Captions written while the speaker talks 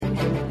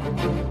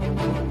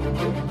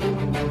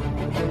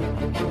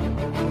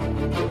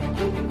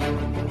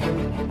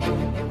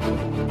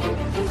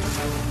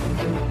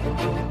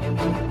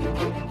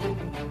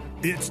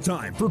It's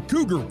time for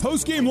Cougar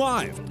Postgame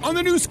Live on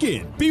the new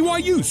skin,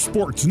 BYU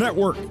Sports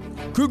Network.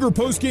 Cougar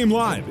Postgame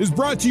Live is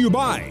brought to you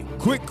by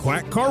Quick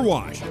Quack Car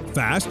Wash.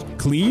 Fast,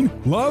 clean,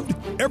 loved,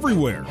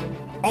 everywhere.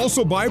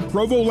 Also by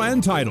Provo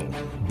Land Title.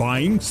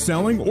 Buying,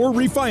 selling, or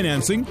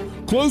refinancing,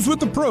 close with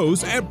the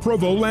pros at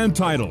Provo Land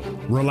Title.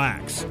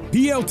 Relax.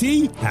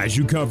 PLT has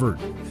you covered.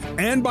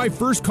 And by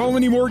First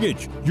Colony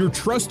Mortgage, your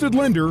trusted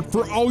lender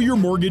for all your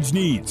mortgage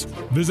needs.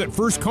 Visit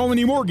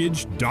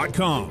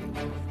firstcolonymortgage.com.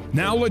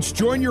 Now let's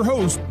join your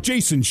host,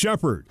 Jason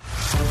Shepard.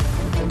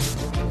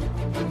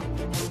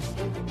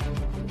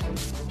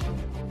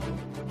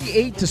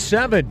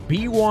 8-7,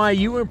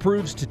 BYU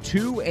improves to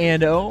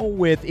 2-0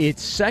 with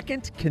its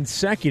second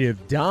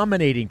consecutive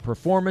dominating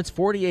performance.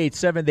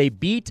 48-7, they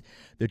beat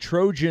the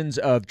Trojans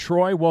of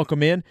Troy.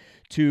 Welcome in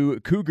to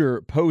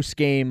Cougar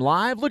Postgame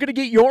Live. Looking to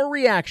get your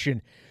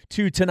reaction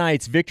to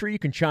tonight's victory. You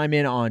can chime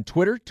in on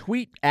Twitter.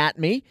 Tweet at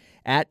me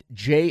at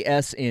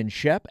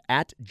JSNShep,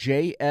 at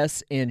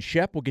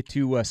JSNShep. We'll get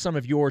to some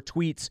of your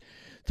tweets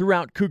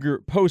throughout Cougar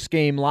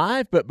Postgame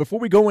Live. But before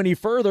we go any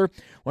further,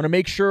 I want to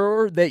make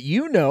sure that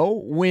you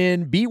know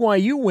when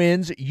BYU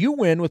wins, you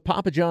win with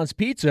Papa John's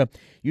Pizza.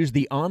 Use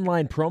the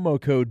online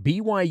promo code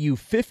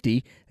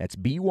BYU50, that's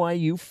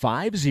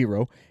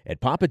BYU50,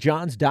 at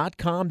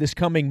papajohns.com this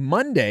coming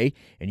Monday,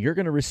 and you're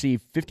going to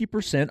receive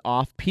 50%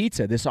 off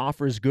pizza. This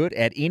offer is good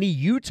at any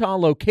Utah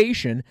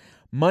location,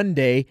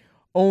 Monday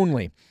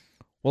only.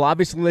 We'll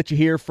obviously let you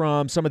hear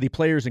from some of the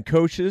players and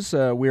coaches.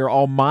 We are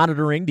all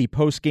monitoring the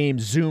post-game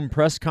Zoom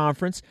press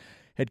conference.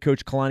 Head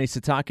coach Kalani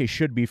Sitake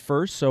should be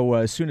first, so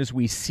as soon as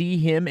we see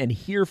him and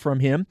hear from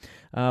him,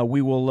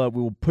 we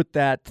will put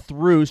that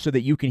through so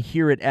that you can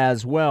hear it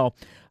as well.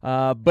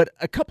 But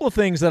a couple of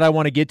things that I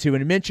want to get to,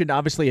 and I mentioned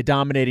obviously a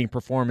dominating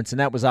performance, and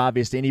that was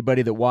obvious to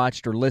anybody that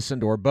watched or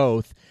listened or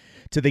both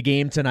to the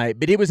game tonight.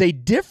 But it was a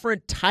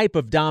different type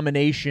of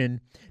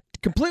domination,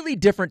 completely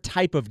different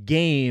type of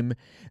game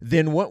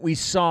than what we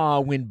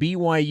saw when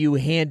BYU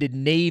handed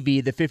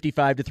Navy the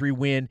 55-3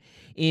 win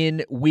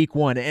in week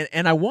one.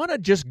 And I want to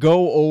just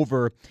go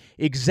over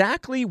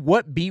exactly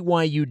what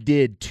BYU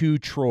did to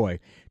Troy.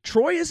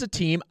 Troy is a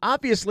team,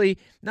 obviously,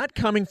 not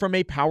coming from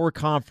a power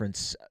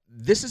conference.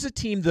 This is a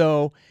team,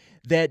 though,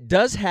 that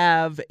does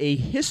have a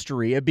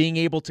history of being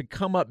able to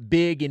come up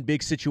big in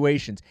big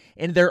situations.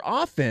 And their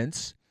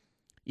offense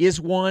is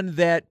one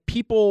that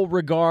people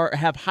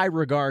have high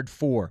regard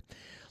for.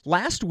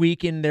 Last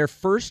week in their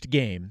first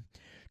game,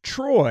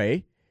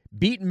 Troy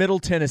beat Middle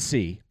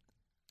Tennessee,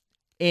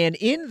 and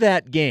in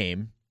that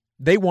game,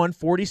 they won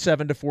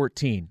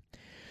 47-14.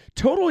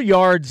 Total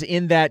yards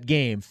in that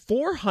game,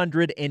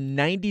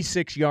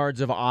 496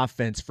 yards of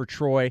offense for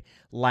Troy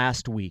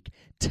last week.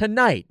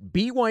 Tonight,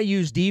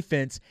 BYU's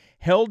defense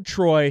held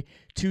Troy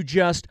to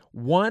just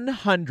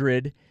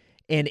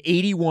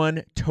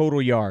 181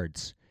 total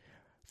yards.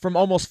 From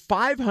almost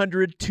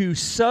 500 to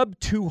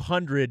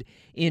sub-200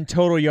 in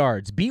total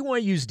yards.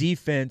 BYU's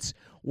defense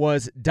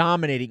was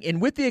dominating.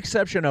 And with the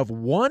exception of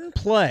one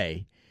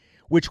play,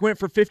 which went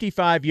for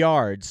 55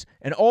 yards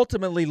and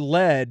ultimately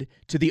led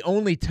to the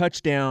only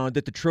touchdown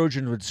that the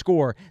Trojans would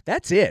score,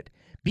 that's it.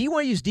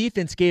 BYU's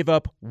defense gave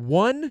up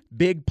one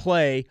big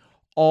play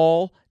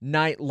all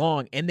night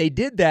long. And they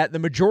did that the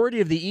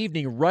majority of the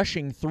evening,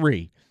 rushing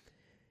three.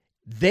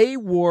 They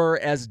were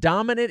as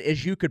dominant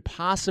as you could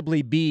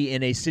possibly be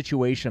in a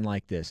situation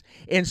like this.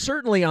 And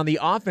certainly on the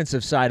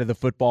offensive side of the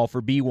football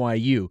for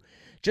BYU,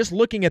 just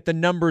looking at the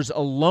numbers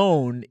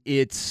alone,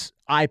 it's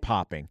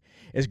eye-popping.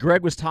 As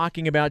Greg was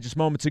talking about just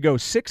moments ago,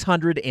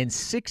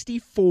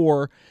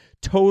 664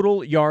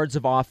 total yards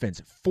of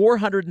offense,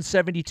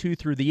 472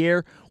 through the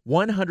air,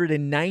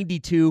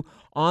 192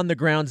 on the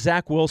ground.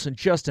 Zach Wilson,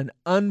 just an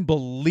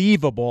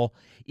unbelievable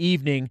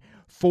evening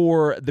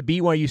for the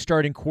BYU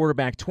starting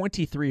quarterback,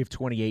 23 of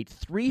 28,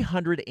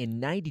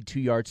 392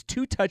 yards,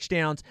 2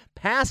 touchdowns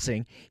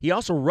passing. He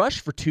also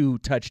rushed for 2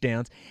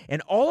 touchdowns,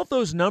 and all of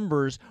those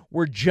numbers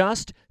were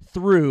just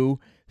through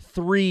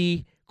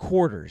 3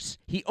 quarters.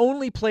 He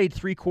only played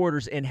 3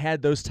 quarters and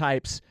had those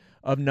types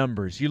of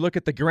numbers. You look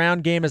at the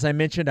ground game, as I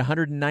mentioned,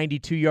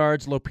 192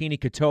 yards. Lopini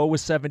Katoa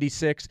was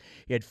 76.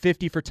 He had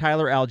 50 for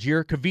Tyler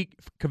Algier.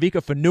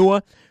 Kavika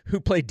Fanua, who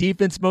played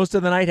defense most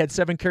of the night, had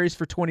 7 carries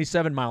for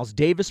 27. Miles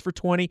Davis for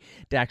 20.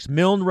 Dax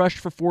Milne rushed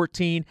for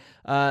 14.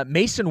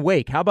 Mason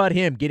Wake, how about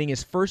him getting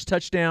his first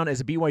touchdown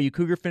as a BYU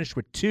Cougar, finished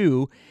with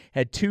 2,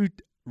 had 2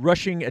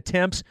 rushing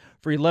attempts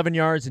for 11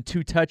 yards and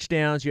 2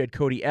 touchdowns. You had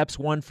Cody Epps,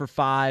 1 for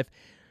 5.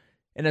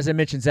 And as I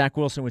mentioned, Zach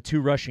Wilson with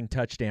 2 rushing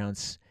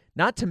touchdowns.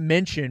 Not to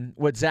mention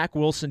what Zach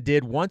Wilson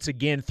did once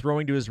again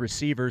throwing to his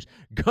receivers.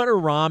 Gunnar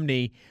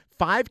Romney,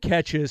 5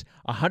 catches,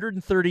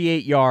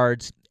 138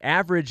 yards,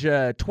 average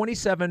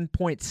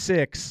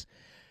 27.6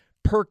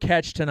 per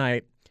catch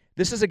tonight.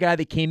 This is a guy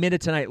that came into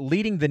tonight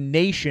leading the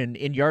nation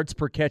in yards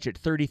per catch at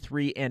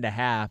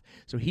 33.5.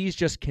 So he's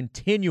just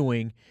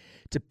continuing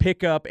to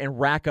pick up and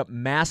rack up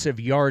massive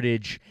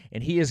yardage,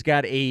 and he has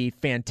got a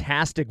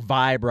fantastic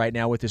vibe right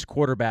now with his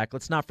quarterback.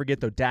 Let's not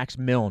forget, though, Dax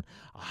Milne,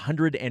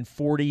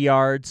 140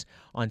 yards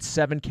on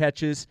 7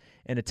 catches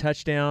and a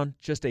touchdown.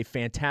 Just a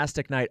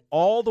fantastic night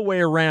all the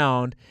way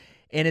around.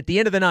 And at the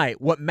end of the night,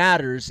 what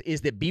matters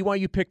is that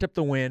BYU picked up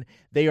the win.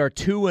 They are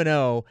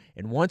 2-0,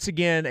 and once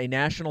again, a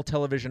national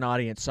television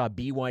audience saw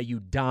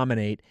BYU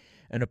dominate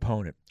an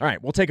opponent. All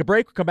right, we'll take a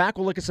break. We'll come back.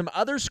 We'll look at some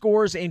other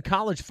scores in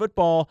college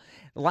football.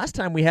 The last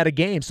time we had a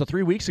game, so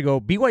 3 weeks ago,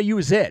 BYU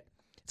is it.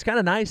 It's kind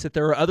of nice that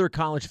there are other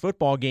college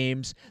football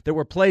games that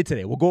were played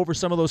today. We'll go over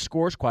some of those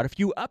scores, quite a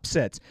few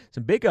upsets,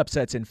 some big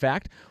upsets, in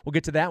fact. We'll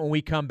get to that when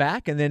we come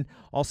back, and then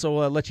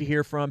also let you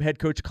hear from head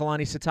coach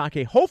Kalani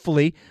Sitake,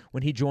 hopefully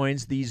when he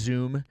joins the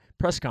Zoom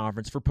press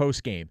conference for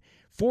postgame.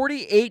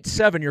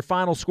 48-7, your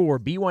final score.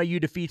 BYU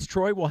defeats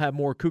Troy. We'll have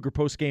more Cougar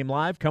Postgame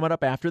Live coming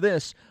up after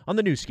this on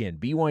the new skin,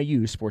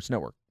 BYU Sports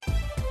Network.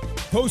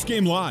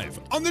 Postgame Live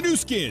on the new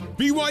skin,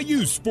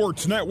 BYU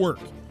Sports Network.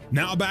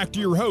 Now back to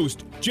your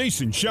host,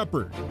 Jason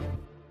Shepard.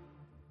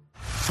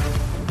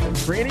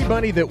 For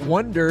anybody that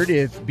wondered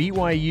if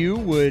BYU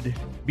would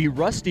be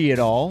rusty at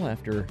all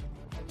after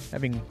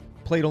having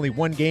played only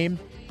one game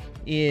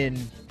in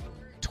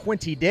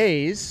 20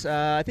 days,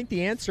 I think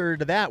the answer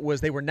to that was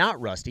they were not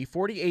rusty.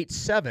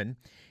 48-7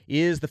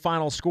 is the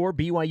final score.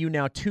 BYU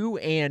now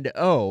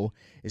 2-0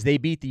 as they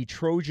beat the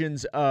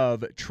Trojans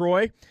of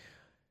Troy.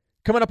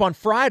 Coming up on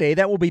Friday,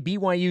 that will be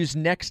BYU's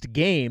next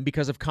game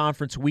because of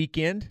conference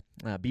weekend.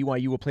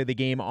 BYU will play the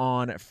game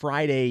on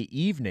Friday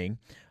evening.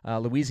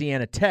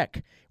 Louisiana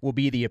Tech will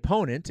be the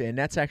opponent, and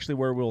that's actually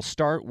where we'll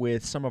start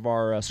with some of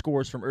our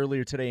scores from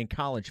earlier today in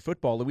college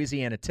football.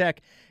 Louisiana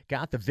Tech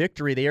got the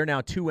victory. They are now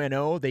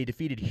 2-0. They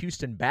defeated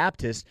Houston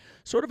Baptist.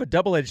 Sort of a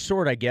double-edged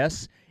sword, I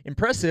guess.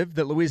 Impressive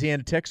that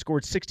Louisiana Tech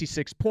scored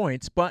 66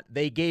 points, but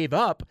they gave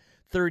up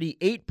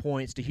 38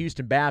 points to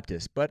Houston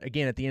Baptist. But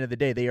again, at the end of the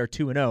day, they are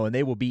 2-0, and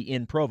they will be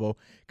in Provo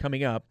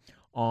coming up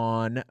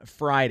on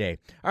Friday.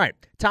 All right,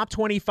 top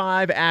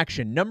 25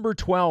 action. Number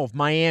 12,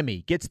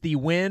 Miami gets the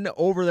win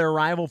over their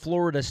rival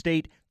Florida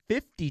State.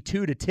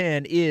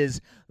 52-10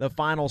 is the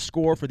final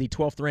score for the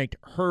 12th-ranked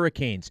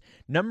Hurricanes.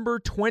 Number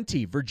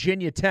 20,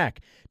 Virginia Tech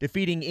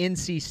defeating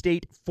NC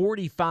State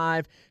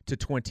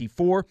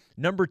 45-24.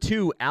 Number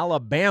 2,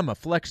 Alabama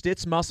flexed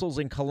its muscles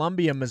in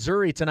Columbia,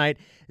 Missouri tonight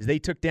as they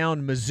took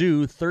down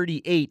Mizzou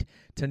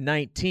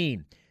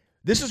 38-19.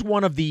 This is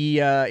one of the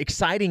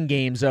exciting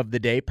games of the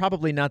day.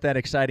 Probably not that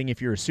exciting if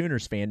you're a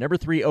Sooners fan. Number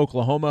 3,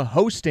 Oklahoma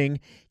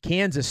hosting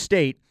Kansas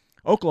State.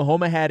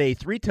 Oklahoma had a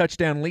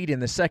 3-touchdown lead in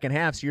the second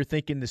half, so you're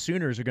thinking the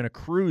Sooners are going to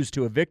cruise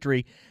to a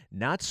victory.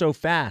 Not so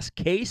fast.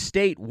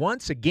 K-State,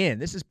 once again,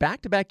 this is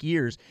back-to-back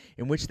years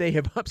in which they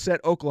have upset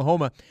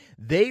Oklahoma.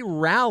 They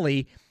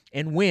rally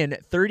and win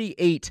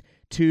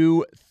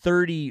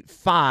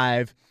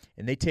 38-35,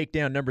 and they take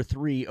down number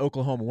 3,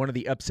 Oklahoma, one of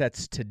the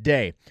upsets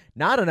today.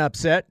 Not an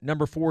upset,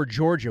 number 4,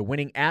 Georgia,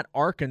 winning at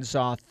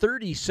Arkansas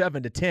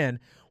 37-10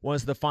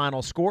 was the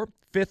final score.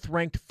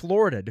 5th-ranked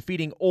Florida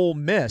defeating Ole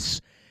Miss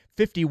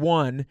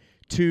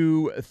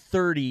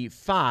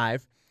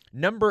 51-35.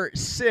 Number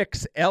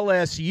 6,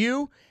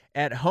 LSU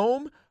at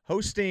home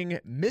hosting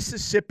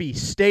Mississippi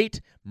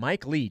State.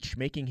 Mike Leach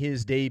making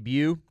his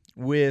debut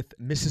with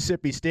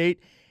Mississippi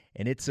State,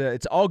 and it's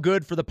all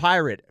good for the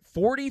Pirate.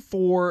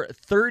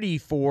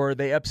 44-34,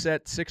 they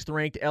upset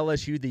 6th-ranked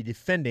LSU, the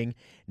defending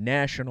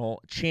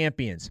national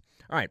champions.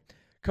 All right,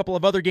 a couple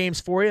of other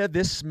games for you.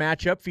 This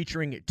matchup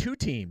featuring 2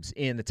 teams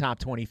in the top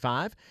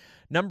 25.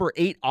 Number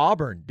 8,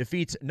 Auburn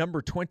defeats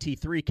number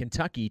 23,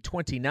 Kentucky,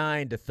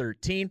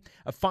 29-13.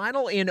 A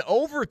final in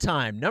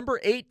overtime. Number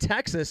 8,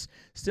 Texas,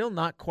 still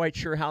not quite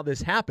sure how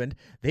this happened.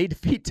 They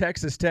defeat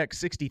Texas Tech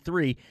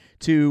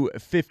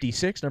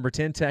 63-56. Number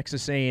 10,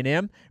 Texas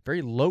A&M,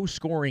 very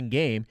low-scoring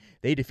game.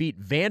 They defeat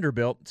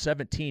Vanderbilt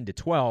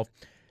 17-12.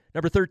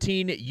 Number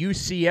 13,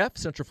 UCF,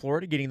 Central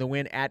Florida, getting the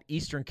win at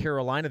Eastern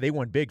Carolina. They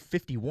won big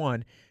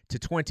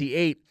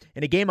 51-28.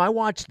 In a game I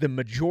watched the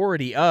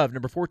majority of,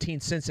 number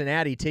 14,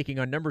 Cincinnati, taking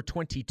on number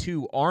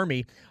 22,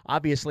 Army.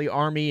 Obviously,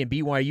 Army and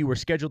BYU were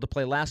scheduled to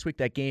play last week.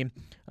 That game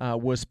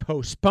was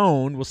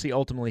postponed. We'll see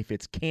ultimately if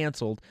it's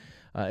canceled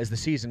as the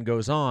season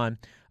goes on.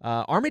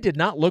 Army did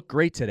not look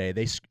great today.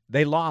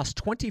 They lost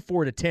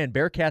 24-10.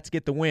 Bearcats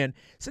get the win.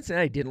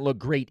 Cincinnati didn't look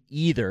great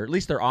either. At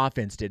least their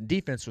offense did.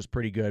 Defense was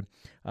pretty good.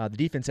 The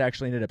defense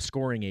actually ended up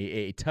scoring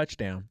a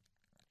touchdown.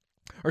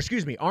 Or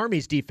excuse me,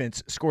 Army's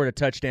defense scored a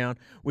touchdown,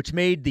 which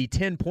made the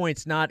 10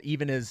 points not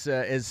even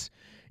as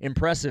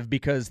impressive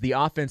because the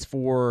offense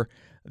for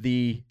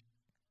the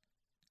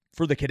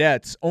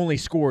Cadets only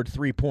scored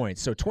 3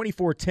 points. So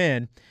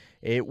 24-10.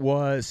 It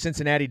was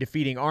Cincinnati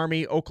defeating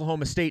Army.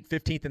 Oklahoma State,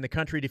 15th in the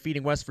country,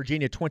 defeating West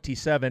Virginia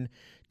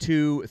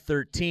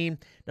 27-13.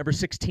 Number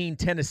 16,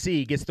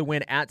 Tennessee, gets the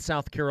win at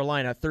South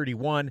Carolina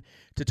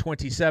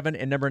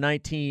 31-27. And number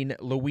 19,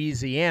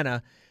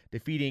 Louisiana,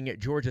 defeating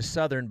Georgia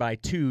Southern by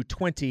 2,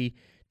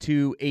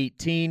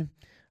 20-18.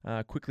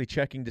 Quickly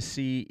checking to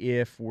see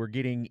if we're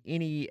getting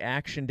any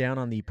action down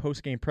on the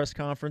postgame press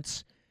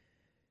conference.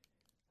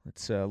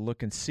 Let's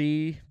look and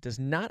see. Does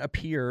not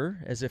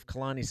appear as if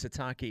Kalani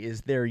Sitake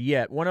is there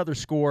yet. One other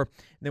score,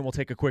 and then we'll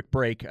take a quick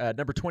break.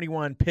 Number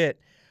 21, Pitt,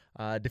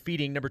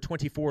 defeating number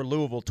 24,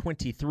 Louisville,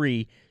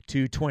 23-20.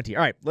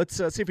 All right, let's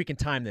see if we can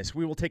time this.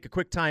 We will take a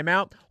quick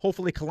timeout.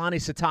 Hopefully, Kalani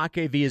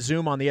Sitake via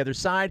Zoom on the other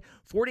side.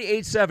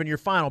 48-7, your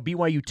final.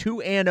 BYU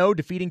 2-0,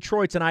 defeating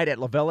Troy tonight at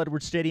LaVell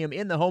Edwards Stadium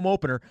in the home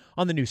opener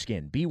on the new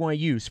skin,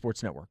 BYU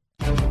Sports Network.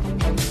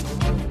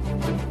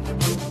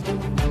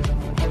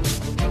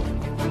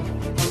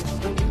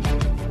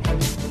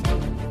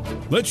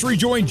 Let's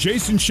rejoin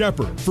Jason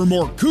Shepard for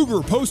more Cougar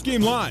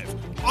Postgame Live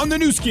on the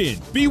new skin,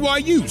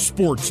 BYU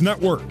Sports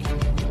Network.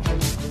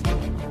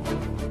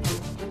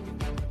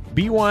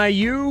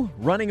 BYU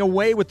running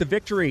away with the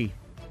victory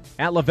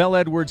at LaVell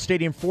Edwards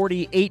Stadium,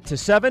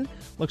 48-7.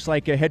 Looks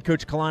like head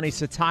coach Kalani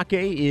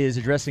Sitake is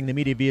addressing the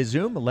media via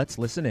Zoom. Let's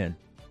listen in.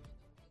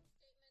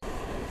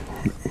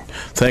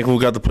 Thankful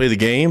we got to play the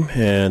game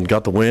and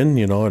got the win,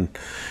 and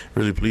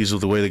really pleased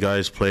with the way the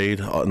guys played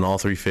in all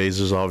three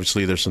phases.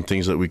 Obviously, there's some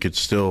things that we could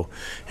still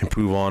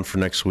improve on for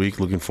next week.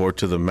 Looking forward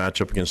to the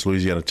matchup against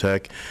Louisiana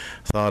Tech.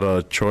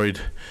 Thought Troy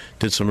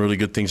did some really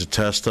good things to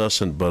test us,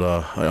 but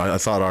I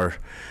thought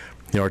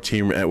our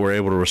team were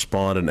able to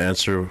respond and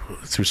answer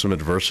through some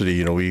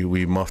adversity.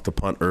 We muffed a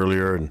punt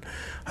earlier, and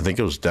I think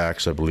it was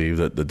Dax, I believe,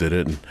 that did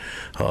it. And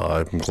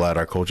I'm glad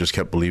our coaches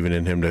kept believing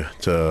in him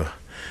to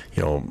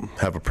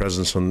have a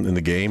presence in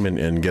the game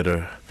and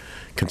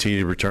continue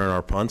to return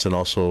our punts and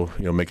also,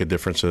 make a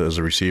difference as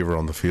a receiver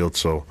on the field.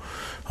 So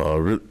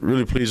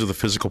really pleased with the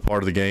physical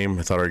part of the game.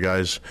 I thought our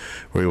guys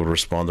were able to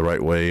respond the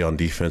right way on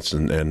defense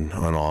and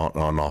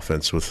on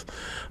offense with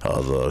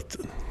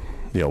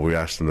we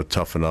asked them to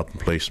toughen up and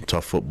play some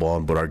tough football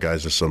and put our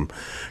guys in some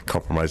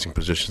compromising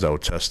positions that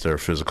would test their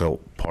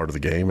physical part of the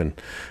game, and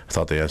I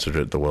thought they answered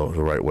it the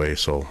right way.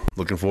 So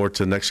looking forward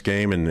to the next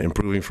game and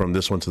improving from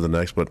this one to the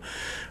next, but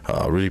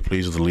really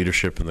pleased with the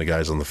leadership and the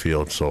guys on the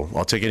field. So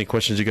I'll take any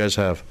questions you guys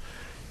have.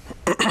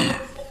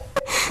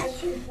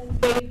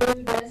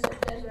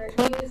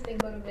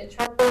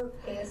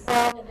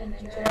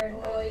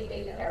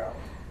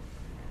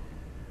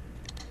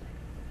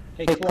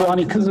 Hey,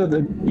 Kalani, because of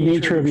the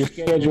nature of your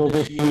schedule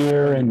this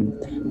year and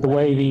the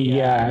way the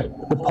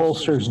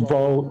pollsters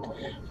vote,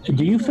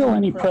 do you feel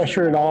any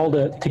pressure at all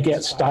to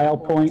get style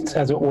points,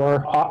 as it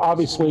were?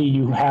 Obviously,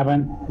 you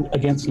haven't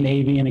against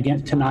Navy and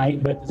against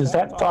tonight, but does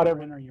that thought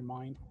ever enter your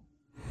mind?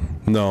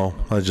 No,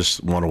 I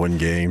just want to win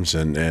games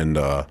and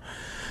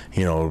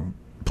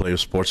play with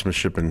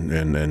sportsmanship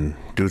and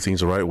do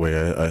things the right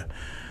way.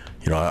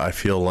 I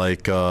feel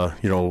like,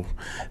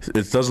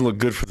 it doesn't look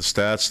good for the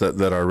stats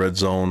that our red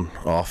zone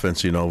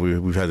offense,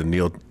 we've had to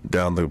kneel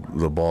down the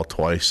ball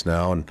twice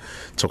now, and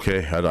it's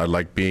okay. I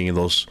like being in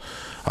those.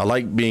 I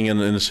like being in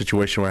a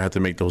situation where I have to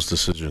make those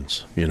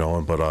decisions,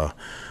 but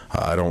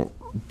I don't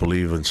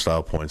believe in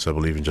style points. I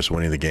believe in just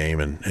winning the game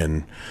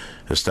and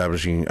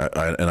establishing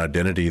an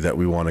identity that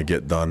we want to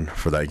get done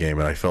for that game.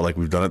 And I felt like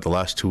we've done it the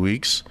last 2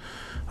 weeks.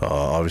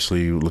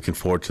 Obviously, looking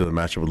forward to the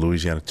matchup with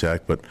Louisiana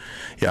Tech, but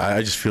yeah,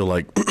 I just feel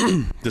like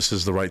this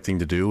is the right thing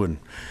to do, and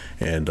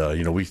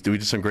we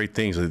did some great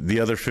things.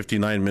 The other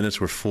 59 minutes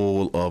were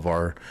full of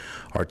our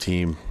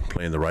team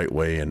playing the right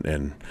way,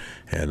 and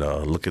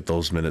look at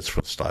those minutes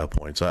for the style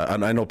points.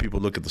 I know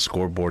people look at the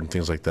scoreboard and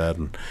things like that,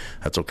 and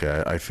that's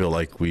okay. I feel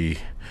like we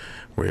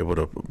were able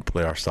to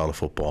play our style of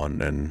football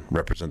and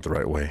represent the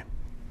right way.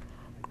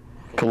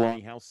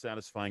 Kalani, how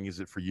satisfying is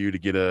it for you to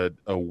get a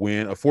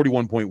win, a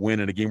 41-point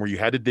win in a game where you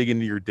had to dig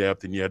into your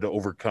depth and you had to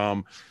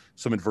overcome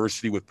some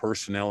adversity with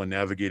personnel and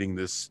navigating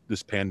this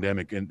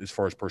pandemic and as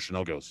far as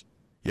personnel goes?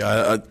 Yeah,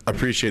 I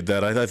appreciate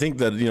that. I think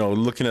that,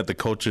 looking at the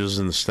coaches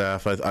and the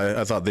staff,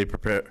 I thought they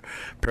prepared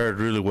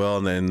really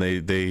well, and then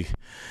they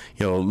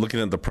looking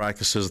at the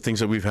practices, the things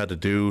that we've had to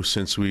do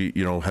since we,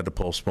 had to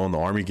postpone the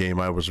Army game,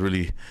 I was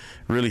really,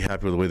 really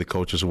happy with the way the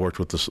coaches worked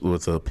with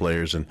the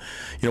players. And,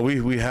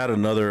 we had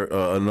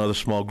another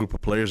small group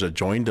of players that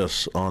joined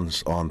us on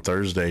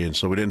Thursday, and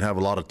so we didn't have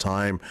a lot of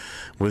time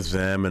with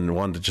them and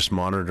wanted to just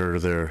monitor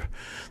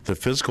the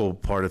physical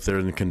part, if they're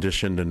in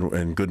condition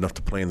and good enough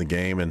to play in the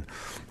game. And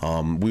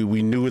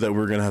we knew that we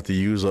were going to have to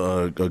use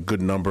a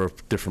good number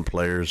of different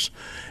players,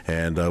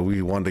 and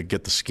we wanted to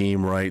get the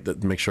scheme right,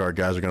 that make sure our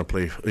guys are going to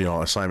play,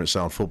 assignment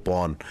sound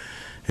football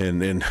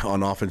and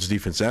on offense,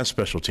 defense, and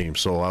special teams.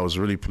 So I was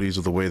really pleased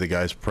with the way the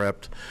guys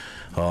prepped.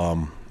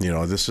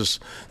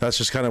 That's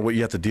just kind of what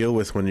you have to deal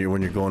with when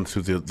you're going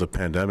through the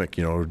pandemic.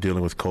 We're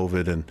dealing with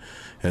COVID,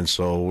 and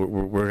so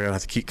we're gonna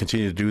have to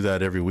continue to do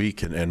that every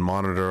week and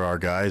monitor our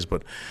guys,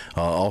 but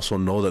also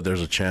know that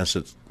there's a chance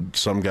that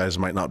some guys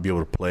might not be able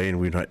to play, and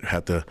we might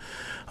have to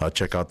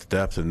check out the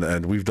depth.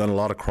 And we've done a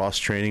lot of cross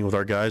training with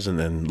our guys,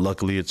 and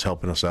luckily it's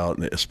helping us out,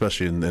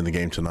 especially in the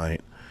game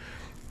tonight.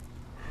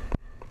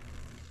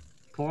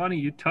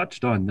 Kalani, you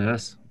touched on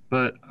this,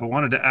 but I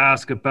wanted to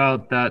ask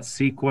about that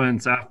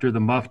sequence after the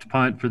muffed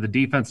punt for the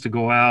defense to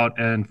go out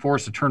and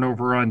force a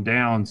turnover on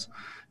downs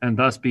and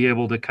thus be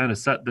able to kind of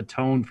set the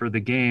tone for the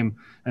game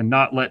and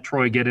not let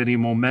Troy get any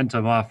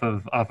momentum off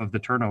of the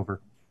turnover.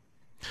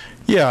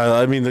 Yeah,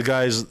 I mean the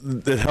guys.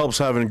 It helps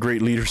having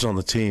great leaders on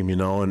the team,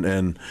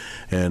 and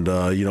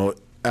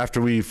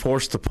after we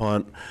forced the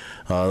punt,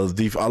 I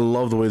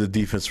love the way the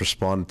defense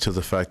responded to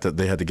the fact that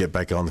they had to get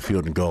back on the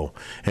field and go,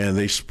 and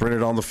they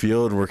sprinted on the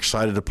field and were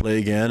excited to play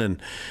again,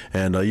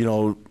 and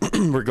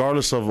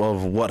regardless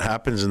of what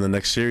happens in the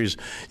next series,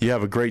 you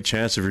have a great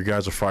chance if your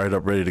guys are fired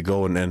up, ready to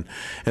go, and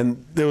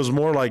it was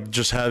more like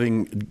just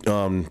having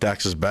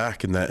Dax's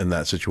back in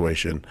that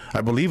situation. I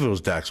believe it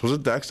was Dax. Was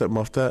it Dax that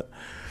muffed that?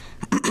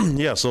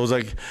 Yeah, so it was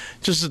like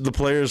just the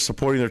players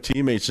supporting their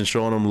teammates and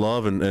showing them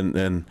love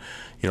and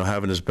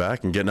having his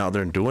back and getting out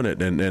there and doing it.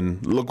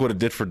 And look what it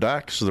did for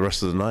Dax the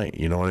rest of the night.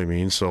 You know what I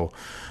mean? So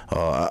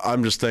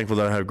I'm just thankful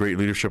that I have great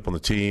leadership on the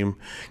team,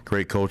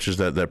 great coaches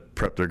that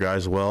prep their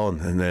guys well,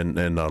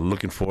 and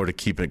looking forward to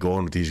keeping it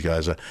going with these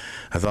guys. I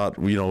thought,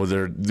 we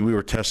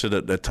were tested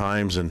at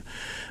times, and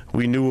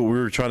we knew what we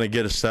were trying to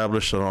get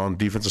established on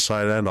defensive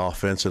side and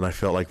offense, and I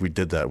felt like we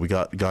did that. We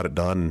got it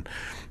done.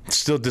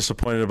 Still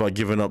disappointed about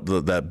giving up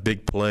that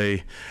big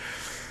play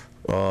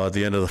at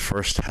the end of the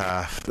first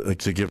half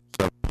to give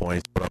 7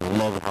 points, but I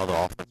love how the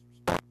offense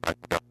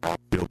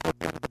responded.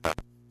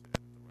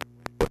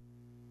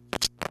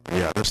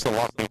 Yeah, there's a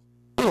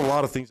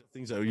lot of things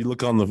that you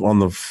look on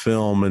the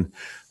film, and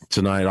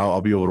tonight I'll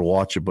be able to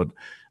watch it, but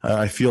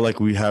I feel like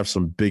we have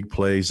some big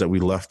plays that we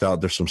left out.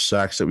 There's some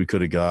sacks that we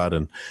could have got,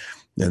 and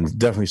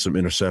definitely some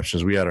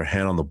interceptions. We had our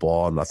hand on the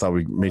ball, and I thought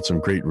we made some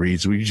great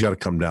reads. We just got to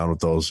come down with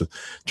those.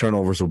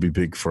 Turnovers will be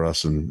big for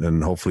us,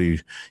 and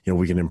hopefully,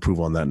 we can improve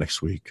on that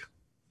next week.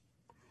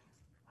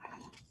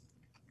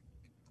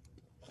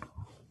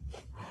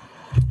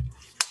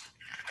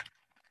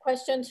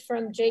 Questions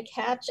from Jake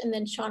Hatch and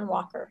then Sean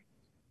Walker.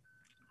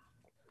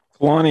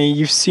 Kalani,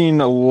 you've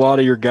seen a lot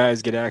of your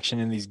guys get action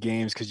in these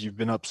games because you've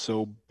been up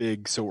so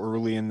big so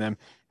early in them.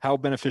 How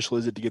beneficial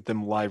is it to get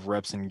them live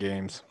reps in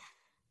games?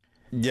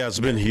 Yeah, it's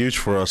been huge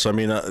for us. I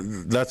mean,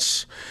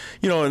 that's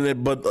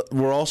but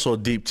we're also a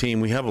deep team.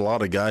 We have a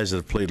lot of guys that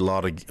have played a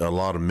lot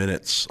of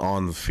minutes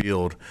on the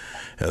field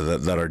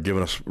that are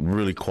giving us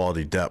really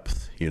quality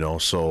depth.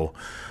 So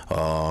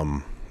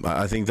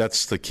I think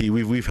that's the key.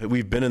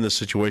 We've been in this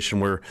situation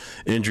where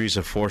injuries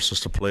have forced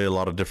us to play a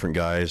lot of different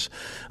guys,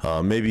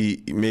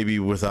 maybe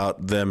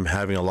without them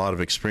having a lot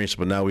of experience.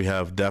 But now we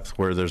have depth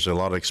where there's a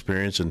lot of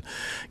experience and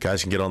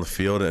guys can get on the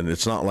field, and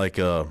it's not like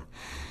we're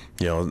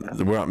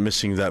not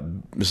missing that.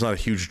 It's not a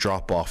huge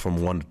drop off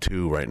from 1 to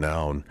 2 right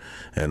now,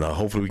 and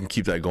hopefully we can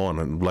keep that going.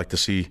 I'd like to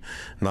see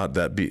not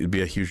that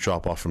be a huge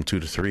drop off from 2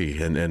 to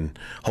 3, and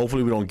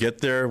hopefully we don't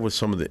get there with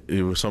some of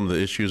the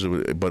issues.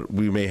 But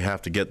we may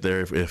have to get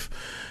there if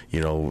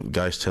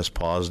guys test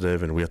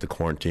positive and we have to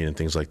quarantine and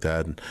things like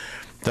that. And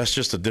that's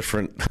just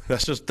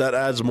that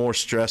adds more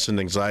stress and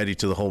anxiety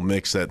to the whole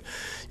mix. That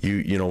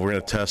we're going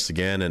to test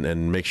again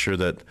and make sure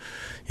that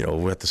we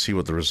have to see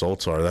what the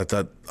results are.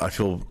 That I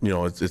feel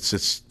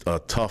it's a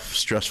tough,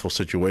 stressful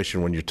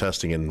situation when you're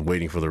testing and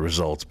waiting for the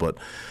results. But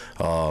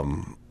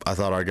I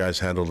thought our guys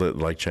handled it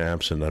like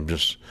champs, and I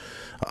just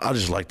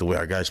like the way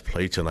our guys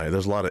play tonight.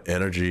 There's a lot of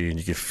energy, and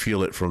you can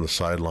feel it from the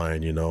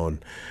sideline, and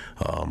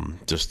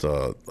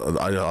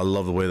I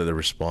love the way that they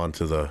respond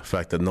to the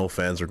fact that no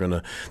fans are going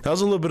to – that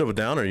was a little bit of a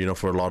downer,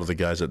 for a lot of the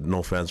guys, that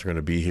no fans are going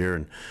to be here.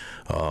 And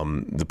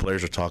the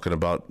players are talking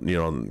about,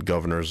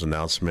 governor's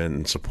announcement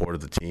and support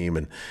of the team,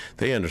 and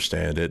they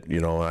understand it.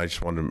 I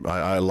just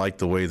I like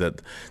the way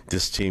that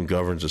this team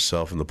governs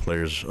itself, and the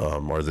players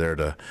are there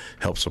to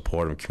help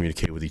support and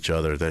communicate with each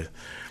other.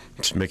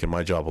 It's making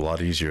my job a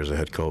lot easier as a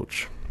head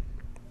coach.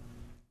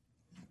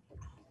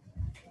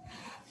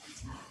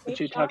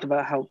 You talked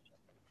about how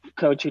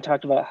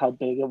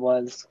big it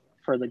was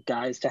for the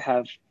guys to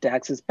have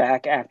Dax's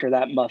back after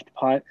that muffed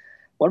punt.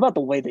 What about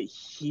the way that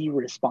he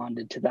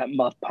responded to that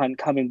muffed punt,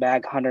 coming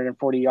back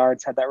 140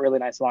 yards, had that really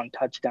nice long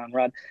touchdown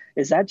run?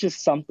 Is that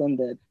just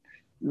something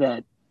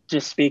that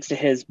just speaks to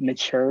his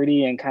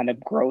maturity and kind of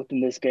growth in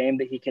this game,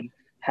 that he can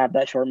have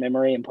that short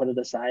memory and put it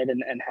aside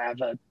and have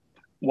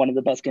one of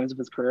the best games of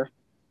his career?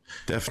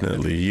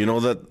 Definitely.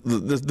 That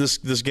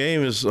this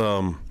game is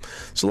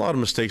it's a lot of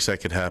mistakes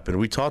that could happen.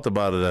 We talked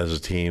about it as a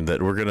team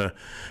that we're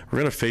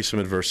gonna face some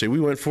adversity.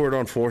 We went for it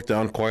on 4th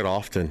down quite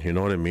often, you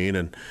know what I mean?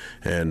 And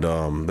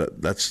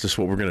that's just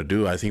what we're gonna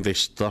do. I think they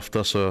stuffed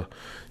us a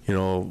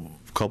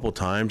couple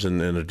times,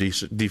 and the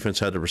defense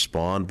had to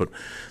respond. But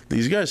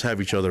these guys have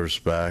each other's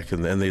back,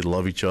 and they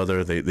love each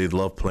other. They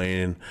love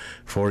playing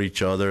for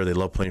each other. They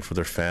love playing for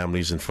their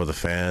families and for the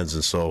fans.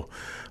 And so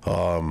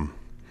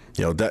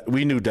that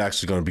we knew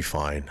Dax was going to be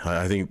fine.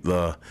 I think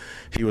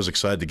he was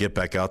excited to get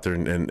back out there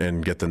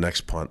and get the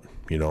next punt.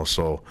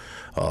 So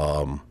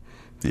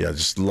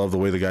just love the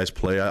way the guys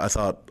play. I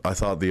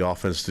thought the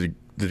offense did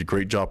a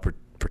great job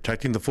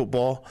protecting the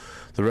football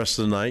the rest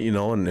of the night.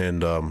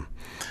 And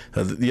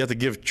you have to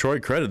give Troy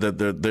credit that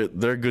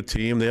they're a good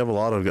team. They have a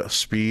lot of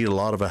speed, a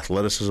lot of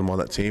athleticism on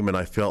that team, and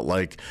I felt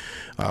like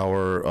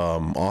our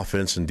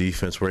offense and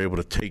defense were able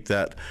to take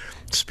that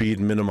speed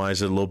and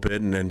minimize it a little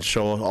bit, and then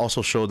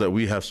also show that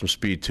we have some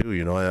speed too.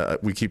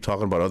 We keep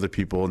talking about other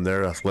people and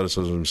their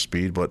athleticism and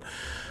speed, but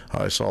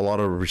I saw a lot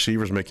of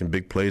receivers making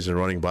big plays and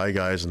running by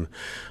guys, and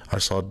I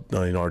saw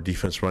our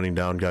defense running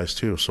down guys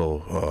too.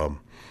 So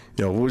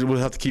we'll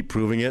have to keep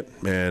proving it,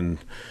 and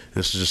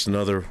this is just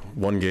another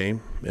one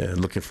game, and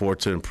looking forward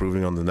to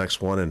improving on the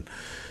next one,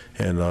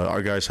 and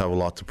our guys have a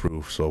lot to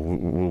prove. So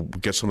we'll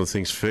get some of the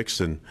things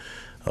fixed and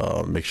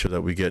make sure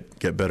that we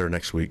get better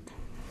next week.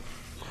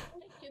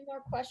 Two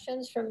more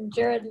questions from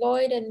Jared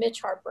Lloyd and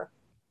Mitch Harper.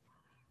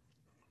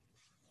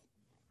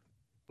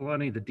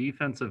 Kalani, the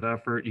defensive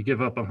effort, you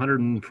give up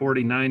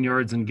 149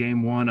 yards in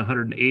game one,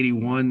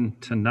 181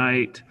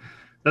 tonight.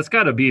 That's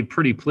got to be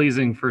pretty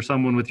pleasing for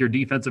someone with your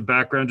defensive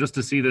background, just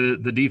to see the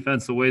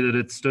defense, the way that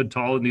it stood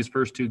tall in these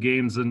first two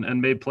games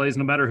and made plays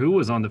no matter who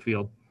was on the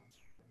field.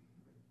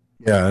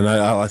 Yeah, and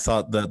I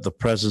thought that the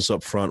presence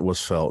up front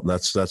was felt.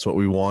 That's what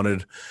we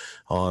wanted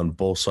on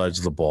both sides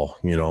of the ball,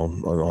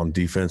 on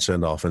defense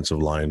and offensive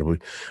line.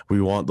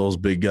 We want those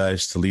big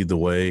guys to lead the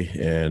way,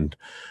 and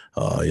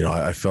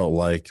I felt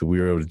like we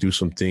were able to do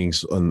some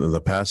things in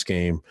the pass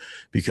game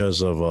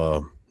because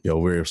of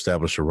we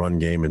established a run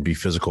game and be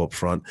physical up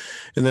front.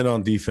 And then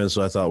on defense,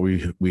 I thought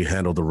we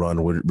handled the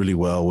run really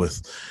well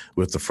with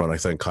the front. I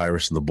think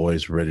Kyrus and the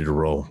boys were ready to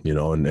roll,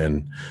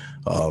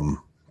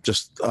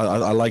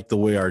 I like the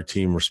way our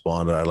team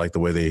responded. I like the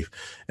way they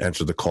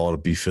answered the call to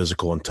be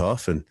physical and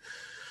tough. And,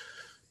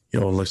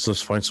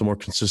 let's find some more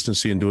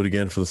consistency and do it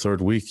again for the third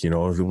week.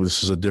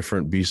 This is a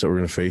different beast that we're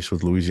going to face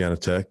with Louisiana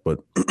Tech, but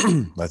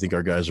I think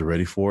our guys are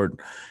ready for it.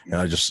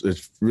 And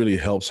it really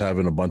helps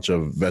having a bunch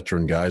of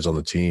veteran guys on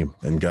the team,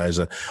 and guys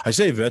that I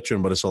say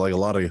veteran, but it's like a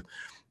lot of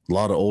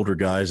older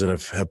guys that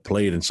have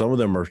played, and some of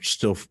them are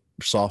still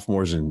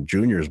sophomores and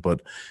juniors,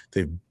 but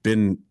they've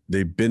been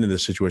in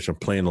this situation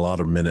playing a lot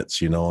of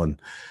minutes, and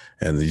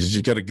you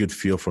just got a good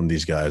feel from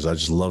these guys. I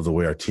just love the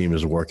way our team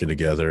is working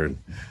together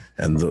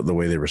and the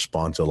way they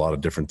respond to a lot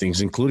of different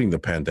things, including the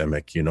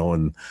pandemic,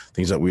 and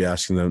things that we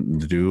asking them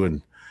to do.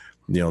 And,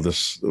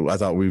 I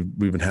thought we've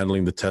been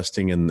handling the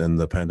testing and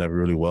the pandemic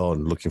really well,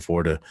 and looking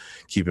forward to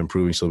keep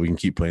improving so we can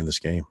keep playing this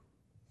game.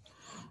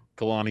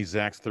 Kalani,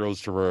 Zach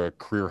throws to a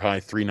career high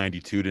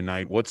 392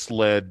 tonight. What's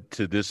led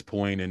to this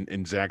point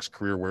in Zach's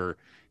career where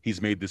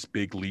he's made this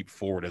big leap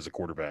forward as a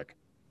quarterback?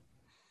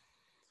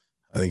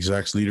 I think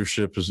Zach's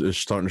leadership is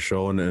starting to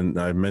show, and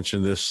I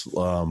mentioned this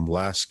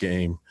last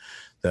game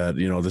that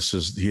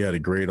he had a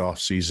great off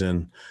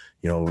season.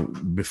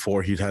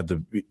 Before he had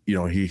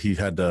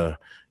to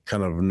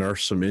kind of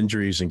nurse some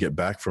injuries and get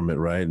back from it,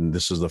 right? And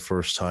this is the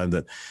first time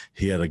that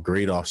he had a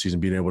great offseason,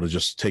 being able to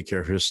just take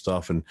care of his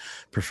stuff and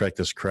perfect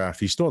his craft.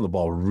 He's throwing the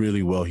ball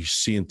really well. He's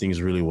seeing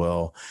things really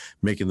well,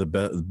 making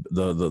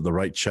the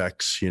right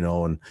checks,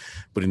 and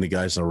putting the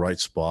guys in the right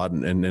spot.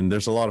 And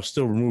there's a lot of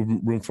still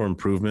room for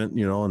improvement,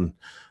 and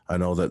I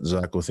know that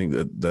Zach will think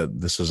that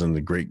this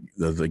isn't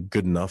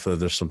good enough.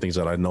 There's some things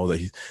that I know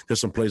there's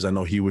some plays I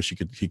know he wish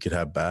he could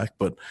have back,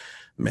 but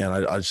man,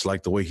 I just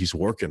like the way he's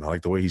working. I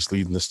like the way he's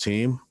leading this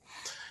team.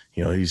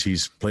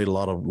 He's played a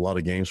lot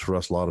of games for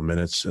us, a lot of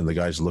minutes, and the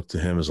guys look to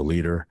him as a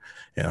leader.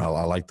 And I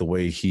like the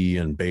way he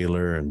and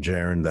Baylor and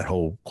Jaron, that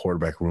whole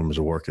quarterback room is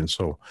working.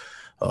 So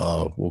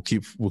we'll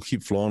keep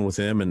flowing with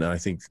him, and I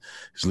think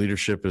his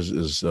leadership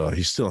is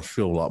he still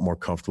feel a lot more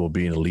comfortable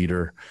being a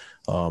leader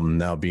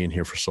now, being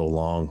here for so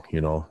long.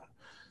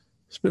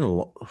 It's been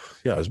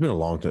a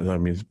long time. I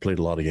mean, he's played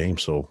a lot of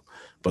games, so.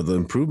 But the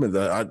improvement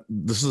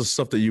this is the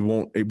stuff that you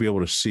won't be able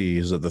to see,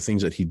 is that the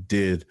things that he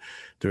did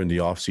during the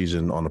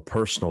offseason on a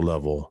personal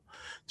level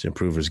to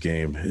improve his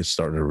game is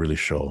starting to really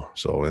show.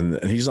 So,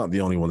 and he's not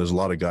the only one. There's a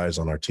lot of guys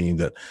on our team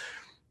that,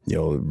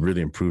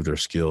 really improve their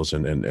skills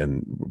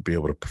and be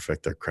able to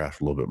perfect their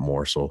craft a little bit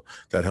more. So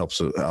that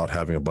helps out,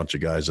 having a bunch of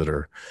guys that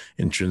are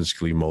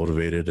intrinsically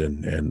motivated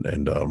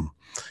and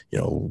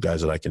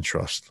guys that I can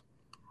trust.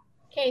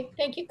 Okay.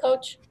 Thank you,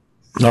 Coach.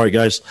 All right,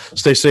 guys.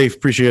 Stay safe.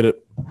 Appreciate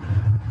it.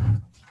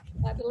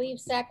 I believe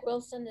Zach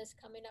Wilson is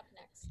coming up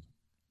next.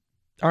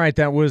 All right,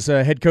 that was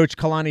head coach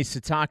Kalani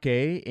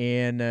Sitake,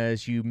 and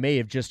as you may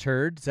have just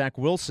heard, Zach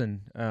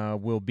Wilson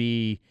will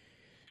be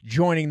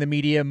joining the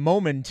media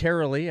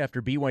momentarily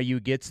after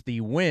BYU gets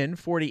the win,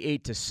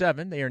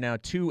 48-7. They are now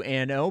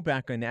 2-0,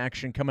 back in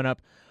action coming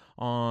up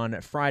on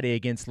Friday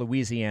against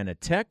Louisiana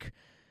Tech.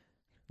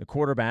 The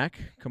quarterback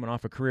coming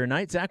off a career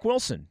night, Zach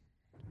Wilson.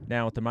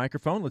 Now at the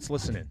microphone, let's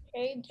listen in.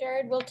 Okay,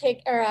 Jared,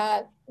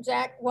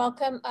 Zach,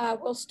 welcome.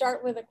 We'll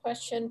start with a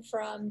question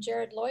from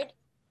Jared Lloyd.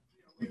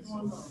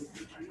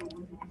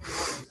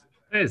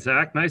 Hey,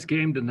 Zach, nice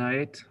game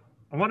tonight.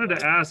 I wanted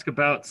to ask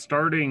about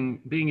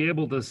being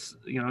able to,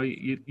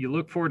 you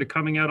look forward to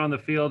coming out on the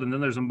field, and then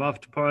there's a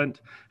muffed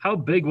punt. How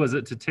big was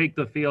it to take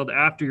the field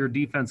after your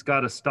defense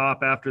got a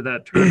stop after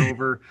that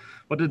turnover?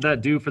 What did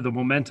that do for the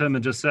momentum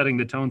and just setting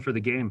the tone for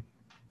the game?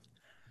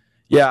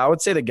 Yeah, I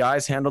would say the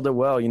guys handled it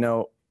well.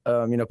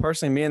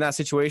 Personally, me in that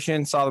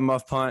situation, saw the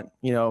muff punt,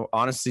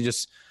 honestly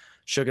just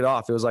shook it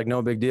off. It was like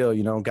no big deal.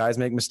 Guys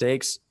make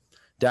mistakes.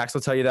 Dax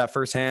will tell you that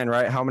firsthand,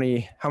 right? How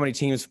many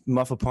teams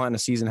muff a punt in a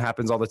season?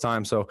 Happens all the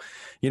time. So,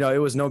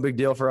 it was no big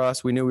deal for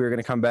us. We knew we were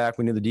going to come back.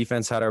 We knew the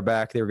defense had our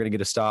back. They were going to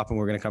get a stop, and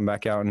we were going to come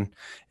back out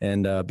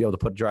and be able to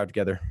put a drive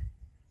together.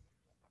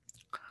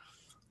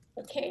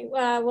 Okay,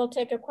 we'll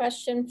take a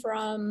question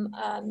from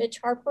Mitch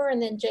Harper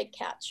and then Jake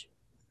Catch.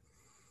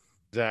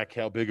 Zach,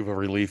 how big of a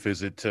relief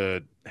is it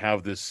to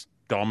have this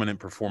dominant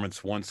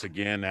performance once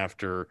again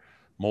after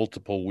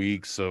multiple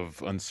weeks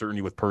of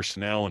uncertainty with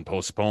personnel and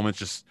postponements?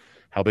 Just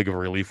how big of a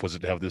relief was it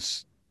to have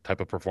this type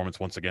of performance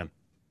once again?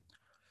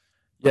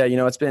 Yeah,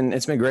 it's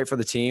been great for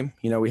the team.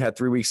 We had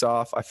 3 weeks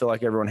off. I feel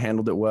like everyone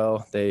handled it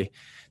well. They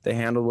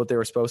handled what they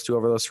were supposed to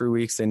over those 3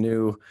 weeks. They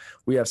knew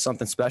we have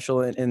something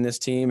special in this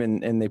team,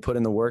 and they put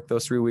in the work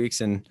those 3 weeks.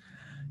 And,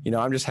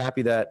 I'm just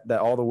happy that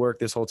all the work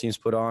this whole team's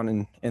put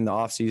on in the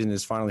offseason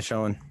is finally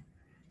showing.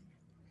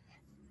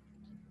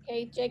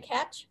 Okay, Jake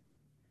Hatch.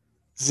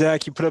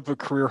 Zach, you put up a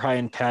career high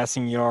in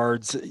passing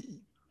yards.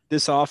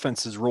 This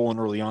offense is rolling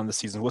early on this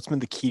season. What's been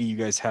the key to you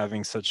guys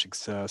having such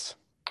success?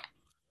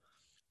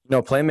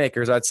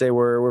 Playmakers, I'd say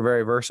we're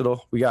very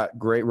versatile. We got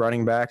great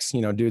running backs,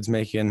 dudes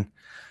making,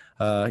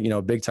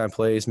 big time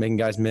plays, making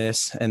guys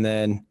miss. And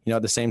then,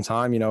 at the same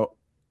time,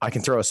 I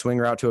can throw a swing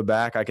route to a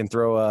back. I can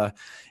throw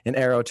an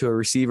arrow to a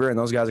receiver, and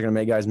those guys are going to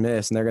make guys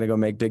miss, and they're going to go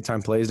make big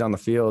time plays down the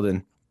field.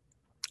 And,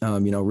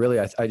 really,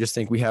 I just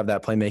think we have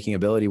that playmaking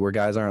ability where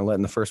guys aren't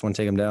letting the first one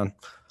take them down.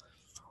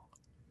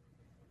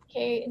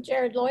 Okay,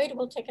 Jared Lloyd,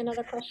 we'll take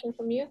another question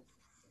from you.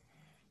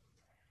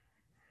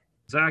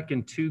 Zach,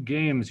 in 2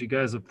 games, you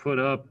guys have put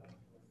up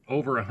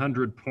over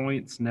 100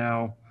 points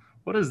now.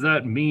 What does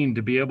that mean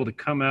to be able to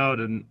come out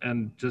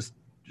and just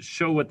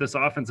show what this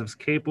offense is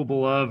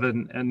capable of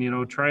and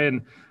try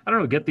and,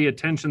 get the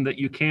attention that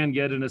you can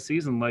get in a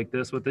season like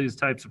this with these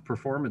types of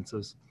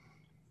performances?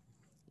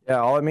 Yeah,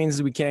 all it means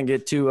is we can't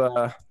get too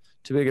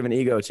big of an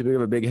ego, too big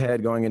of a big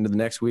head going into the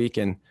next week.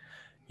 And,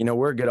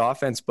 we're a good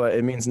offense, but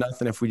it means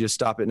nothing if we just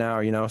stop it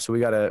now, so we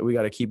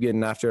gotta keep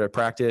getting after it at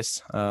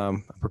practice,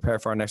 prepare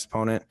for our next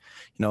opponent.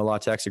 La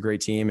Tech's a great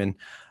team, and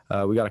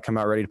we got to come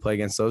out ready to play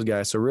against those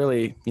guys. So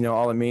really,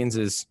 all it means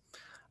is,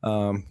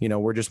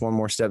 we're just one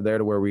more step there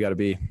to where we got to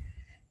be.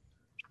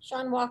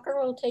 Sean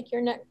Walker will take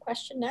your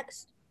question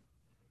next.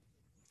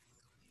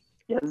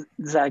 Yeah,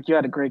 Zach, you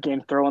had a great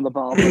game throwing the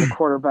ball for the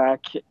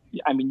quarterback.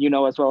 I mean,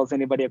 as well as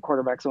anybody, a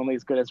quarterback's only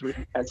as good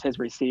as his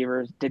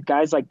receivers. Did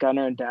guys like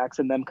Gunner and Dax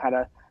and them kind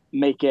of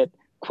make it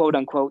quote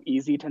unquote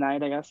easy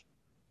tonight, I guess?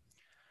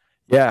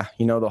 Yeah,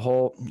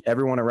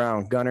 everyone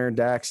around, Gunner,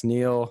 Dax,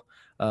 Neil,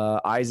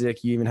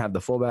 Isaac, you even have the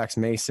fullbacks,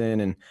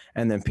 Mason,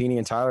 and then Peeny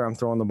and Tyler. I'm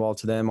throwing the ball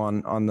to them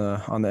on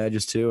the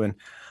edges too. And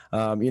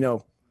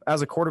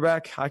as a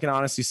quarterback, I can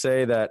honestly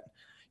say that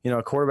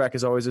a quarterback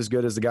is always as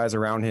good as the guys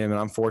around him, and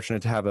I'm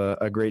fortunate to have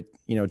a great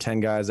 10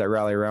 guys that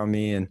rally around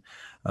me, and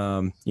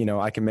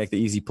I can make the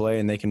easy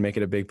play and they can make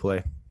it a big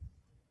play.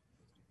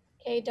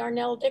 Okay,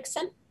 Darnell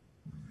Dixon.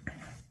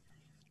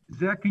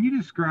 Zach, can you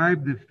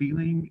describe the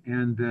feeling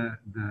and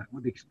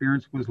what the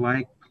experience was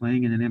like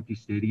playing in an empty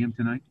stadium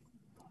tonight?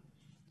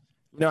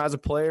 As a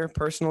player,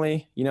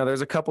 personally,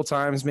 there's a couple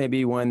times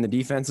maybe when the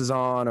defense is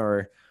on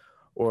or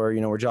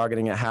we're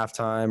jogging at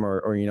halftime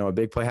or a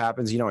big play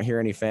happens, you don't hear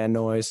any fan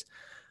noise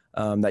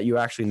that you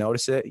actually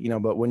notice it,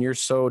 but when you're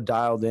so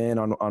dialed in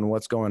on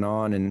what's going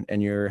on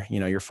and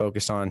you're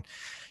focused on,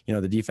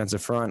 the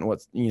defensive front,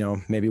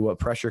 maybe what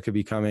pressure could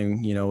be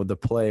coming, the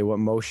play, what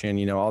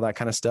motion, all that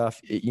kind of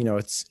stuff, you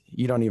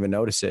don't even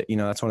notice it.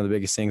 That's one of the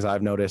biggest things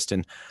I've noticed.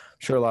 And I'm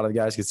sure a lot of the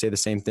guys could say the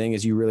same thing,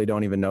 is you really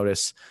don't even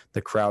notice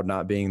the crowd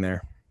not being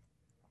there.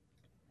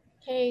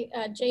 Okay,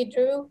 Jay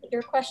Drew,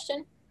 your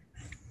question.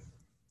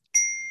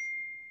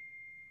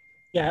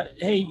 Yeah.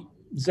 Hey,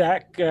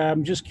 Zach,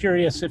 I'm just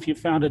curious if you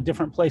found a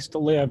different place to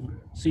live.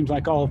 Seems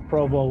like all of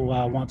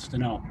Provo wants to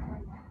know.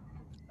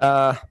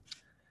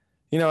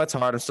 It's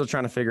hard. I'm still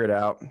trying to figure it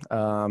out.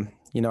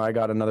 I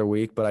got another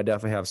week, but I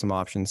definitely have some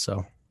options.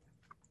 So.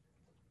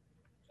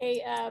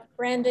 Okay,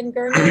 Brandon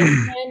Gurney,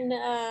 and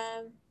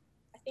I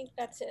think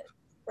that's it.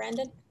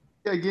 Brandon?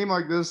 Yeah, a game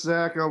like this,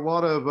 Zach, a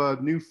lot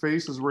of new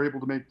faces were able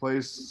to make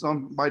plays,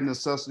 some by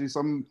necessity,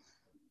 some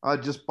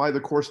just by the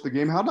course of the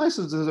game. How nice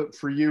is it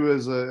for you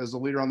as a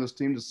leader on this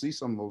team to see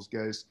some of those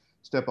guys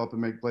step up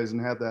and make plays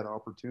and have that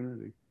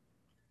opportunity?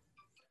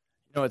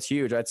 It's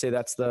huge. I'd say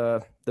that's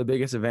the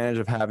biggest advantage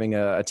of having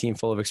a team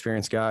full of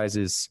experienced guys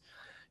is,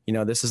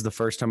 this is the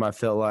first time I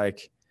felt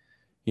like,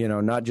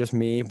 not just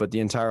me, but the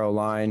entire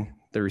line,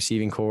 the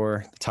receiving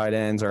core, the tight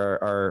ends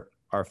are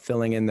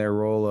filling in their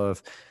role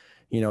of,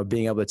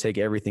 being able to take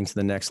everything to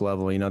the next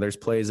level. There's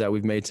plays that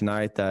we've made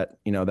tonight that,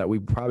 that we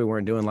probably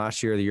weren't doing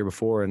last year or the year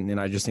before. And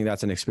I just think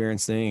that's an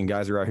experience thing, and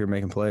guys are out here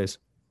making plays.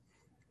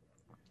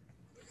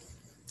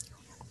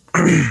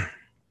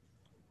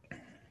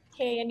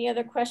 Okay, any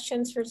other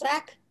questions for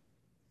Zach?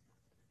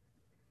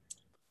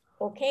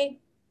 Okay,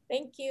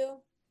 thank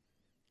you.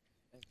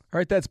 All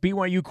right, that's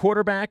BYU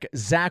quarterback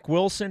Zach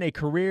Wilson, a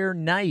career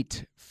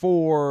night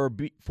for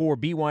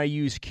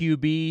BYU's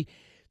QB.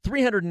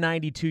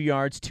 392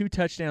 yards, 2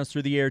 touchdowns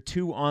through the air,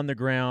 2 on the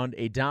ground.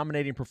 A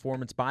dominating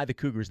performance by the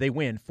Cougars. They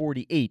win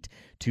 48-7.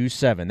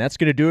 That's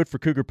going to do it for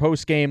Cougar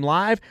Postgame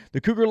Live. The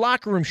Cougar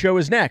Locker Room Show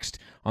is next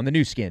on the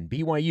new skin,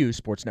 BYU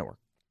Sports Network.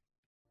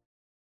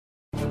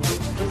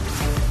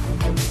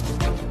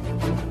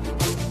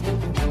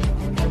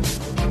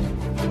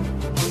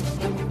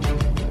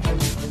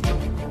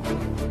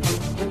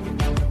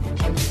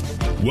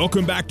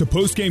 Welcome back to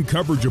postgame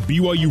coverage of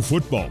BYU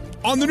football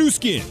on the new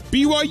skin,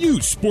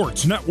 BYU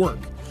Sports Network.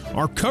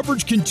 Our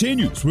coverage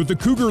continues with the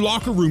Cougar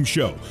Locker Room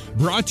Show,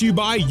 brought to you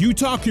by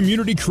Utah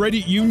Community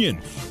Credit Union.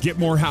 Get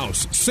more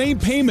house, same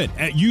payment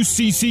at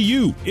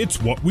UCCU.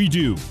 It's what we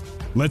do.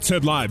 Let's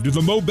head live to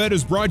the Mo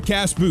Betta's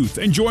broadcast booth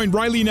and join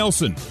Riley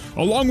Nelson,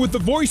 along with the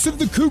voice of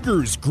the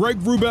Cougars, Greg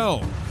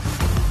Wrubell.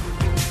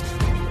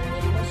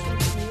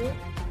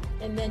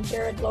 And then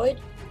Jared Lloyd.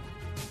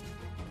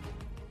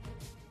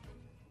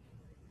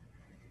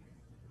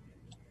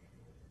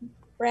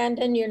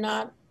 Brandon, you're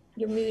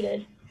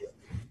muted.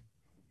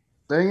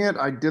 Dang it,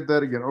 I did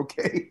that again.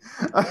 Okay.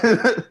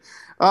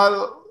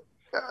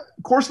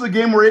 Course of the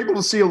game, we're able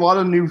to see a lot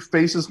of new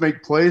faces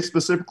make plays,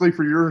 specifically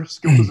for your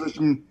skill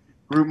position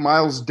group,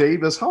 Miles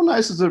Davis. How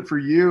nice is it for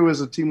you as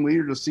a team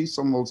leader to see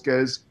some of those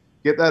guys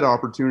get that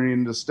opportunity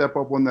and to step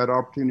up when that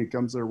opportunity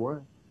comes their way?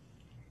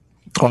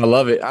 Oh, I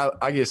love it.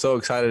 I get so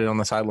excited on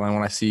the sideline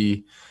when I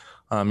see,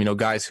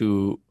 guys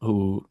who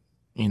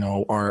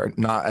are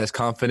not as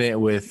confident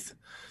with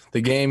the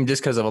game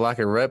just because of a lack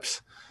of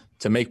reps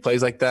to make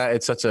plays like that.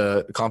 It's such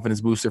a confidence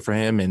booster for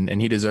him,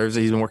 and he deserves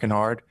it. He's been working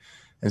hard.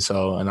 And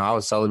I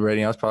was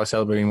celebrating. I was probably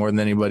celebrating more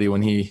than anybody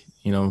when he,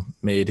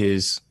 made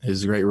his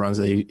great runs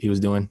that he was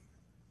doing.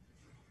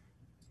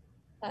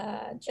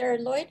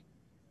 Jared Lloyd.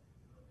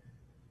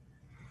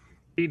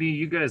 PD,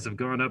 you guys have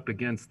gone up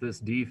against this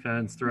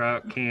defense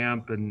throughout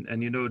camp,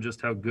 and you know just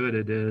how good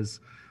it is.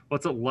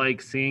 What's it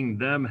like seeing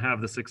them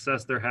have the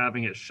success they're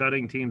having at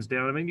shutting teams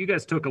down? I mean, you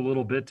guys took a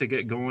little bit to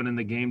get going in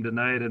the game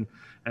tonight, and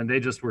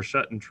they just were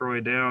shutting Troy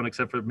down,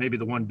 except for maybe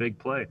the one big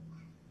play.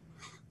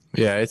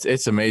 Yeah,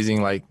 it's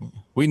amazing. Like,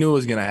 we knew it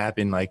was going to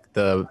happen. Like,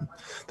 the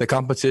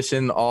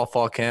competition all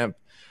fall camp,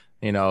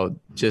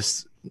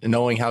 just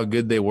knowing how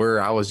good they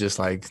were, I was just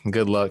like,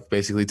 good luck,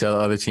 basically tell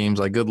other teams,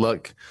 like, good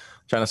luck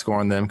trying to score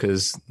on them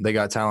because they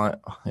got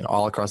talent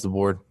all across the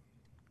board.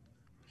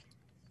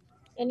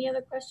 Any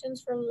other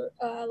questions for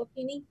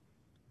Lopini?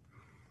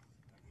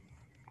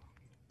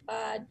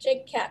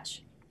 Jake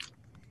Catch.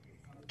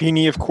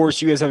 Beanie, of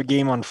course, you guys have a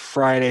game on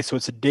Friday, so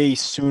it's a day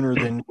sooner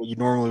than what you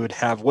normally would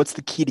have. What's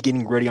the key to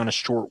getting ready on a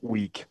short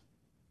week?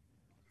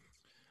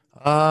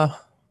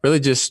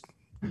 Really just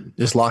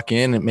lock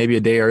in, maybe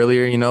a day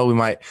earlier. We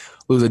might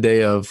lose a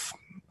day of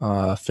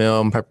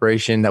film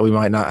preparation that we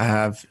might not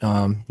have,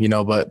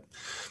 but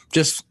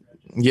just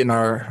getting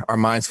our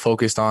minds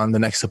focused on the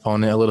next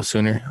opponent a little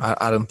sooner.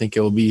 I don't think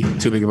it will be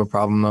too big of a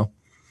problem, though.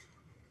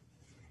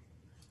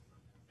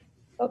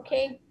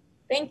 Okay.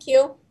 Thank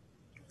you.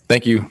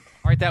 Thank you.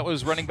 All right, that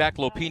was running back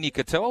Lopini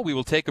Katoa. We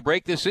will take a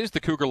break. This is the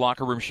Cougar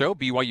Locker Room Show.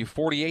 BYU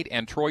 48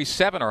 and Troy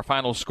 7, our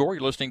final score.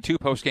 You're listening to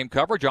postgame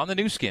coverage on the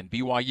new skin,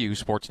 BYU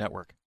Sports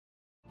Network.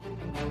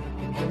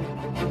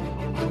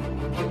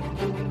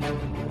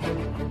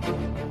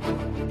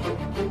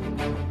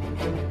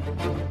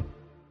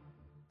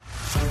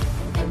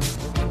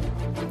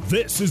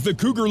 This is the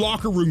Cougar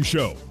Locker Room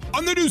Show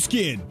on the new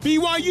skin,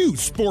 BYU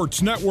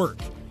Sports Network.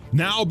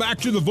 Now back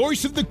to the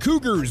voice of the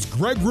Cougars,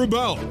 Greg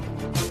Wrubell.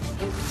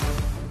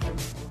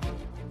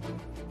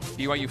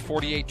 BYU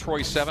 48,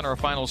 Troy 7, our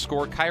final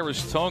score.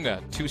 Kairos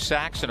Tonga, 2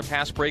 sacks and a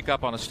pass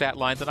breakup on a stat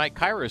line tonight.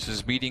 Kairos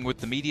is meeting with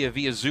the media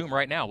via Zoom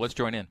right now. Let's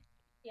join in.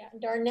 Yeah,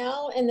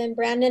 Darnell, and then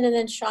Brandon, and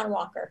then Sean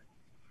Walker.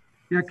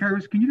 Yeah,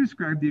 Kairos, can you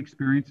describe the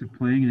experience of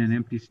playing in an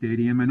empty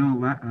stadium? I know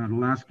the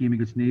last game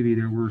against Navy,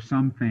 there were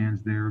some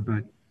fans there,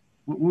 but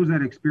what was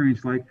that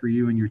experience like for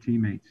you and your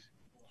teammates?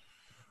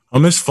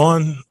 It's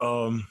fun.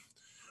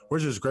 We're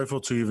just grateful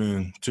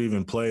to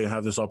even play and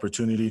have this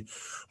opportunity,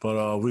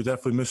 but we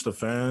definitely miss the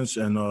fans,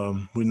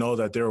 and we know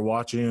that they're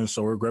watching,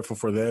 so we're grateful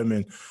for them,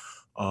 and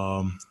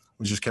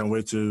we just can't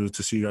wait to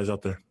see you guys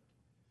out there.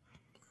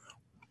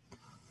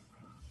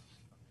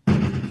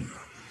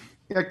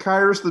 Yeah,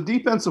 Kairos, the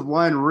defensive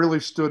line really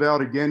stood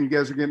out again. You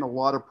guys are getting a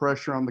lot of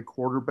pressure on the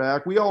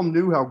quarterback. We all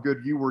knew how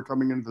good you were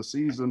coming into the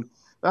season.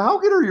 How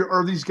good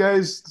are these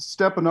guys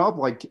stepping up?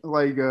 Like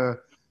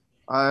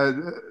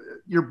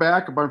your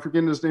backup, I'm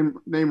forgetting his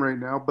name right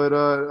now, but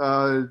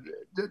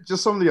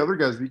just some of the other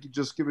guys, we could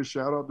just give a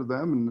shout out to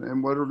them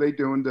and what are they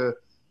doing to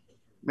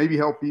maybe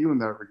help you in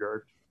that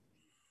regard?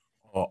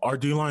 Our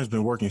D-line has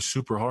been working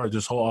super hard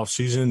this whole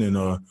offseason,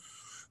 and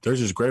they're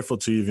just grateful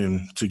to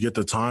get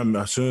the time.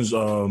 As soon as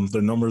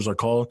the numbers are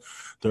called,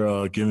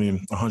 they're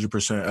giving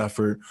 100%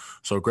 effort.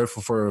 So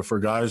grateful for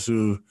guys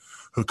who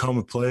come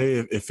and play.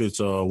 If it's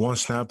 1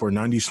 snap or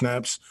 90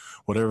 snaps,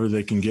 whatever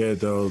they can get,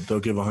 they'll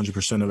give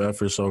 100% of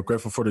effort. So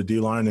grateful for the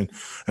D-line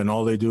and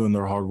all they do in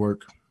their hard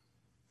work.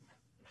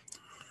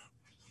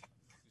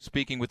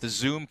 speaking with the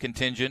Zoom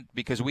contingent,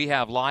 because we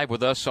have live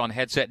with us on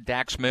headset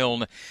Dax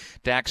Milne.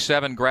 Dax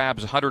 7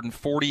 grabs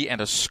 140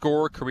 and a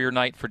score, career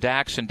night for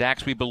Dax. And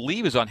Dax, we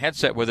believe, is on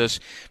headset with us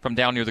from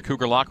down near the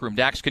Cougar locker room.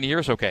 Dax, can you hear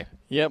us okay?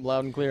 Yep,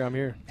 loud and clear. I'm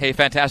here. Hey,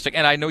 fantastic.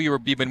 And I know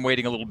you've been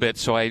waiting a little bit,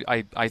 so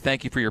I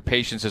thank you for your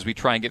patience as we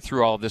try and get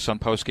through all of this on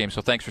postgame.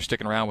 So thanks for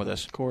sticking around with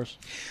us. Of course.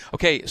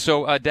 Okay,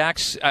 so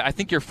Dax, I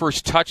think your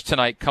first touch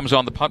tonight comes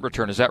on the punt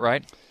return. Is that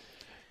right?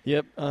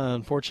 Yep.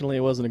 Unfortunately,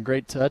 it wasn't a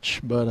great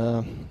touch,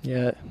 but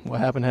yeah, what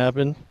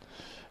happened.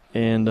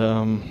 And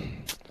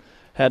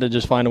had to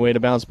just find a way to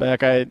bounce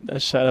back. I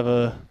just have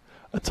a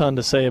ton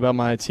to say about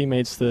my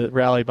teammates that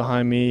rallied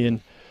behind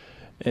me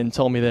and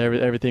told me that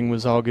everything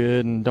was all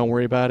good and don't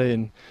worry about it.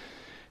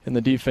 And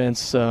the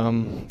defense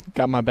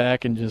got my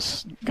back and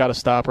just got a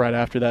stop right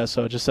after that.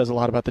 So it just says a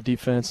lot about the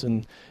defense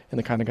and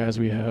the kind of guys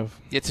we have.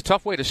 It's a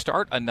tough way to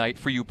start a night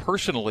for you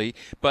personally,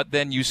 but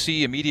then you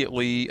see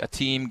immediately a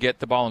team get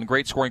the ball in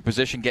great scoring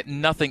position, get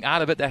nothing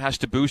out of it. That has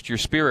to boost your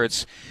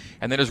spirits.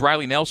 And then as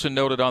Riley Nelson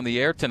noted on the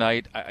air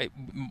tonight,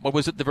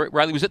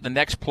 Riley, was it the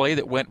next play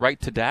that went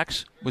right to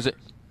Dax? Was it?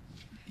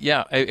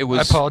 Yeah, it was.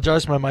 I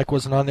apologize, my mic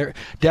wasn't on there.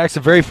 Dax,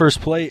 the very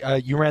first play,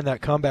 you ran that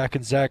comeback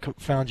and Zach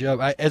found you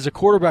up. As a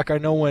quarterback, I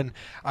know when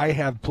I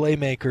have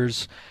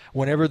playmakers,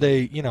 whenever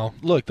they,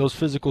 look, those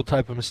physical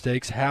type of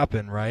mistakes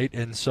happen, right?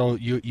 And so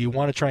you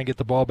want to try and get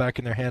the ball back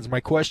in their hands. My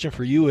question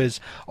for you is,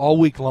 all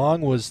week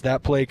long, was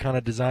that play kind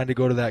of designed to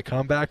go to that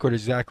comeback, or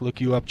does Zach look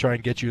you up, try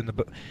and get you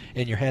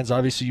in your hands?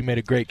 Obviously, you made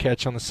a great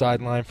catch on the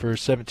sideline for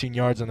 17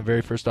 yards on the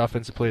very first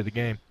offensive play of the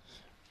game.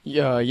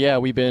 Yeah,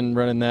 we've been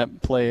running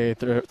that play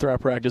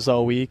throughout practice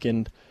all week,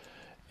 and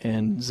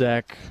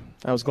Zach,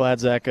 I was glad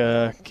Zach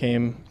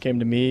came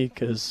to me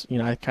because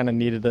I kind of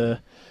needed the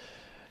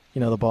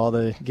ball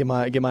to get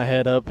my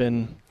head up,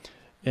 and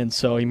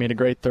so he made a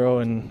great throw,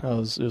 and I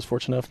was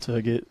fortunate enough to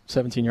get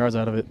 17 yards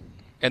out of it.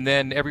 And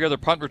then every other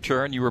punt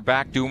return, you were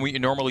back doing what you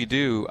normally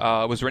do.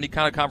 Was there any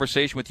kind of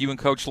conversation with you and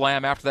Coach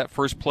Lamb after that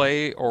first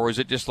play, or is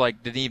it just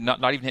like did he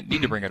not even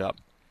need to bring it up?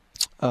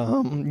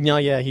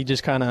 Yeah, he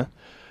just kind of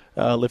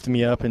lifted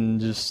me up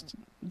and just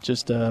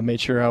made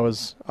sure I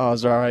was all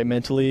right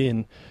mentally,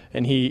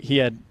 and he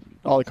had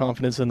all the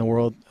confidence in the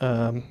world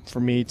for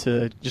me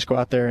to just go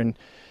out there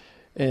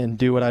and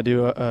do what I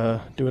do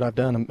what I've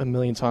done a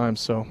million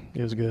times. So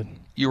it was good.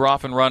 You were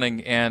off and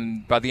running,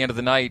 and by the end of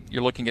the night,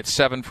 you're looking at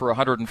 7 for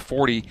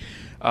 140.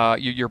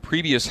 Your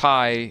previous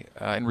high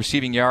in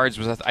receiving yards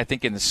was, I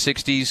think, in the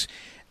 60s.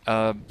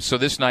 So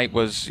this night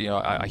was,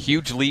 a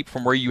huge leap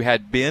from where you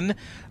had been.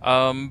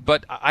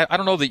 But I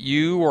don't know that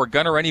you or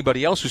Gunnar or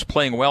anybody else who's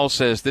playing well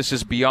says this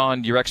is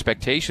beyond your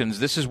expectations.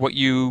 This is what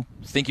you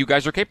think you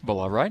guys are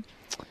capable of, right?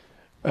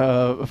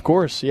 Of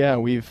course, yeah.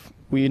 We've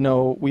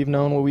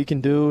known what we can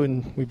do,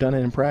 and we've done it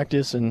in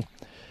practice, and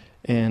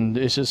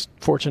it's just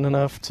fortunate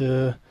enough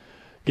to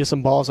get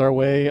some balls our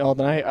way all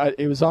night.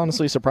 It was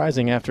honestly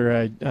surprising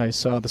after I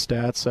saw the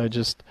stats. I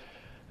just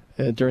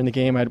during the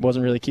game, I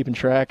wasn't really keeping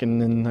track,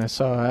 and then I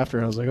saw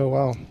after, I was like, oh,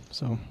 wow.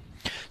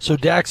 So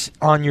Dax,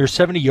 on your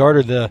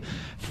 70-yarder,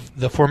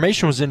 the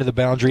formation was into the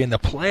boundary and the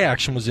play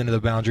action was into the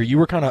boundary. You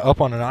were kind of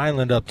up on an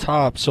island up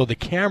top, so the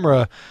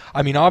camera,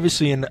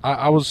 obviously, and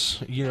I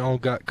was,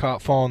 got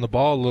caught following the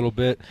ball a little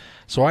bit,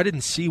 so I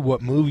didn't see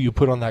what move you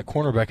put on that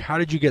cornerback. How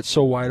did you get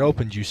so wide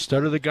open? Did you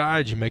stutter the guy?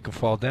 Did you make him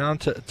fall down?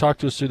 Talk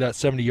to us through that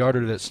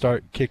 70-yarder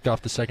that kicked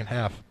off the second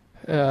half.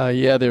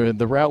 Yeah,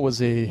 the route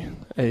was a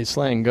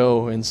slant and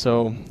go, and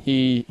so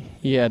he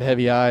had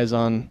heavy eyes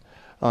on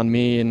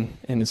me, and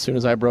as soon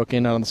as I broke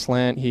in on the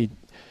slant, he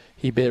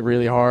bit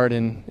really hard,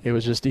 and it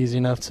was just easy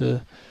enough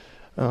to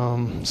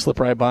slip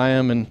right by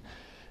him,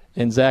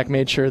 and Zach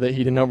made sure that he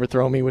didn't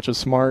overthrow me, which was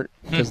smart,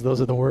 because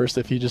those are the worst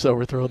if you just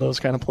overthrow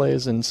those kind of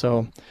plays, and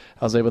so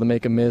I was able to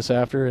make a miss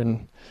after,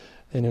 and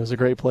it was a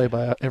great play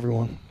by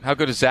everyone. How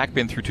good has Zach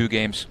been through 2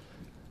 games?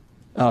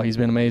 Oh, he's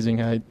been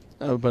amazing.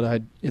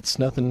 But it's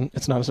nothing.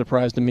 It's not a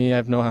surprise to me. I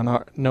know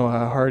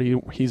how hard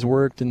he's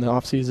worked in the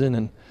off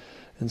season,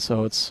 and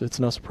so it's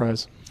no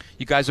surprise.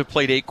 You guys have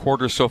played 8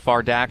 quarters so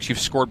far, Dax. You've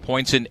scored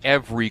points in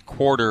every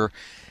quarter,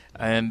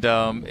 and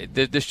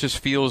this just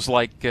feels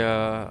like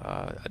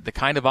the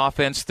kind of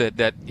offense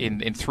that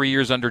in 3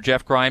 years under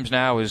Jeff Grimes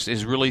now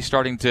is really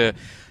starting to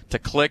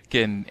click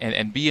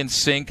and be in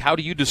sync. How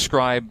do you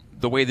describe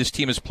the way this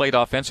team has played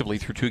offensively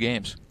through 2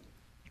 games?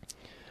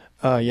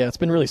 Yeah, it's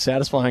been really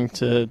satisfying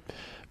to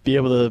be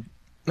able to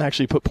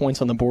actually put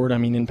points on the board.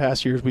 In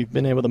past years we've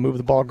been able to move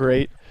the ball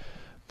great,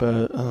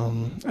 but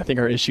I think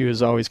our issue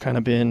has always kind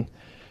of been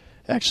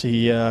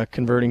actually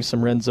converting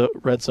some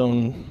red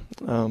zone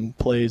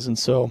plays, and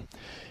so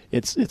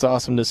it's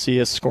awesome to see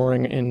us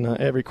scoring in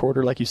every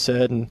quarter, like you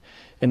said,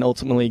 and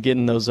ultimately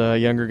getting those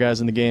younger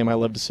guys in the game. I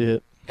love to see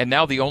it. And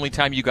now the only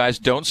time you guys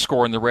don't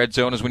score in the red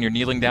zone is when you're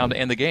kneeling down to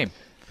end the game.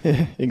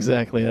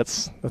 Exactly.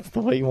 That's the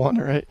way you want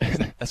it, right?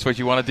 That's what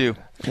you want to do.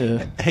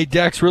 Yeah. Hey,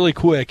 Dax, really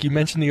quick. You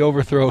mentioned the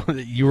overthrow.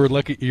 You were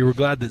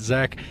glad that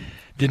Zach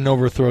didn't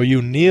overthrow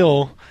you.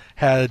 Neil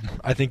had,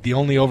 I think, the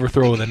only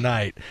overthrow of the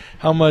night.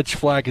 How much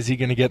flack is he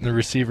going to get in the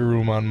receiver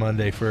room on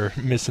Monday for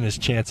missing his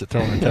chance at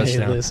throwing a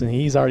touchdown? Hey, listen,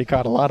 he's already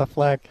caught a lot of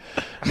flack.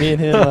 Me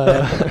and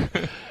him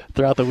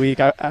throughout the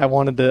week. I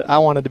wanted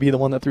to be the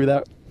one that threw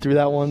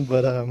that one,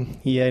 but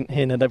he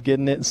ended up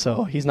getting it,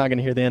 so he's not going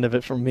to hear the end of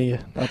it from me.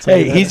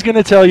 Hey, he's going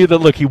to tell you that,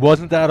 look, he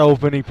wasn't that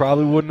open. He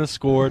probably wouldn't have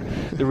scored.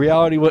 The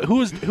reality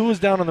was, who was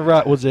down on the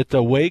route? Was it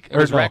Wake? It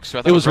was no, Rex.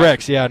 It was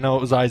Rex. Yeah, no,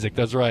 it was Isaac.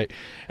 That's right.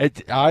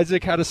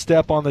 Isaac had a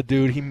step on the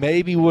dude. He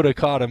maybe would have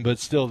caught him, but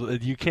still,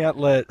 you can't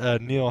let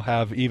Neal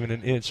have even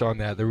an inch on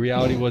that. The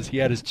reality was he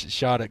had his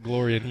shot at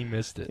glory, and he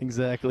missed it.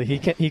 Exactly.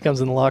 He comes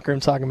in the locker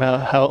room talking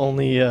about how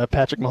only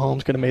Patrick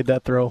Mahomes could have made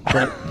that throw.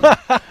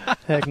 But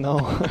heck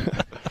no.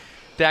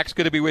 Dax,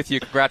 good to be with you.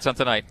 Congrats on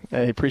tonight.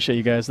 Hey, appreciate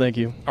you guys. Thank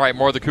you. All right,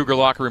 more of the Cougar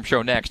Locker Room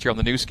Show next here on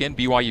the new skin,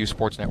 BYU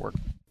Sports Network.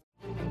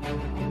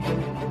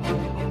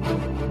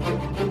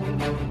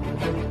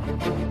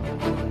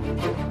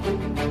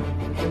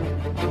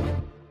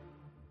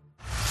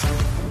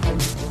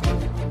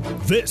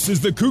 This is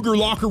the Cougar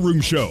Locker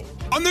Room Show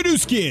on the new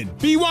skin,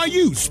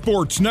 BYU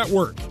Sports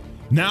Network.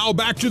 Now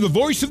back to the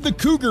voice of the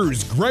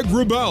Cougars, Greg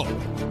Wrubell.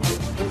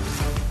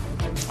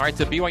 All right,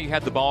 so BYU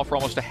had the ball for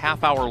almost a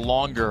half hour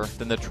longer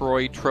than the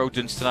Troy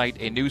Trojans tonight.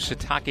 A new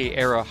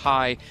Sitake-era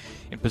high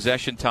in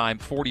possession time,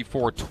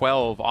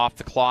 44-12 off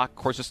the clock. Of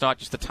course, it's not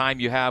just the time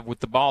you have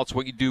with the ball, it's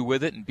what you do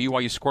with it, and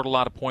BYU scored a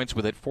lot of points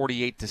with it.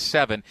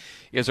 48-7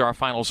 is our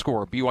final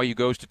score. BYU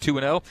goes to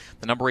 2-0,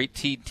 the number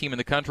 18 team in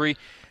the country,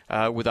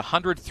 with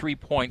 103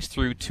 points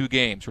through 2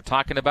 games. We're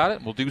talking about it,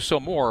 and we'll do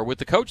so more with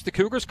the coach of the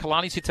Cougars,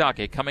 Kalani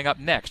Sitake, coming up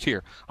next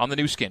here on the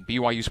new skin,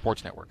 BYU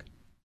Sports Network.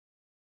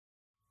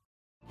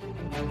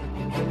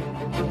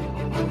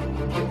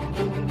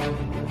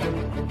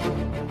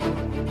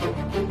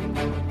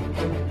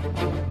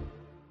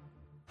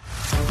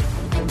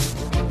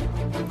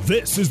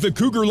 This is the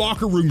Cougar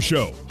Locker Room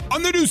Show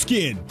on the new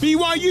skin,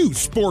 BYU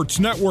Sports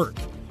Network.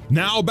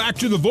 Now back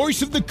to the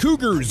voice of the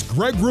Cougars,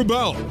 Greg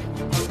Wrubell.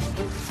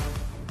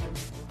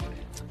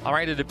 All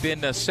right, it had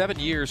been 7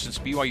 years since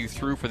BYU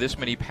threw for this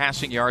many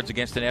passing yards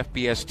against an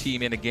FBS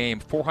team in a game.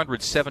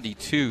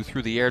 472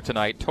 through the air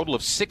tonight. Total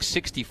of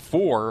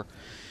 664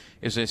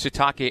 is a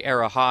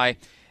Sitake-era high,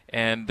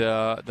 and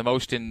the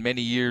most in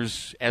many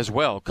years as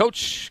well.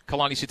 Coach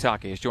Kalani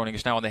Sitake is joining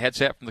us now on the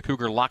headset from the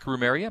Cougar locker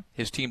room area.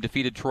 His team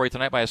defeated Troy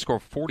tonight by a score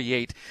of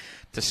 48-7.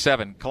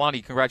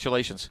 Kalani,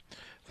 congratulations.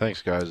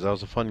 Thanks, guys. That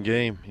was a fun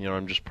game.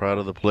 I'm just proud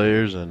of the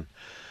players and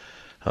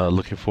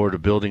looking forward to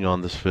building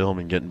on this film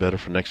and getting better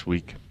for next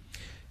week.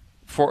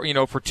 For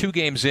 2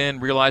 games in,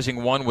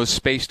 realizing one was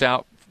spaced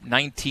out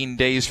 19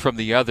 days from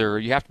the other,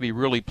 you have to be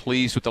really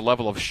pleased with the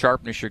level of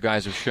sharpness your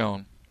guys have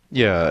shown.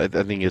 Yeah,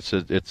 I think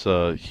it's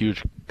a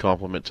huge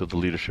compliment to the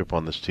leadership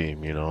on this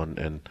team,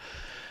 and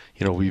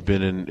we've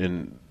been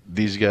in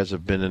these guys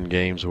have been in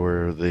games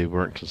where they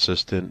weren't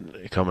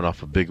consistent, coming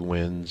off of big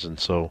wins, and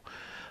so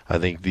I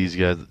think these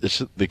guys, it's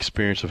the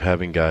experience of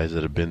having guys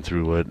that have been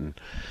through it and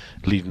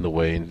leading the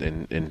way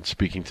and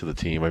speaking to the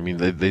team. I mean,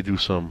 they do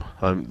some.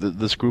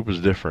 This group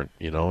is different,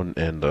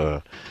 and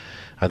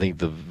I think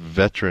the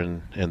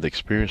veteran and the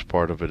experience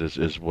part of it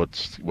is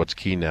what's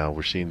key now.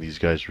 We're seeing these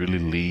guys really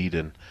lead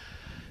and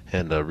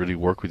really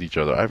work with each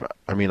other.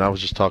 I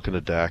was just talking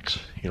to Dax,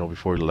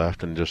 before he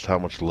left, and just how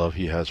much love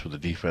he has for the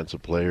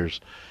defensive players.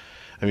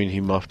 I mean,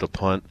 he muffed a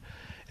punt,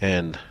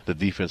 and the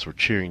defense were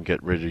cheering,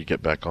 get ready to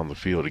get back on the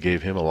field. It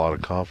gave him a lot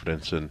of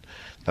confidence, and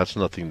that's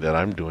nothing that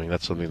I'm doing.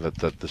 That's something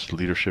that this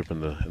leadership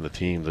and the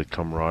team, the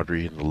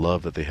camaraderie and the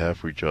love that they have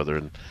for each other,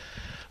 and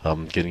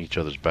getting each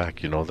other's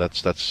back.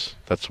 That's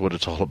what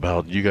it's all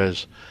about. You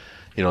guys,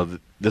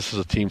 this is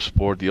a team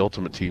sport, the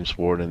ultimate team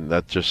sport, and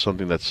that's just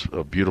something that's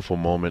a beautiful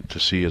moment to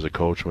see as a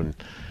coach when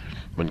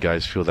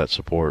guys feel that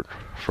support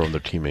from their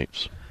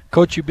teammates.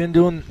 Coach, you've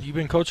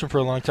been coaching for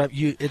a long time.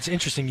 It's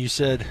interesting. You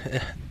said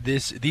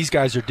these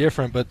guys are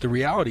different, but the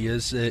reality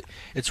is that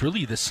it's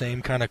really the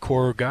same kind of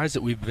core guys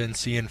that we've been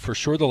seeing for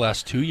sure the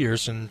last 2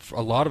 years, and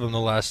a lot of them the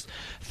last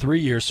 3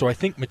 years. So I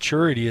think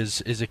maturity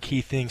is a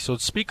key thing. So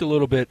speak a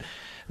little bit.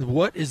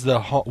 What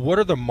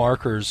are the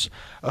markers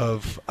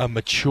of a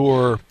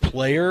mature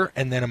player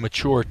and then a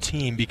mature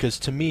team? Because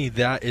to me,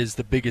 that is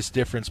the biggest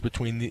difference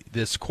between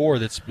this core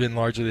that's been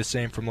largely the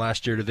same from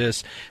last year to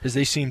this, is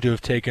they seem to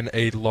have taken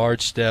a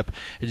large step.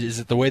 Is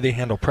it the way they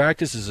handle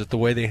practice? Is it the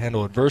way they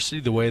handle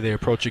adversity, the way they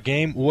approach a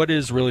game? What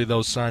is really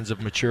those signs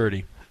of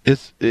maturity?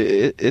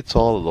 It's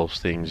all of those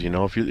things.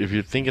 If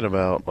you're thinking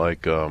about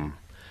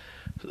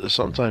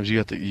sometimes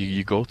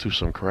you go through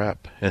some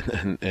crap,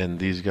 and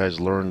these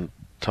guys learn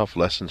tough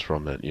lessons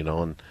from it,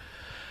 and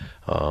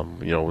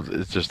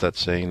it's just that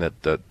saying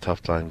that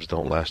tough times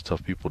don't last,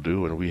 tough people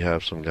do, and we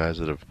have some guys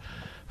that have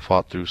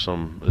fought through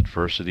some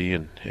adversity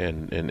and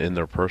in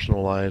their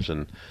personal lives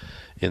and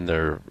in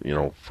their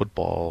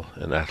football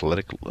and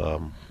athletic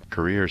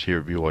careers here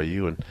at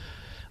BYU, and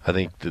I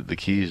think the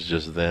key is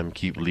just them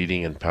keep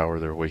leading and power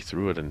their way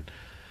through it and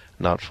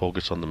not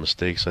focus on the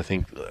mistakes. I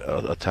think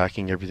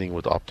attacking everything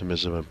with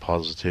optimism and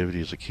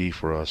positivity is a key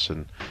for us,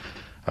 and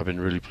I've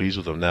been really pleased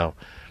with them. Now,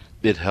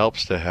 it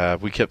helps to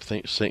have. We kept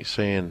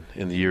saying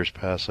in the years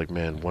past, like,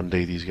 man, one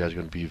day these guys are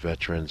going to be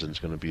veterans, and it's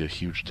going to be a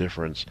huge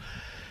difference.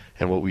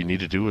 And what we need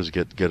to do is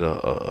get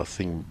a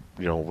thing,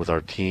 with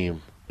our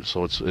team.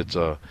 So it's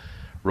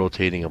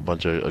rotating a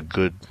bunch of a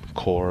good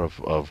core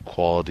of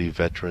quality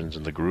veterans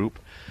in the group,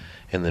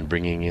 and then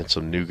bringing in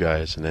some new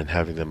guys, and then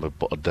having them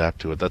adapt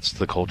to it. That's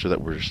the culture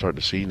that we're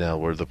starting to see now,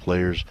 where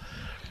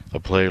a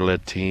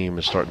player-led team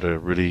is starting to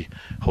really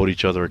hold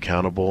each other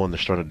accountable, and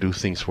they're starting to do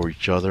things for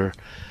each other.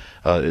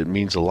 It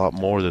means a lot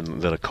more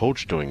than a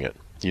coach doing it,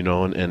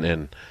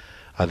 and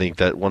I think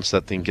that once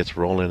that thing gets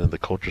rolling and the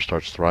culture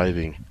starts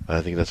thriving,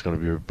 I think that's going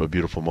to be a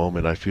beautiful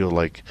moment. I feel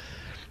like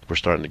we're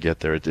starting to get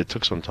there. It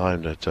took some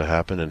time to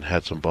happen and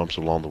had some bumps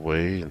along the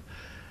way, and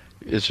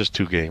it's just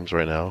 2 games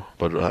right now.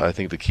 But I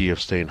think the key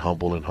of staying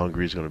humble and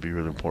hungry is going to be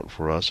really important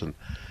for us, and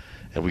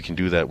we can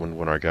do that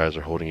when our guys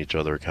are holding each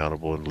other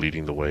accountable and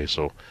leading the way.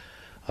 So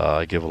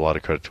I give a lot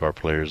of credit to our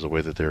players, the way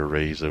that they're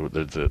raised,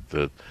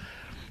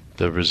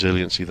 the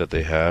resiliency that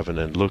they have, and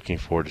then looking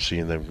forward to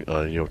seeing them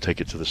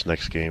take it to this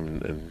next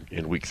game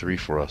in week 3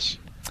 for us.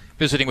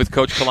 Visiting with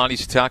Coach Kalani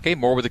Sitake.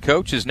 More with the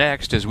coach is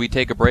next as we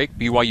take a break.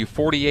 BYU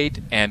 48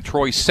 and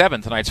Troy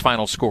 7, tonight's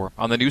final score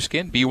on the new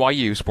skin,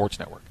 BYU Sports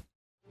Network.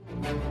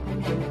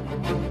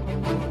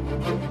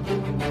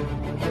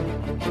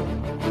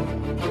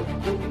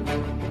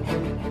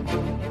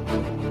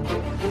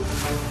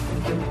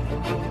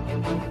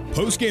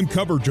 Post-game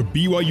coverage of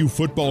BYU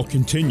football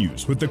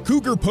continues with the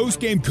Cougar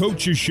Post-Game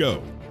Coaches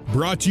Show.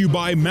 Brought to you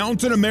by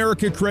Mountain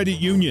America Credit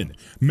Union.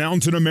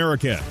 Mountain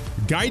America,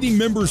 guiding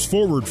members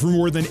forward for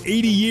more than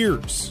 80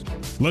 years.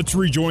 Let's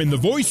rejoin the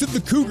voice of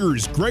the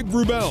Cougars, Greg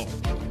Wrubell.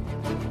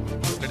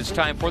 It is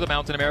time for the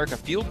Mountain America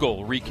Field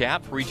Goal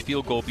Recap. For each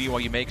field goal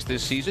BYU makes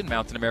this season,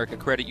 Mountain America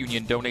Credit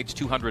Union donates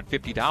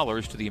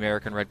 $250 to the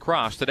American Red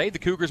Cross. Today, the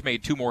Cougars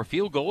made 2 more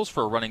field goals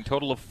for a running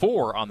total of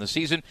 4 on the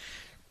season,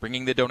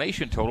 bringing the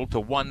donation total to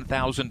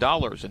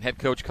 $1,000. And head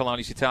coach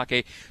Kalani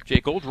Sitake,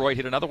 Jake Oldroyd,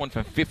 hit another one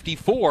from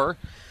 54.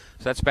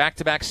 So that's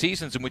back-to-back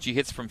seasons in which he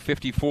hits from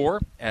 54.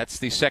 That's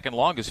the second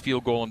longest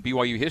field goal in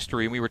BYU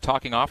history. And we were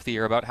talking off the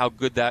air about how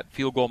good that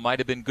field goal might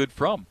have been good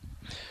from.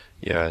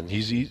 Yeah, and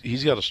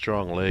he's got a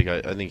strong leg.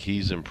 I think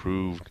he's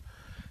improved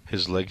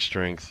his leg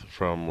strength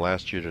from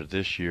last year to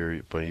this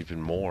year, but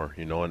even more,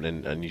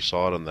 and you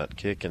saw it on that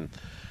kick, and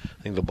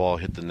I think the ball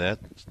hit the net,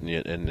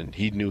 and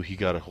he knew he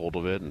got a hold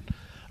of it, and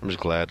I'm just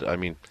glad. I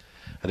mean,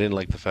 I didn't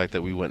like the fact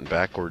that we went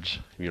backwards,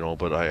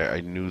 but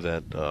I knew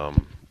that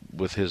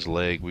with his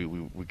leg,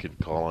 we could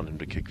call on him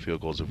to kick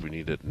field goals if we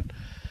needed. And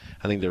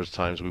I think there was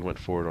times we went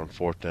forward on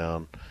 4th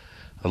down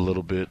a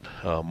little bit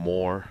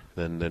more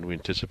than we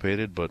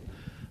anticipated, but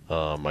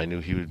I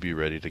knew he would be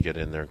ready to get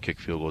in there and kick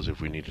field goals if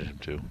we needed him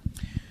to.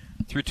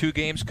 Through 2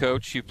 games,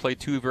 Coach, you played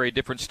 2 very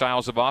different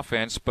styles of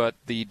offense, but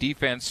the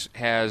defense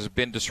has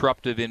been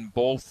disruptive in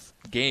both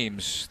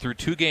games. Through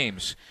 2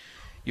 games,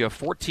 you have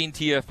 14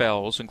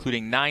 TFLs,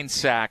 including 9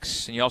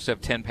 sacks, and you also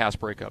have 10 pass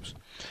breakups.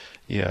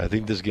 Yeah, I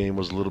think this game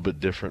was a little bit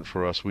different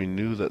for us. We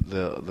knew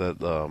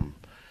that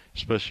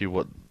especially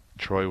what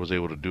Troy was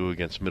able to do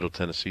against Middle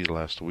Tennessee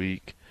last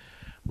week,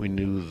 we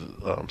knew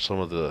some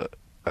of the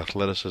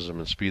athleticism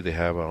and speed they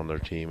have on their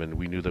team, and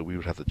we knew that we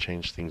would have to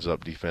change things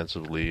up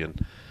defensively.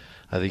 And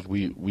I think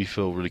we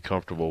feel really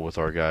comfortable with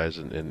our guys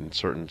in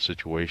certain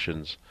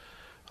situations.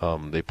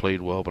 They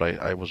played well,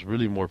 but I was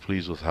really more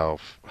pleased with how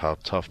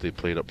tough they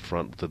played up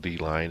front with the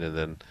D-line, and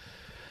then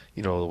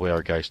the way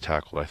our guys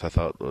tackled. I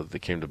thought they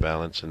came to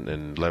balance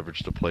and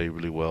leveraged the play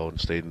really well and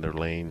stayed in their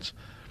lanes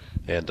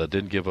and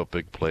didn't give up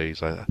big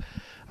plays.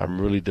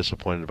 I'm really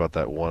disappointed about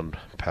that one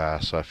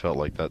pass. I felt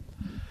like that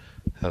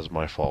was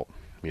my fault.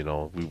 We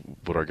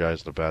put our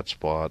guys in a bad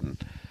spot,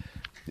 and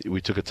we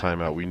took a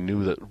timeout. We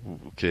knew that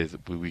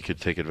we could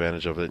take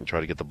advantage of it and try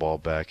to get the ball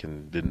back,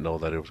 and didn't know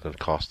that it was going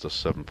to cost us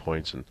 7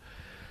 points. And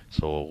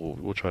so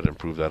we'll try to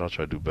improve that. I'll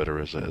try to do better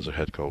as a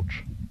head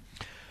coach.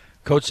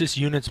 Coach, this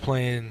unit's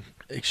playing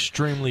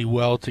extremely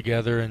well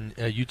together, and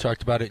you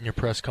talked about it in your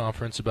press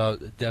conference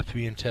about depth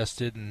being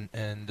tested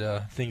and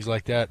things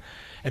like that.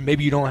 And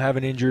maybe you don't have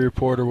an injury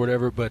report or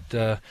whatever,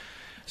 but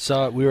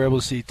we were able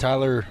to see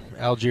Tyler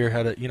Algier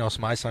had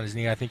some ice on his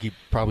knee. I think he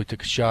probably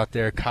took a shot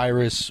there.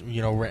 Kyrus,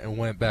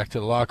 went back to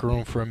the locker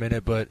room for a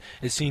minute, but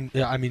it seemed,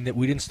 that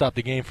we didn't stop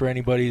the game for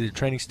anybody. The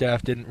training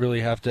staff didn't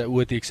really have to,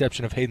 with the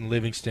exception of Hayden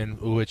Livingston,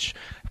 which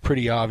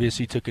pretty obvious.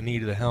 He took a knee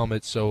to the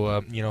helmet,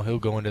 so he'll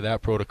go into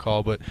that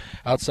protocol. But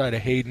outside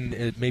of Hayden,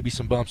 it may be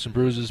some bumps and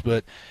bruises.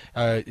 But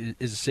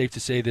is it safe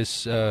to say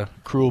this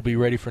crew will be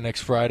ready for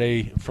next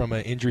Friday from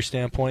an injury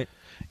standpoint?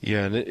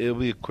 Yeah, and it'll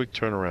be a quick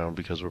turnaround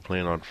because we're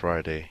playing on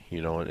Friday,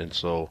 and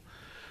so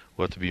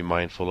we'll have to be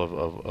mindful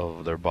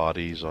of their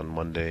bodies on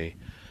Monday.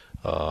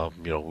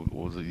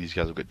 These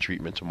guys will get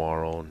treatment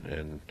tomorrow,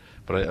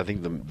 but I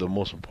think the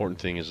most important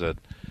thing is that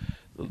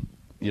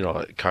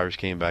Kyrus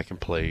came back and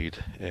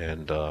played,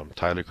 and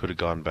Tyler could have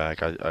gone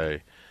back.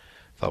 I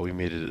thought we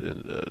made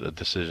a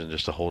decision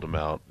just to hold him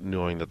out,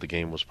 knowing that the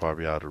game was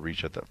probably out of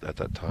reach at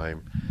that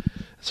time.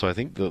 So I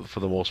think for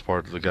the most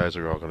part, the guys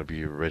are all going to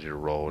be ready to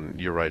roll. And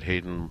you're right,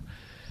 Hayden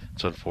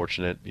it's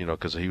unfortunate, you know,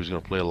 because he was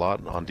going to play a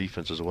lot on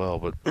defense as well.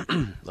 But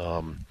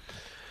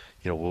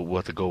you know, we'll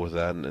have to go with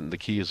that. And the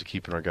key is to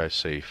keeping our guys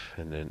safe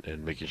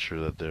and making sure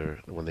that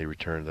when they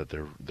return that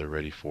they're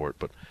ready for it.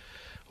 But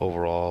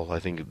overall, I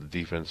think the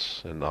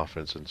defense and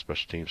offense and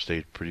special teams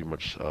stayed pretty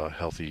much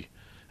healthy,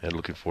 and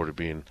looking forward to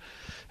being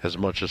as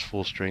much as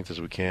full strength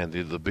as we can.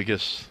 The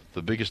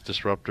biggest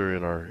disruptor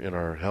in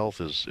our health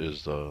is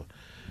the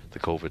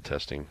COVID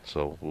testing.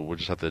 So we'll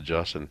just have to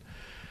adjust, and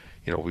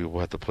you know, we will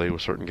have to play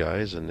with certain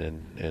guys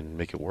and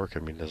make it work. I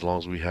mean, as long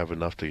as we have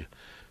enough to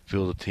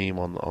field the team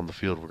on the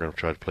field, we're going to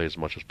try to play as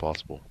much as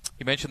possible.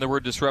 You mentioned the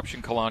word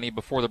disruption, Kalani.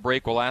 Before the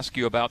break, we'll ask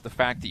you about the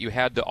fact that you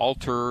had to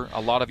alter a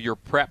lot of your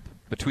prep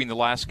between the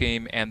last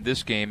game and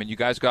this game, and you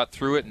guys got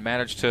through it and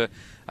managed to,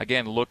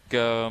 again, look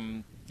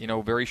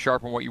very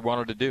sharp on what you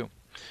wanted to do.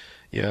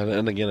 Yeah,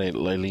 and again, I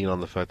lean on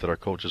the fact that our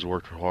coaches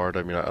worked hard.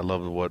 I mean, I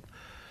love what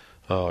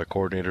our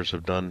coordinators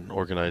have done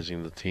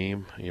organizing the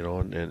team, you know,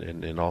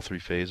 in all three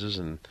phases,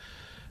 and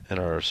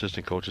our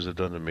assistant coaches have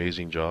done an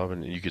amazing job.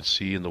 And you can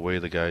see in the way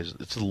the guys,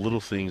 it's the little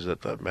things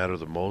that matter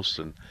the most,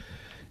 and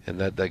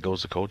that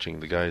goes to coaching.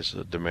 The guys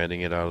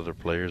demanding it out of their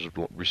players,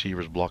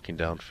 receivers blocking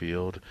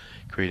downfield,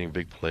 creating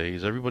big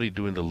plays, everybody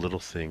doing the little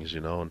things, you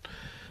know.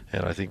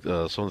 And I think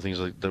some of the things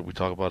that we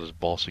talk about is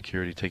ball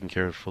security, taking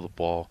care of the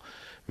ball,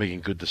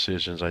 making good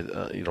decisions,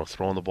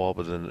 throwing the ball,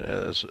 but then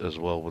as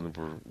well when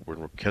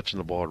we're catching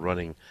the ball and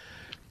running,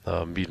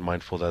 being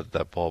mindful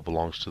that ball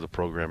belongs to the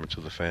program and to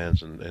the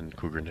fans and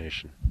Cougar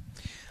Nation.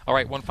 All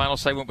right, one final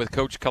segment with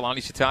Coach Kalani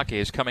Sitake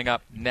is coming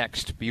up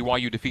next.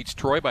 BYU defeats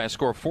Troy by a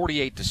score of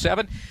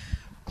 48-7.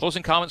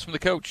 Closing comments from the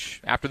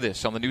coach after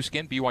this on the new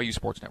skin, BYU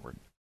Sports Network.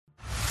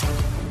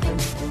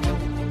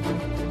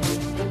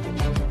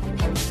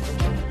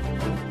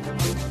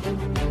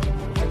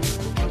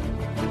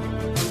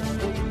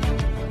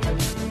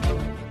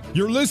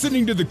 You're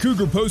listening to the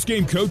Cougar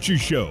Postgame Coaches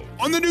Show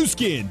on the new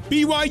skin,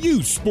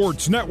 BYU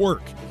Sports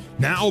Network.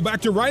 Now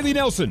back to Riley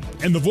Nelson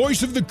and the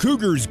voice of the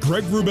Cougars,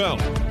 Greg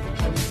Wrubell.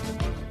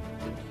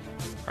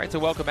 All right, so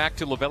welcome back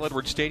to LaVell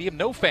Edwards Stadium.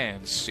 No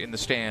fans in the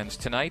stands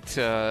tonight.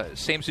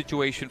 Same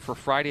situation for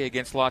Friday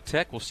against La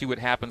Tech. We'll see what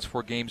happens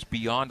for games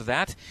beyond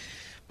that.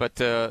 But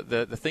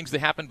the things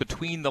that happened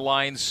between the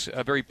lines,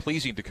 very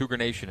pleasing to Cougar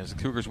Nation as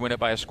the Cougars win it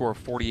by a score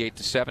of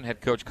 48-7.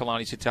 Head coach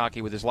Kalani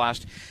Sitake with his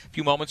last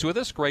few moments with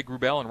us. Greg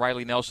Wrubell and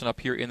Riley Nelson up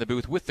here in the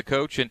booth with the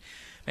coach. And,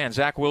 man,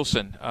 Zach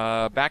Wilson,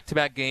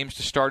 back-to-back games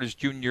to start his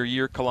junior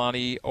year.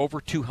 Kalani,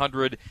 over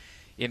 200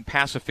 in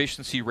pass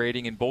efficiency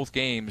rating in both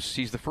games.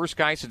 He's the first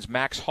guy since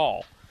Max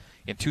Hall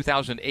in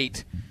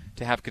 2008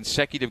 to have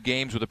consecutive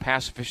games with a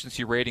pass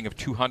efficiency rating of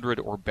 200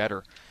 or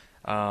better.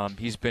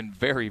 He's been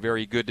very,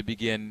 very good to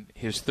begin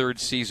his third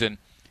season.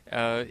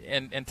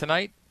 And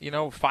tonight,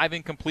 5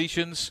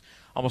 incompletions,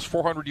 almost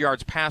 400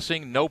 yards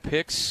passing, no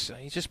picks.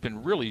 He's just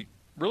been really,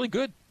 really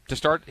good to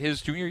start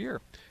his junior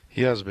year.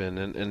 He has been,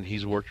 and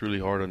he's worked really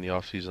hard in the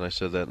offseason. I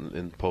said that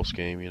in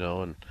post-game,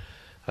 and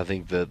I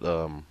think that,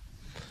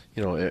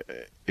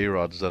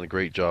 A-Rod's done a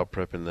great job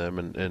prepping them.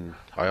 And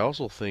I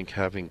also think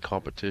having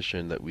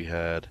competition that we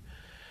had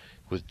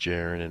with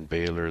Jaron and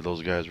Baylor,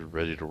 those guys were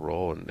ready to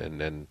roll,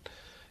 and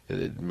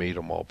it made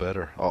them all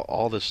better.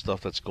 All this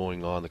stuff that's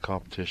going on, the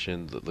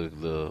competition,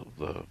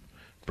 the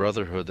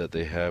brotherhood that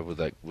they have with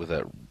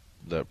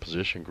that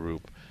position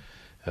group,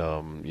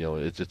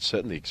 it's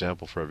setting the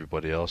example for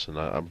everybody else. And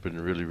I've been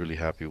really, really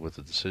happy with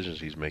the decisions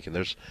he's making.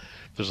 There's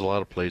a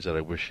lot of plays that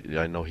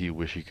I know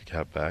he could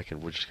have back,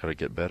 and we're just gotta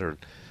get better.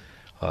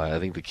 I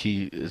think the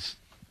key is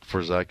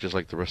for Zach, just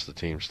like the rest of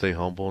the team, stay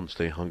humble and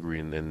stay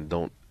hungry, and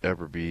don't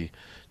ever be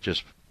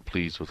just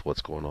pleased with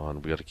what's going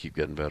on. We got to keep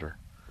getting better.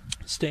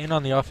 Staying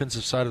on the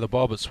offensive side of the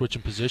ball, but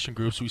switching position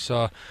groups, we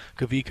saw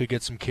Kavika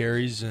get some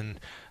carries, and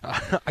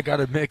I got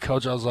to admit,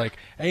 Coach, I was like,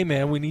 hey,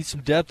 man, we need some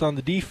depth on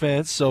the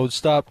defense, so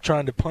stop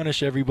trying to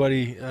punish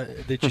everybody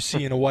that you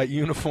see in a white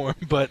uniform.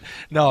 But,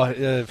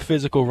 no,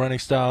 physical running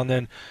style. And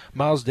then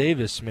Miles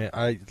Davis, man,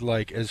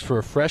 as for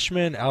a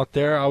freshman out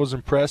there, I was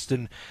impressed.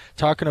 And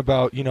talking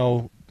about,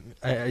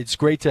 it's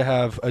great to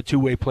have a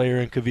two-way player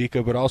in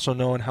Kavika, but also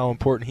knowing how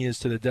important he is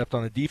to the depth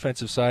on the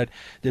defensive side.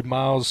 Did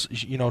Miles,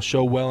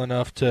 show well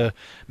enough to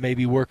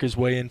maybe work his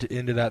way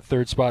into that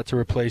third spot to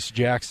replace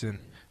Jackson?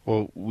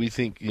 Well, we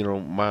think,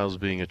 Miles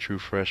being a true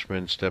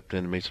freshman stepped in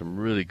and made some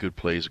really good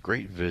plays,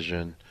 great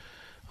vision.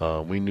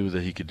 We knew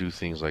that he could do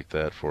things like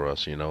that for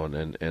us,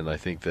 and I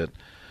think that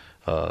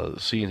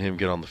seeing him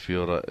get on the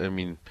field,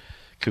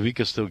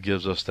 Kavika still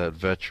gives us that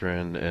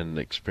veteran and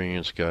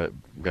experienced guy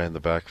in the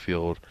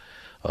backfield.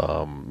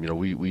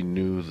 We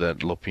knew that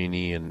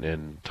Lopini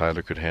and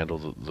Tyler could handle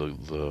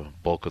the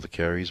bulk of the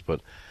carries,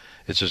 but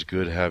it's just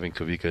good having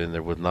Kavika in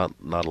there with not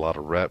a lot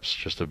of reps,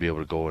 just to be able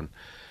to go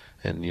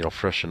and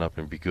freshen up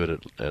and be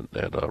good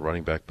at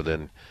running back, but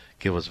then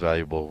give us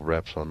valuable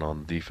reps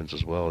on defense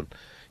as well. And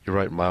you're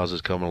right, Miles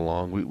is coming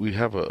along. We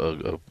have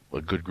a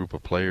good group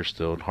of players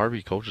still, and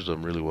Harvey coaches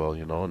them really well,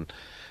 and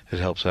it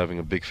helps having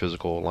a big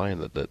physical line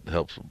that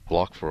helps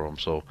block for them.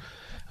 So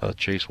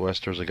Chase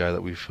Wester is a guy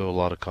that we feel a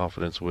lot of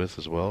confidence with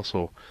as well.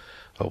 So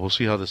we'll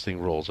see how this thing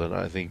rolls. And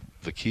I think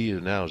the key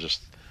now is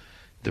just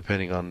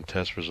depending on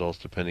test results,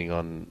 depending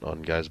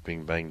on guys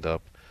being banged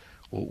up,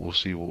 we'll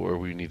see where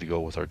we need to go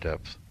with our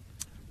depth.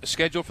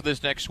 Schedule for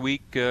this next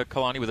week,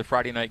 Kalani, with a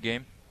Friday night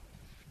game?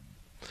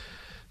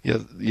 Yeah.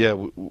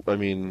 I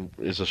mean,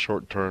 it's a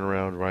short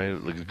turnaround, right?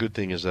 The good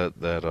thing is that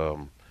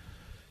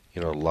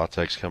La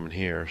Tech's coming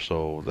here,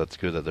 so that's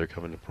good that they're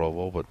coming to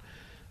Provo. But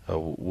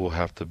we'll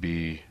have to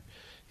be,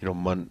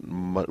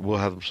 we'll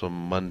have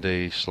some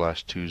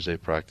Monday/Tuesday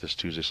practice,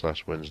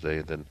 Tuesday/Wednesday,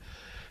 and then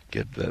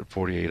get that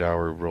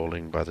 48-hour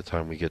rolling by the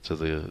time we get to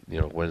the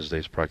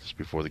Wednesday's practice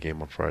before the game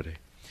on Friday.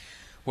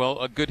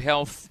 Well, good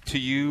health to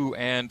you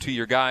and to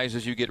your guys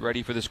as you get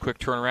ready for this quick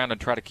turnaround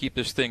and try to keep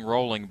this thing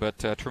rolling. But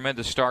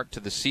tremendous start to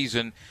the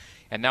season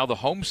and now the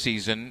home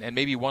season. And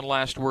maybe one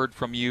last word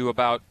from you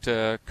about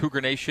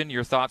Cougar Nation,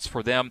 your thoughts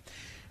for them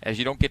as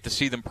you don't get to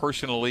see them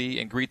personally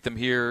and greet them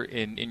here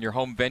in your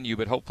home venue,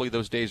 but hopefully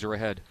those days are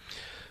ahead.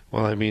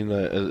 Well, I mean,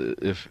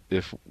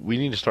 if we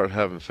need to start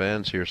having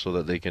fans here so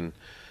that they can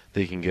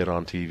get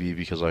on TV,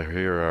 because I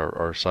hear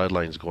our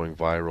sidelines going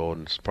viral,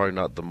 and it's probably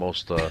not the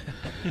most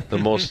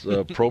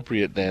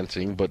appropriate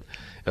dancing, but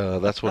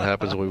that's what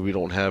happens when we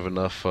don't have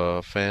enough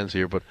fans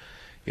here. But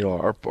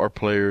our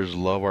players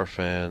love our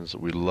fans.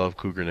 We love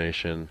Cougar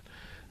Nation.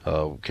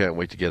 Can't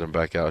wait to get them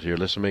back out here.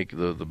 Let's make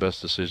the best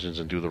decisions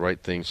and do the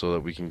right thing so that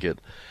we can get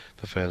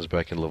the fans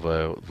back in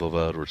Laval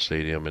Edwards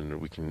Stadium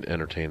and we can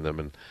entertain them.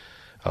 And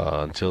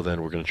until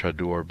then, we're going to try to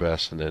do our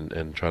best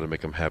and try to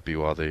make them happy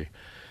while they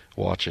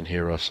watch and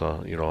hear us,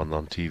 on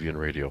TV and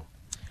radio.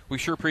 We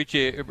sure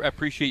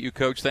appreciate you,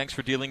 Coach. Thanks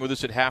for dealing with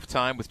us at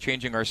halftime, with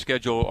changing our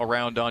schedule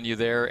around on you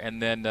there,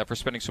 and then for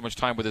spending so much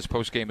time with us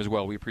post-game as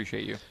well. We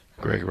appreciate you.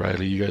 Greg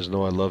Riley, you guys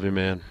know I love you,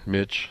 man.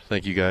 Mitch,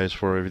 thank you guys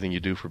for everything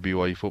you do for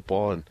BYU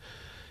football, and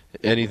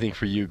anything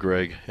for you,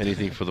 Greg.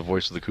 Anything for the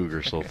voice of the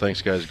Cougars. So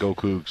thanks, guys. Go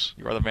Cougs.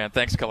 You are the man.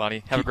 Thanks,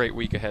 Kalani. Have a great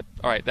week ahead.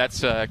 All right,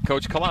 that's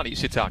Coach Kalani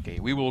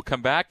Sitake. We will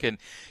come back and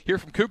hear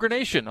from Cougar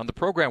Nation on the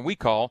program we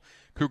call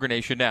Cougar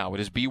Nation Now. It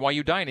is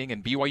BYU Dining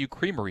and BYU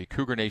Creamery,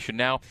 Cougar Nation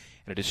Now,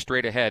 and it is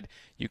straight ahead.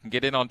 You can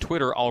get in on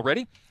Twitter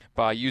already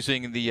by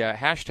using the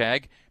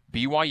hashtag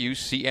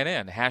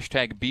BYUCNN,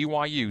 hashtag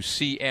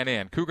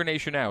BYUCNN. Cougar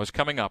Nation Now is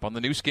coming up on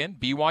the new skin,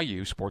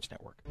 BYU Sports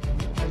Network.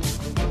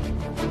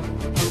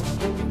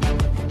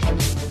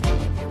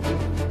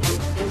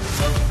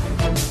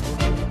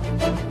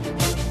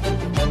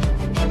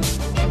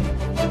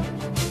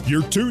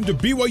 You're tuned to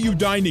BYU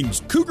Dining's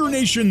Cougar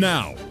Nation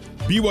Now.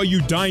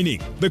 BYU Dining,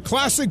 the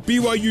classic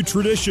BYU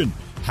tradition.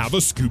 Have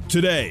a scoop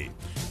today.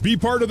 Be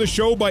part of the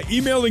show by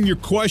emailing your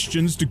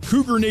questions to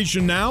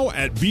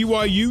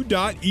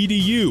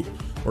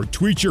cougarnationnow@byu.edu or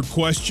tweet your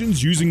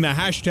questions using the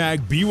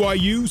hashtag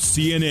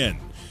BYUCNN.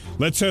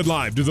 Let's head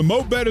live to the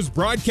Mo Betta's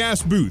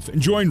broadcast booth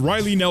and join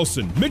Riley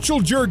Nelson,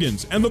 Mitchell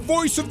Juergens, and the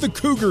voice of the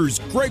Cougars,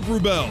 Greg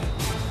Wrubell.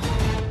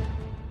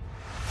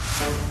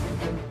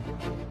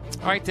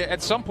 All right,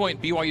 at some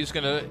point, BYU is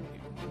going to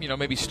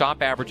maybe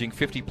stop averaging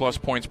 50-plus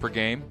points per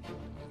game.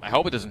 I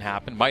hope it doesn't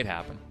happen. Might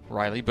happen,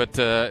 Riley. But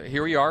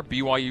here we are.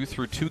 BYU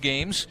through 2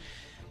 games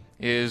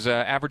is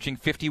averaging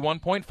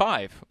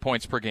 51.5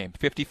 points per game.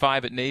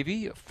 55 at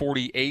Navy,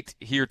 48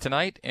 here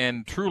tonight.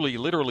 And truly,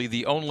 literally,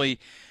 the only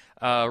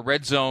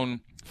red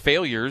zone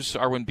failures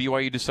are when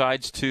BYU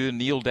decides to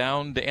kneel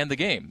down to end the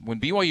game.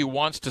 When BYU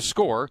wants to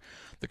score,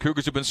 the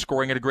Cougars have been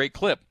scoring at a great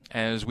clip.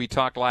 As we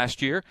talked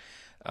last year,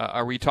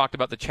 we talked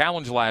about the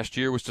challenge last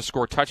year was to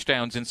score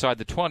touchdowns inside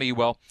the 20.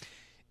 Well,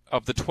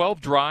 of the 12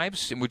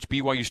 drives in which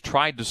BYU's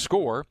tried to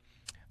score,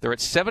 they're at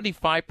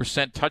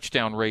 75%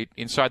 touchdown rate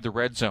inside the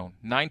red zone.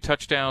 9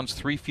 touchdowns,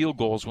 3 field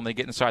goals when they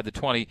get inside the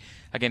 20.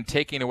 Again,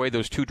 taking away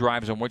those 2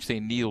 drives on which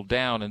they kneel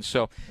down. And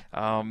so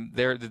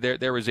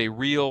there is a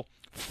real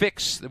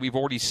fix that we've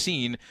already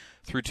seen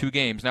through 2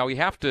 games. Now we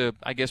have to,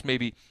 I guess,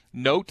 maybe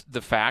note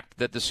the fact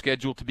that the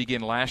schedule to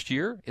begin last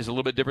year is a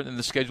little bit different than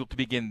the schedule to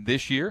begin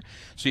this year.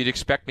 So you'd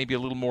expect maybe a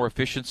little more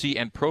efficiency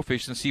and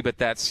proficiency. But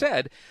that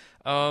said,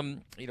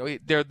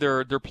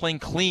 they're playing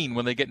clean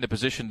when they get into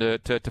position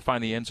to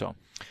find the end zone.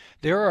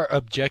 There are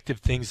objective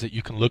things that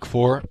you can look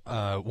for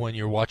when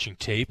you're watching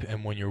tape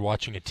and when you're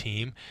watching a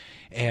team.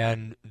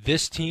 And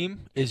this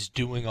team is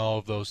doing all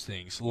of those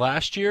things.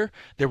 Last year,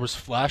 there was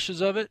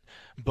flashes of it,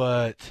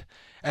 but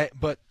I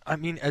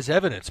mean, as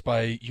evidenced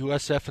by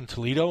USF and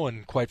Toledo,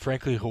 and quite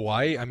frankly,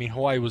 Hawaii. I mean,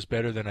 Hawaii was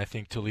better than I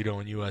think Toledo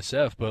and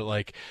USF, but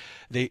like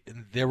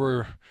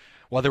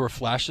while there were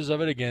flashes of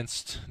it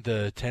against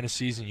the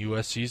Tennessees and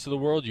USCs of the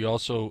world,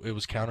 it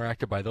was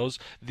counteracted by those.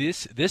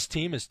 This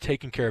team is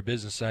taking care of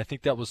business, and I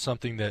think that was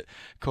something that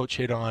Coach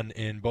hit on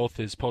in both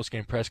his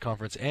post-game press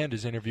conference and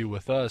his interview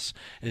with us,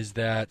 is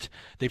that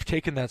they've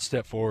taken that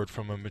step forward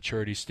from a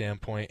maturity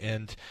standpoint.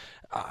 And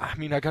I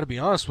mean, I got to be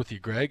honest with you,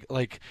 Greg.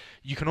 Like,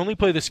 you can only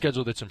play the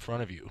schedule that's in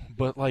front of you,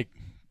 but like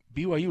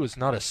BYU is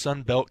not a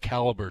Sun Belt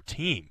caliber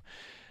team.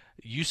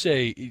 You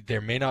say there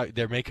may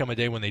come a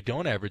day when they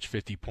don't average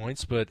 50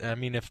 points, but I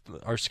mean, if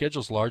our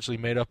schedule's largely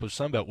made up of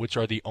Sunbelt, which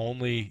are the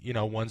only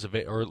ones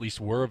or at least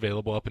were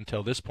available up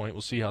until this point,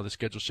 we'll see how the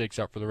schedule shakes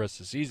out for the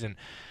rest of the season.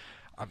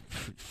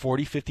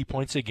 40, 50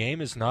 points a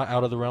game is not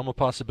out of the realm of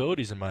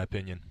possibilities, in my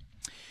opinion.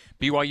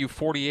 BYU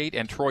 48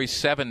 and Troy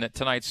 7 at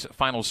tonight's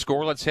final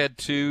score. Let's head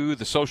to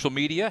the social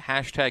media.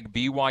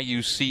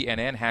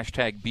 #BYUCNN,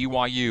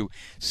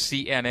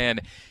 #BYUCNN.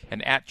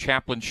 And at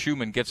Chaplain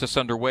Schumann gets us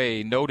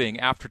underway, noting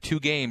after 2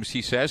 games,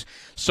 he says,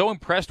 so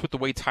impressed with the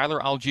way Tyler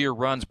Algier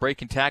runs,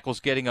 breaking tackles,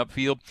 getting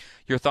upfield.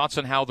 Your thoughts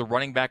on how the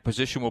running back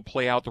position will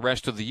play out the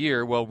rest of the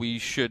year? Well, we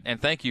should,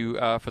 and thank you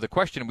for the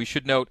question, we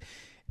should note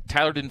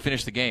Tyler didn't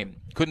finish the game.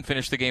 Couldn't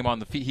finish the game on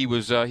the feet. He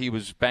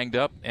was banged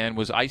up and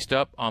was iced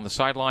up on the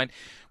sideline.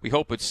 We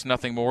hope it's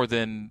nothing more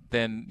than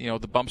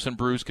the bumps and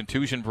bruise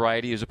contusion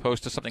variety, as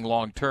opposed to something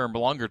longer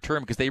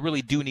term, because they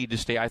really do need to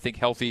stay, I think,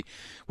 healthy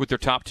with their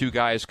top 2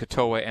 guys,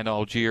 Katoa and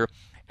Algier.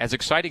 As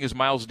exciting as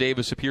Miles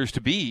Davis appears to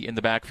be in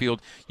the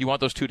backfield, you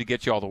want those 2 to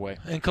get you all the way.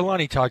 And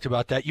Kalani talked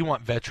about that. You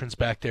want veterans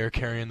back there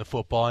carrying the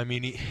football. I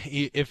mean,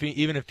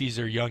 even if these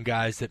are young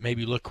guys that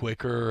maybe look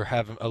quicker or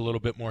have a little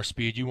bit more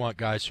speed, you want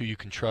guys who you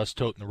can trust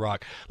toting the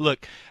rock.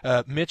 Look,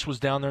 Mitch was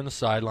down there on the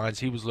sidelines.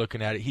 He was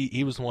looking at it.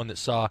 He was the one that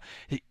saw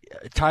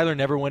Tyler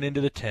never went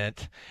into the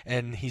tent,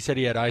 and he said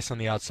he had ice on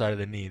the outside of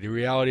the knee. The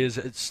reality is,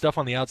 it's stuff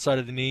on the outside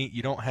of the knee.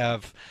 You don't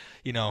have,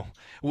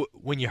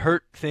 when you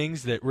hurt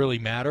things that really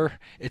matter,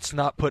 it's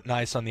not putting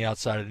ice on the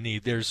outside of the knee.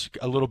 There's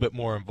a little bit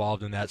more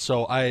involved in that.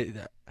 So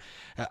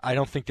I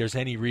don't think there's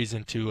any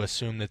reason to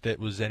assume that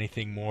was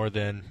anything more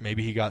than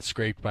maybe he got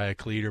scraped by a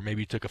cleat or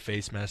maybe he took a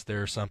face mask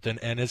there or something.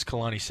 And as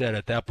Kalani said,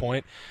 at that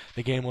point,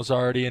 the game was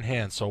already in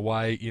hand. So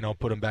why,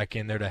 put him back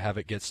in there to have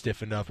it get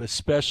stiffened up,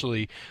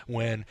 especially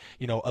when,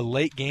 a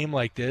late game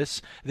like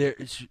this,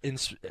 and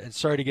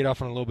sorry to get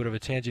off on a little bit of a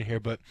tangent here,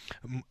 but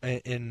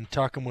in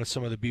talking with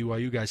some of the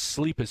BYU guys,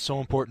 sleep is so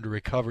important to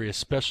recovery,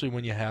 especially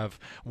when you have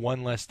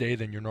one less day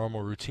than your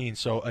normal routine.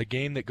 So a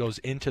game that goes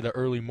into the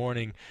early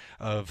morning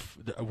of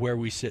where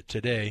we sit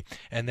today,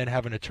 and then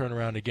having to turn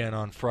around again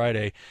on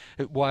Friday,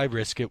 why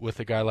risk it with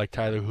a guy like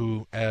Tyler,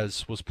 who,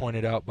 as was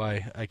pointed out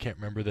by, I can't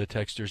remember the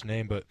texter's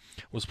name, but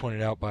was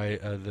pointed out by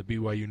the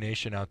BYU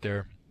Nation out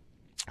there,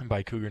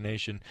 by Cougar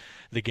Nation,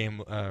 the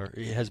game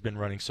has been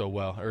running so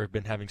well, or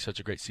been having such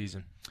a great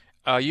season.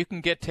 You can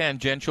get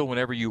tangential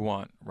whenever you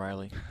want,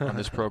 Riley, on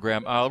this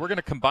program. We're going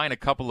to combine a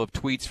couple of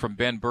tweets from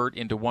Ben Burt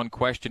into one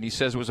question. He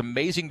says, it was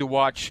amazing to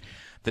watch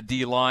the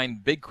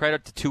D-line. Big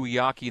credit to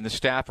Tuiaki and the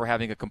staff for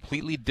having a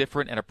completely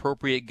different and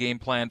appropriate game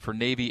plan for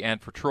Navy and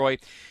for Troy.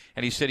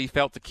 And he said he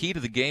felt the key to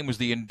the game was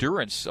the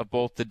endurance of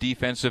both the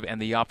defensive and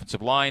the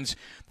offensive lines.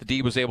 The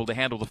D was able to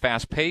handle the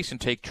fast pace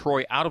and take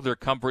Troy out of their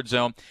comfort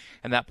zone,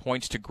 and that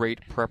points to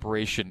great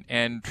preparation.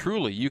 And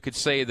truly, you could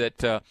say that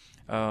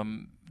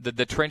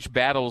the trench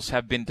battles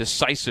have been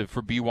decisive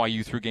for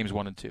BYU through games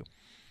 1 and 2.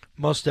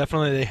 Most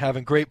definitely, they have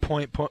a great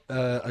point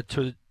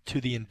to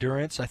the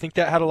endurance. I think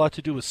that had a lot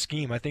to do with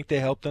scheme. I think they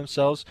helped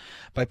themselves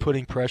by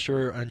putting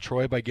pressure on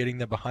Troy, by getting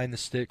them behind the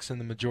sticks in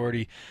the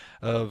majority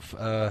of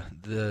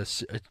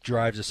the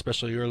drives,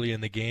 especially early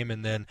in the game,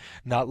 and then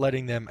not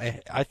letting them.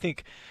 I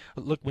think,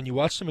 look, when you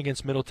watch them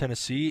against Middle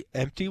Tennessee,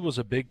 empty was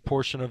a big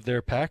portion of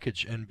their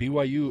package, and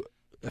BYU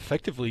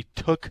effectively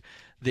took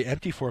the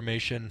empty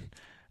formation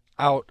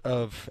out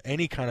of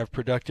any kind of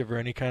productive or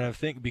any kind of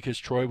thing because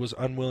Troy was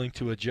unwilling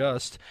to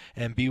adjust,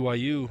 and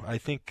BYU, I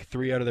think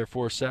 3 out of their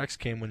 4 sacks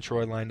came when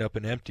Troy lined up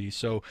an empty.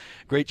 So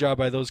great job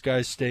by those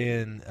guys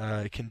staying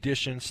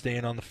conditioned,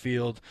 staying on the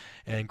field,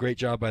 and great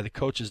job by the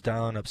coaches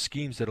dialing up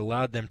schemes that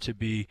allowed them to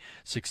be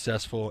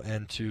successful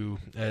and to,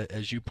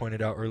 as you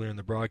pointed out earlier in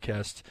the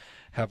broadcast,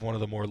 have one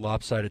of the more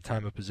lopsided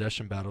time of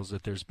possession battles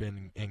that there's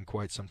been in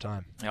quite some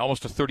time.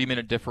 Almost a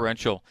 30-minute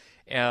differential.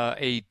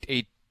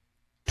 A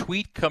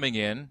tweet coming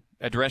in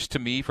addressed to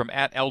me from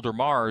 @Elder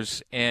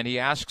Mars, and he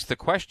asks the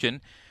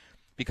question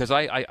because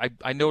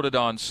I noted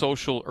on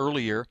social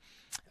earlier,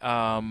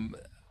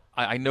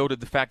 I noted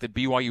the fact that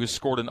BYU has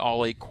scored in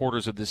all 8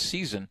 quarters of this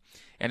season,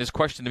 and his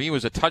question to me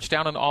was a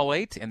touchdown in all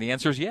 8, and the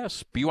answer is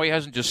yes. BYU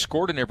hasn't just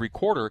scored in every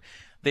quarter,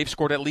 they've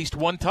scored at least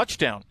 1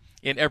 touchdown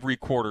in every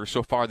quarter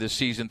so far this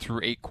season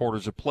through 8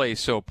 quarters of play.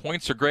 So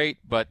points are great,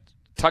 but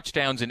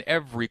touchdowns in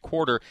every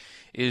quarter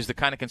is the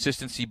kind of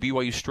consistency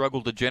BYU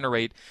struggled to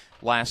generate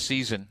last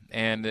season.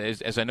 And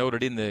as I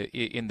noted in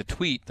the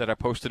tweet that I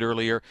posted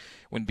earlier,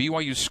 when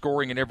BYU's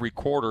scoring in every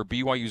quarter,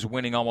 BYU's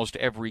winning almost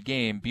every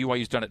game.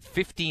 BYU's done it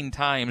 15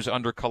 times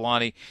under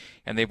Kalani,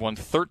 and they've won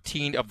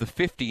 13 of the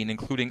 15,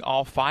 including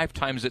all 5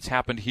 times it's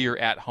happened here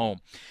at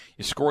home.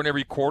 You score in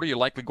every quarter, you're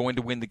likely going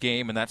to win the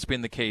game, and that's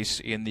been the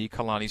case in the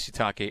Kalani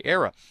Sitake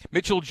era.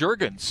 Mitchell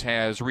Juergens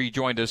has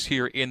rejoined us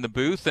here in the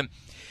booth, and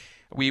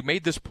we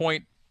made this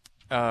point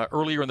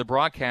earlier in the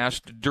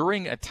broadcast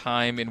during a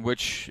time in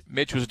which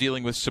Mitch was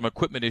dealing with some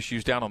equipment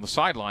issues down on the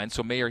sideline,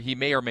 so he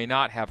may or may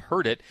not have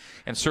heard it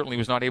and certainly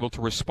was not able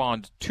to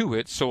respond to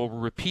it. So we'll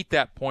repeat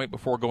that point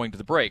before going to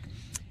the break.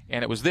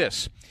 And it was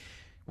this.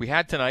 We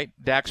had tonight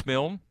Dax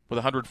Milne with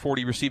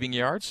 140 receiving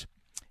yards,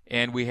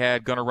 and we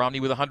had Gunnar Romney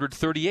with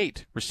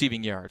 138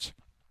 receiving yards.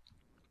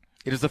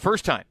 It is the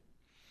first time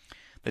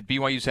that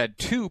BYU's had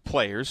 2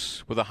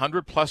 players with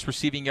 100-plus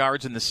receiving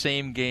yards in the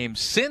same game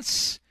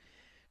since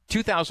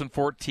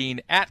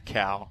 2014 at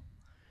Cal.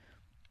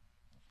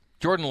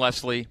 Jordan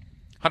Leslie,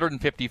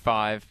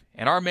 155,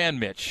 and our man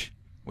Mitch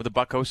with a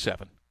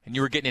 $107. And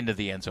you were getting into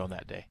the end zone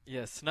that day.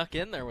 Yeah, snuck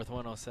in there with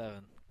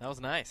 107. That was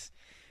nice.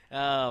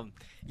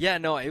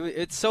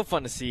 It's so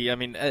fun to see. I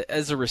mean,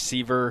 as a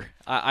receiver,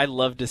 I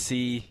love to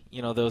see,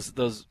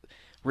 those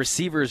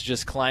receivers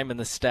just climbing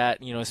the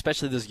stat,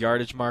 especially those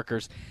yardage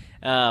markers.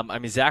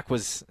 Zach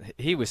was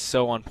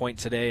so on point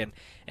today,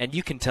 and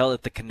you can tell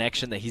that the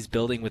connection that he's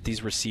building with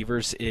these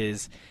receivers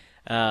is,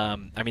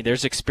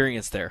 there's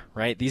experience there,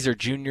 right? These are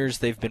juniors.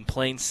 They've been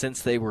playing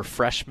since they were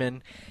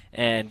freshmen,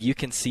 and you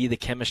can see the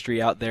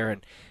chemistry out there,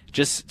 and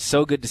just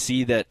so good to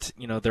see that,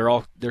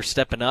 they're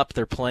stepping up,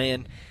 they're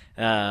playing,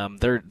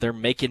 they're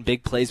making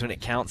big plays when it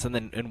counts.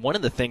 And one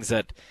of the things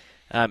that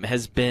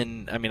has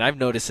been, I've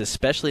noticed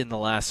especially in the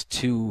last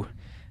two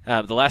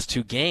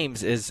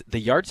games is the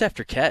yards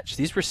after catch.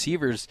 These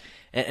receivers,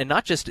 and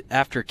not just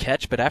after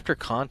catch, but after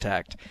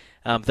contact,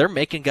 they're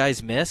making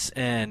guys miss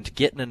and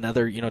getting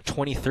another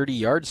 20, 30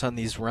 yards on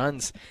these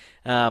runs,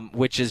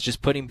 which is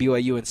just putting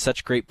BYU in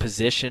such great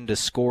position to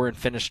score and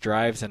finish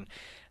drives. And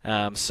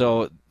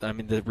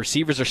the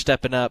receivers are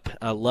stepping up.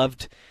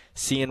 Loved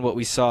seeing what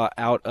we saw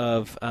out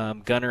of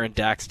Gunner and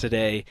Dax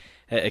today.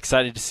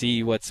 Excited to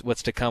see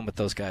what's to come with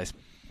those guys.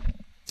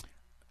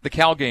 The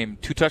Cal game,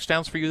 2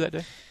 touchdowns for you that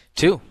day?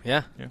 2,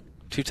 yeah.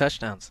 2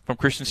 touchdowns. From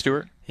Christian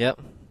Stewart? Yep.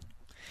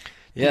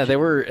 Yeah, they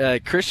were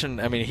Christian.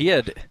 He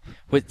had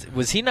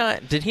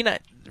did he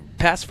not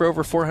pass for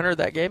over 400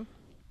 that game?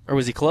 Or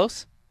was he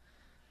close?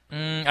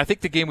 I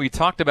think the game we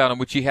talked about in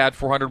which he had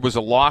 400 was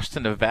a loss to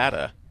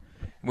Nevada.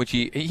 Which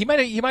he might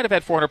have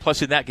had 400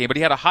 plus in that game, but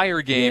he had a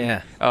higher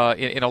game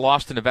in a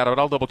loss to Nevada. But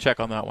I'll double check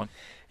on that one.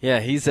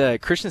 Yeah, he's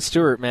Christian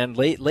Stewart, man.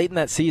 Late in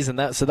that season,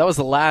 that was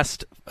the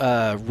last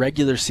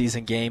regular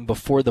season game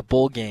before the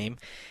bowl game,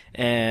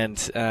 and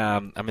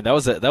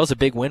that was a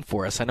big win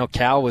for us. I know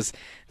Cal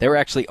they were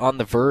actually on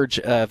the verge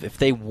of, if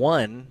they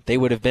won, they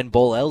would have been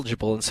bowl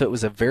eligible, and so it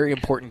was a very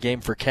important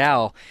game for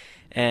Cal.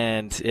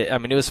 And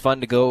it was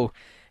fun to go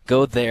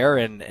there,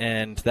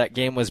 and that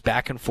game was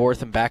back and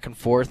forth, and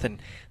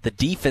the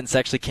defense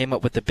actually came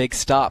up with the big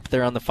stop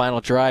there on the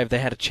final drive. They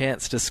had a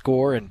chance to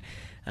score, and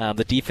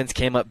the defense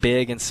came up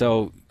big, and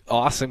so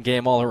awesome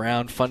game all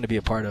around, fun to be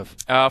a part of.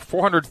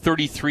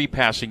 433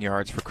 passing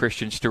yards for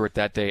Christian Stewart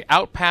that day,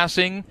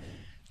 outpassing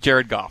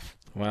Jared Goff.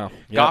 Wow.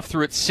 Yep. Goff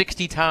threw it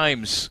 60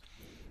 times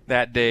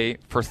that day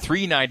for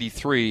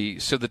 393,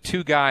 so the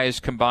two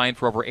guys combined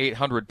for over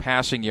 800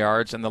 passing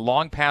yards, and the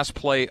long pass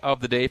play of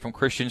the day from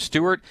Christian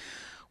Stewart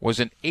was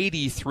an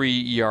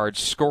 83-yard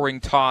scoring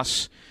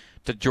toss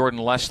to Jordan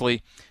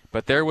Leslie.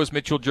 But there was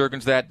Mitchell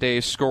Juergens that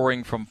day,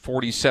 scoring from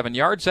 47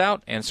 yards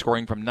out and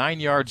scoring from 9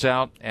 yards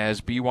out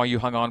as BYU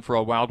hung on for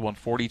a wild one,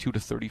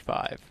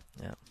 42-35.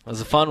 Yeah, it was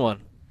a fun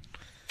one.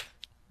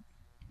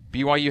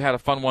 BYU had a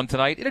fun one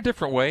tonight in a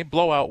different way,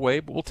 blowout way,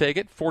 but we'll take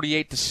it.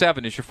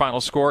 48-7 is your final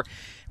score.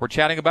 We're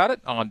chatting about it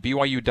on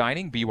BYU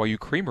Dining, BYU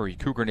Creamery,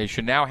 Cougar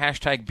Nation Now,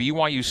 hashtag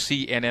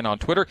BYUCNN on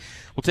Twitter.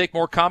 We'll take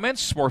more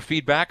comments, more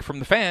feedback from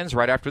the fans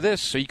right after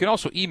this. So you can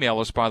also email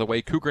us, by the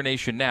way,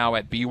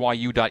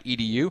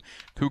 cougarnationnow@byu.edu.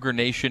 Cougar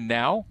Nation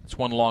Now, it's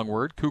one long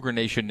word,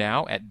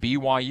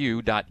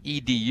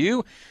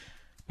 cougarnationnow@byu.edu.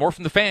 More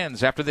from the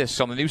fans after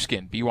this on the new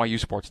skin, BYU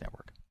Sports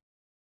Network.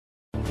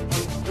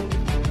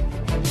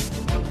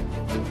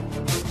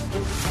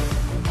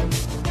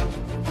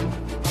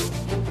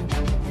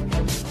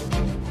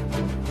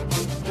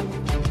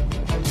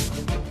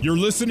 You're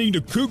listening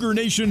to Cougar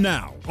Nation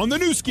Now on the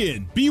new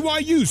skin,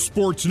 BYU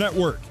Sports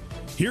Network.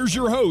 Here's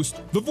your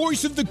host, the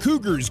voice of the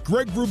Cougars,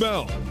 Greg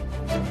Wrubell.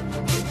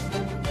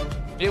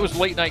 It was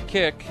late night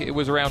kick. It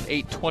was around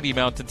 8:20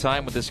 Mountain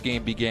Time when this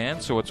game began,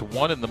 so it's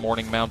 1 in the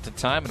morning Mountain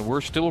Time, and we're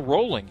still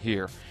rolling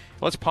here.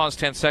 Let's pause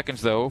 10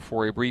 seconds, though,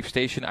 for a brief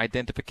station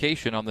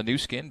identification on the new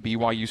skin,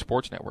 BYU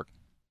Sports Network.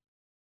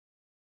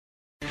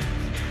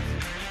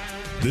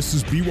 This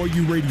is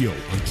BYU Radio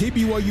on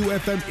KBYU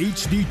FM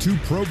HD2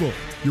 Provo.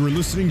 You're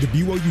listening to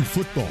BYU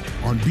Football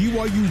on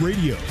BYU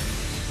Radio.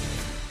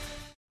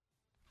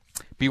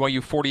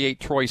 BYU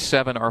 48, Troy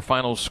 7, our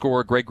final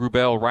score. Greg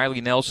Wrubell,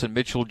 Riley Nelson,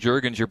 Mitchell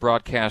Juergens, your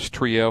broadcast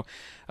trio.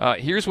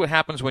 Here's what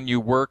happens when you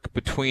work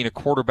between a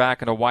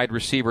quarterback and a wide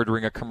receiver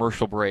during a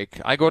commercial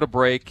break. I go to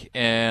break,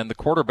 and the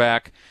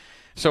quarterback,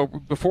 so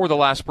before the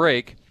last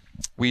break,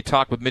 we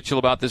talked with Mitchell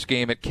about this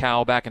game at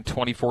Cal back in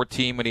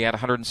 2014 when he had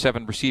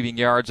 107 receiving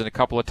yards and a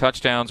couple of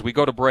touchdowns. We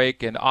go to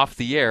break, and off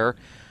the air,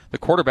 the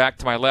quarterback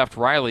to my left,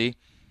 Riley,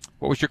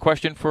 what was your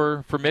question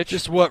for Mitch?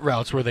 Just what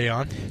routes were they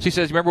on? She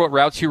says, remember what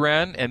routes you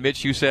ran? And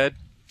Mitch, you said?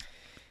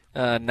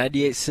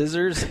 98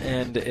 scissors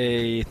and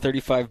a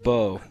 35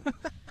 bow.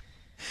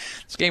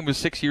 This game was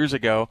 6 years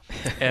ago.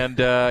 And,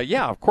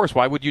 yeah, of course,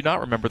 why would you not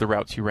remember the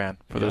routes you ran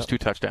for those 2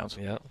 touchdowns?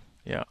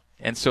 Yeah.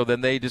 And so then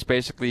they just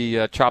basically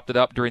chopped it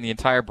up during the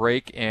entire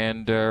break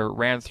and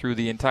ran through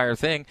the entire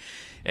thing,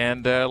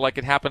 and like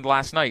it happened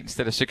last night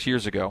instead of 6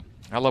 years ago.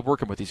 I love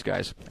working with these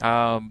guys.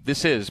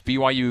 This is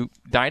BYU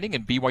Dining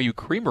and BYU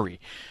Creamery,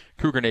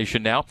 Cougar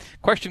Nation Now.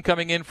 Question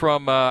coming in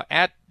from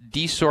at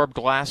desorbed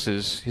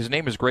glasses. His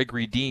name is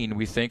Gregory Dean,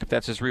 we think, if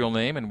that's his real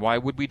name, and why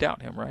would we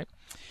doubt him, right?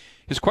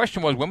 His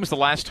question was, when was the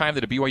last time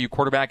that a BYU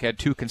quarterback had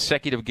 2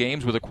 consecutive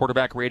games with a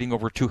quarterback rating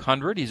over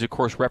 200? He's, of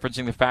course,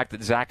 referencing the fact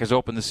that Zach has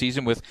opened the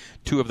season with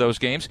 2 of those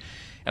games.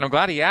 And I'm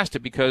glad he asked it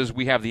because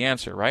we have the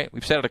answer, right?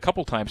 We've said it a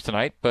couple times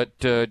tonight, but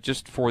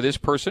just for this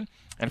person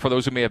and for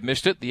those who may have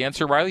missed it, the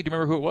answer, Riley, do you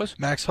remember who it was?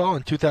 Max Hall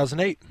in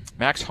 2008.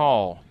 Max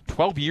Hall,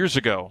 12 years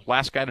ago,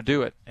 last guy to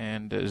do it.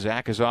 And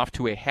Zach is off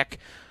to a heck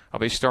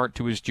of a start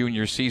to his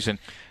junior season.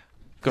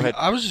 Go ahead.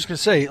 I was just going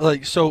to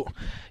say, so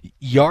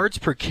yards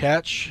per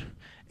catch,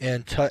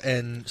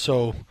 and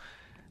so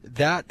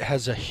that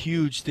has a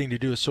huge thing to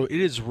do. So it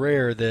is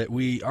rare that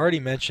we already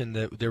mentioned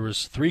that there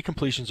was 3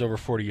 completions over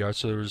 40 yards.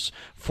 So there was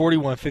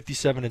 41,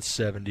 57, and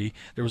 70.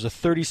 There was a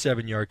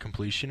 37-yard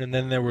completion, and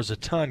then there was a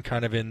ton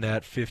kind of in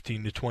that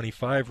 15 to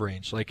 25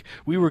 range. Like,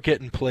 we were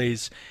getting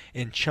plays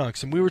in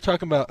chunks. And we were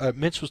talking about,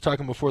 Mitch was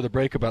talking before the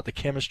break about the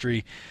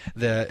chemistry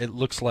that it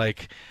looks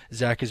like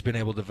Zach has been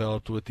able to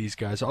develop with these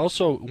guys. I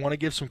also want to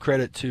give some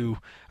credit to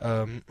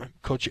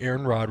Coach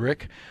Aaron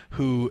Roderick,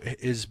 who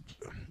is,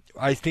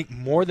 I think,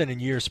 more than in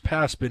years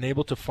past, been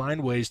able to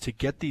find ways to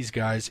get these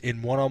guys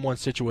in one-on-one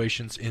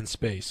situations in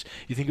space.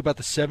 You think about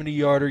the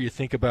 70-yarder, you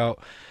think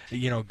about,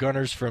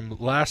 Gunners from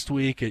last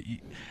week.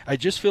 I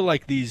just feel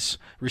like these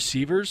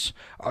receivers,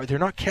 they're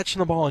not catching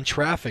the ball in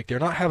traffic. They're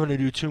not having to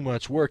do too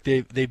much work.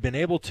 They've been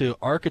able to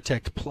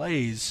architect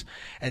plays,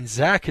 and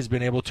Zach has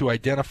been able to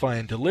identify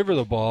and deliver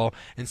the ball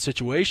in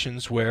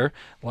situations where,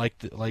 like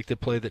the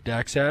play that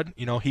Dax had,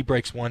 he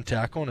breaks 1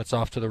 tackle and it's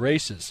off to the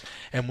races.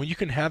 And when you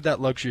can have that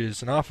luxury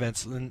as an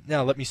offense,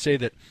 now let me say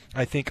that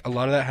I think a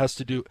lot of that has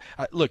to do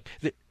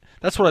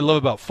that's what I love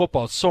about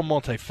football. It's so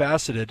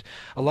multifaceted.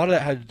 A lot of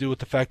that had to do with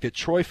the fact that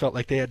Troy felt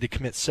like they had to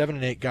commit 7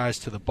 and 8 guys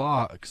to the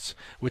box,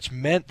 which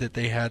meant that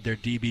they had their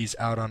DBs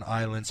out on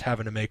islands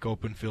having to make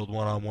open field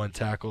one-on-one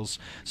tackles.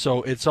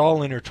 So it's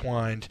all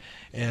intertwined,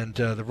 and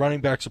the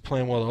running backs are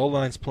playing well, the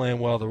O-line's playing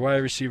well, the wide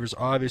receivers,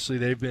 obviously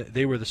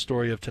they were the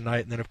story of tonight.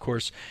 And then, of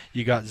course,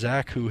 you got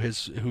Zach,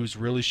 who's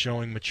really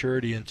showing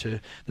maturity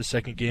into the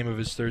second game of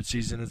his 3rd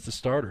season as the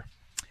starter.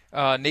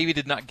 Navy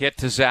did not get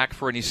to Zach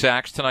for any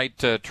sacks tonight.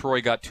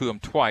 Troy got to him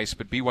twice,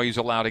 but BYU's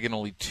allowed, again,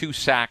 only 2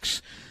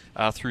 sacks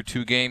through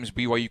 2 games.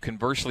 BYU,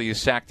 conversely, has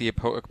sacked the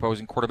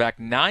opposing quarterback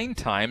 9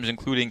 times,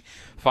 including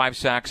 5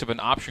 sacks of an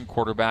option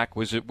quarterback,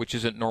 which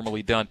isn't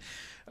normally done.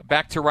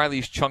 Back to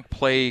Riley's chunk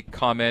play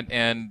comment,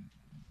 and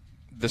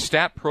the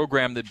stat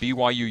program that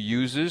BYU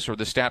uses, or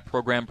the stat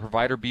program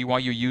provider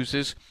BYU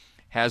uses,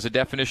 has a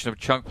definition of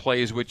chunk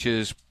plays, which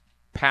is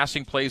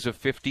passing plays of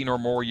 15 or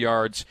more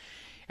yards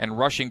and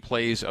rushing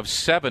plays of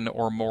 7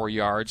 or more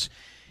yards.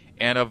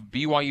 And of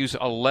BYU's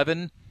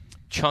 11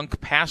 chunk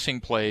passing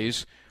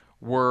plays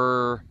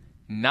were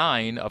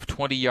 9 of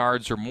 20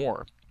 yards or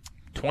more.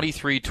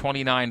 23,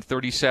 29,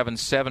 37,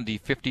 70,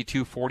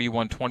 52,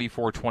 41,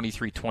 24,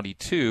 23,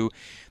 22.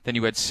 Then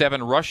you had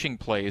 7 rushing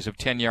plays of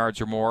 10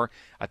 yards or more,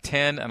 a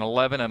 10, an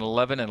 11, an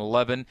 11, an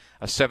 11,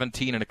 a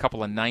 17, and a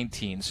couple of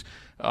 19s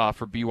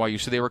for BYU.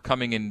 So they were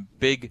coming in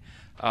big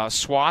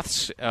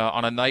swaths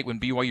on a night when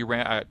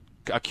BYU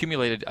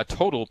accumulated a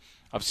total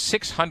of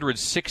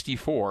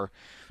 664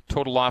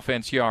 total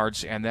offense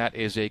yards, and that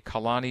is a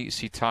Kalani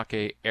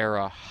Sitake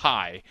era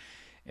high.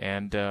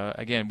 And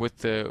again, with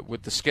the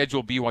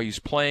schedule BYU's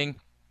playing,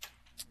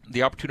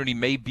 the opportunity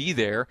may be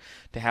there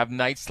to have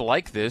nights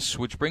like this,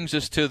 which brings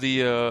us to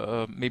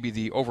the maybe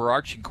the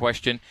overarching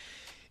question: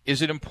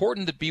 is it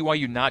important that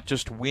BYU not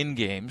just win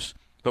games,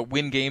 but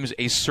win games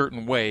a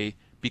certain way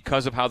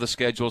because of how the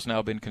schedule has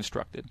now been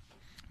constructed?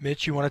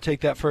 Mitch, you want to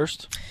take that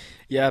first?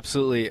 Yeah,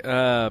 absolutely.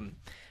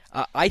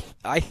 I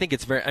think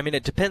it's very. I mean,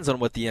 it depends on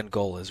what the end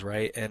goal is,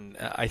 right? And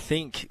I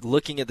think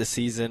looking at the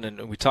season,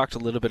 and we talked a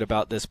little bit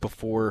about this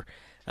before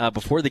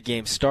the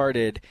game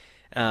started,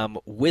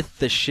 with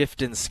the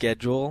shift in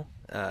schedule,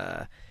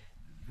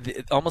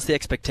 almost the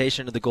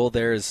expectation of the goal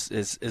there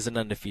is an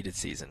undefeated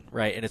season,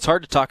 right? And it's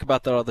hard to talk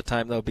about that all the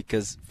time, though,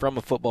 because from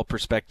a football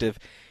perspective,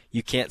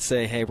 you can't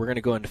say, hey, we're going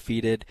to go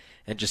undefeated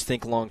and just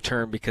think long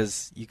term,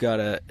 because you got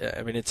to,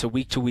 I mean, it's a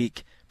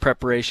week-to-week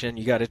preparation.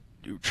 You got to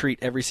treat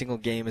every single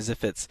game as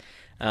if it's,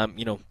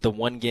 the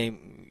one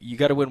game. You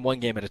got to win one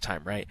game at a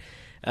time, right?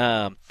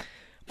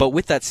 But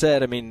with that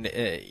said, I mean,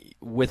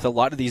 with a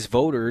lot of these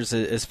voters,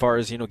 as far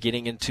as,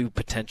 getting into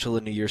potential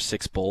a New Year's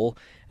Six Bowl,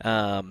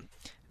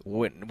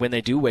 when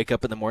they do wake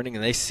up in the morning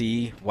and they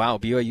see, wow,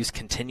 BYU's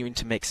continuing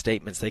to make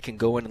statements, they can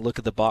go in and look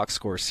at the box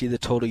score, see the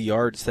total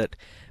yards that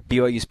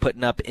BYU's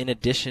putting up in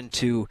addition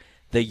to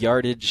the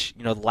yardage,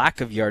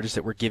 lack of yardage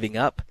that we're giving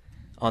up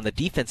on the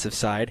defensive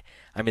side.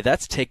 I mean,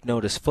 that's take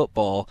notice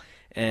football.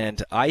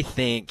 And I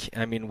think,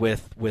 I mean,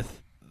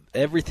 with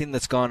everything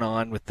that's gone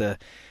on with the,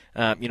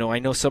 I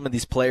know some of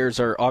these players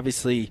are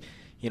obviously,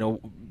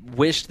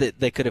 wish that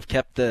they could have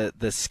kept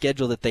the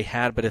schedule that they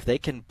had, but if they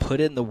can put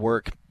in the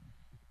work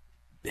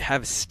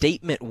have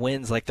statement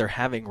wins like they're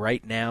having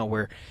right now,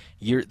 where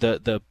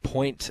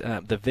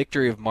the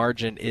victory of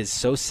margin is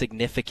so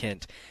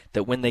significant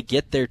that when they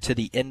get there to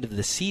the end of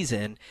the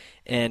season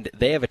and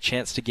they have a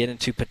chance to get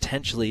into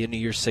potentially a New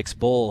Year's Six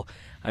bowl,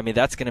 I mean,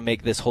 that's going to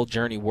make this whole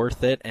journey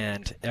worth it.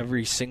 And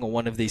every single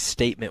one of these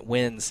statement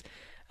wins,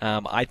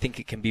 I think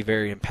it can be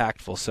very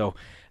impactful. So,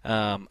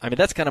 I mean,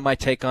 that's kind of my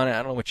take on it. I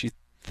don't know what you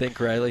think,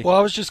 Riley. Well,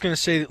 I was just going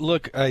to say,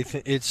 look, I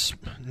think it's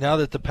now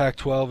that the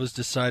Pac-12 has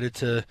decided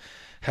to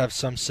have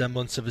some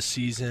semblance of a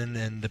season,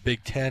 and the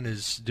Big Ten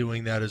is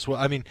doing that as well.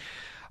 I mean,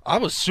 I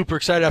was super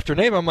excited after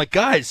name. I'm like,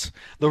 guys,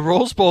 the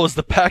Rose Bowl is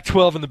the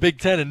Pac-12 and the Big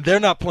Ten, and they're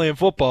not playing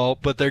football,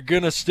 but they're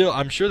gonna still.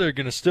 I'm sure they're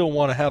gonna still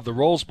want to have the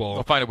Rose Bowl.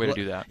 They'll find a way to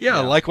do that. Yeah,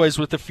 likewise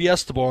with the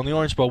Fiesta Bowl and the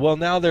Orange Bowl. Well,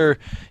 now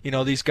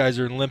these guys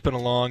are limping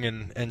along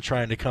and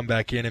trying to come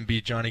back in and be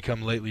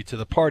Johnny-come-lately to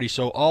the party.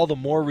 So all the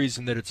more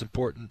reason that it's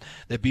important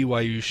that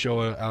BYU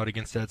show out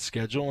against that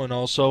schedule,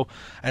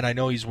 and I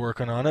know he's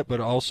working on it, but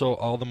also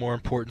all the more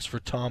importance for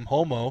Tom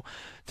Homo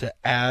to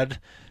add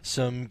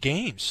some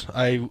games.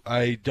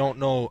 I don't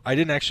know. I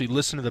didn't actually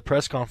listen to the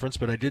press conference,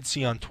 but I did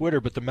see on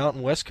Twitter, but the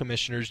Mountain West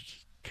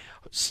commissioners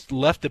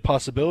left the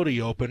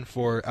possibility open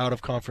for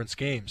out-of-conference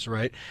games,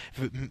 right?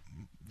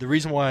 The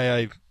reason why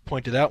I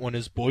point to that one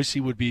is Boise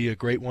would be a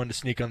great one to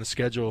sneak on the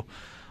schedule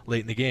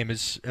late in the game.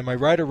 Am I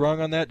right or wrong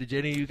on that? Did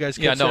any of you guys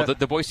catch that? Yeah, no,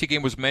 the Boise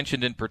game was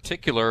mentioned in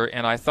particular,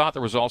 and I thought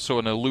there was also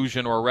an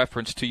allusion or a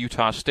reference to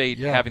Utah State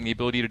having the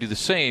ability to do the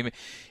same.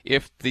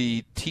 If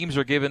the teams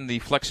are given the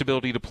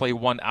flexibility to play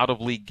one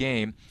out-of-league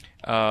game,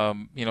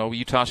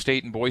 Utah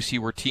State and Boise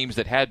were teams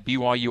that had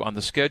BYU on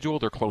the schedule.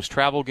 They're close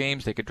travel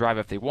games. They could drive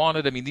if they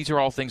wanted. I mean, these are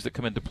all things that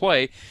come into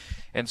play,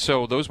 and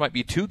so those might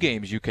be two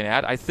games you can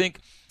add. I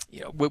think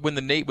when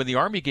the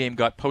Army game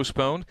got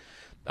postponed,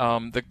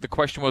 the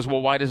question was,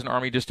 well, why doesn't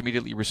Army just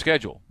immediately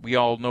reschedule? We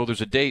all know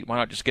there's a date. Why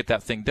not just get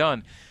that thing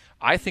done?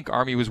 I think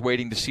Army was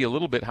waiting to see a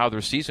little bit how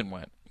their season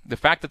went. The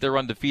fact that their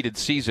undefeated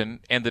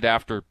season ended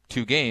after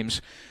 2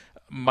 games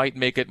might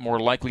make it more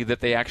likely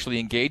that they actually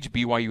engage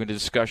BYU in a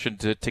discussion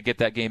to get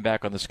that game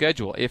back on the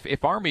schedule.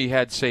 If Army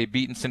had, say,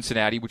 beaten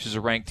Cincinnati, which is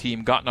a ranked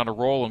team, gotten on a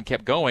roll and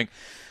kept going,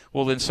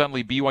 well, then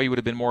suddenly BYU would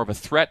have been more of a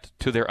threat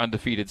to their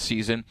undefeated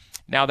season.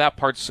 Now that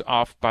part's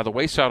off by the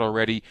wayside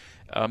already.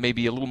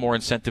 Maybe a little more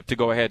incentive to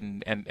go ahead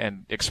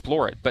and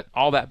explore it. But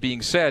all that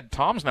being said,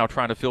 Tom's now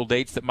trying to fill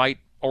dates that might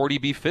already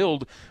be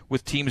filled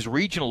with teams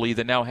regionally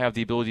that now have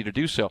the ability to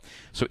do so.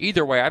 So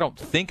either way, I don't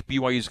think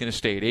BYU is going to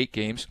stay at 8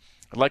 games.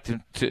 I'd like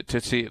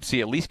to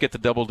see at least get the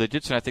double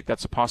digits, and I think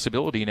that's a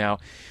possibility now.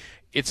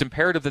 It's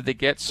imperative that they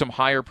get some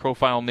higher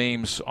profile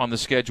names on the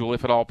schedule,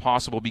 if at all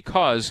possible,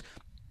 because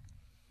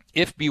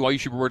if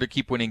BYU were to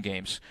keep winning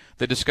games,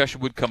 the discussion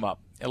would come up,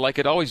 and like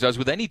it always does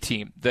with any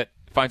team that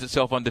finds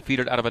itself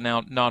undefeated out of a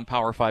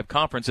non-Power 5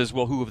 conference, as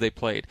well, who have they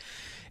played?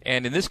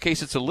 And in this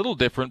case, it's a little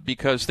different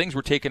because things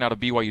were taken out of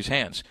BYU's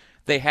hands.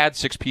 They had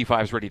 6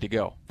 P5s ready to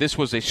go. This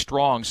was a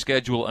strong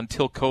schedule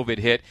until COVID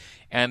hit,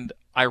 and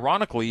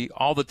ironically,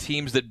 all the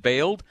teams that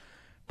bailed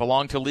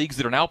belong to leagues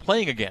that are now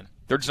playing again.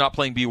 They're just not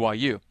playing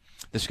BYU.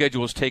 The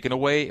schedule was taken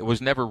away. It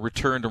was never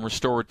returned and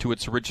restored to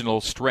its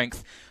original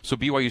strength, so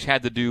BYU's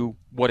had to do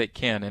what it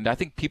can. And I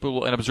think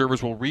people and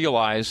observers will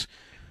realize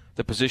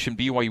the position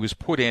BYU was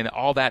put in.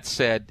 All that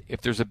said, if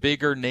there's a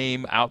bigger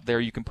name out there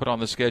you can put on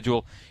the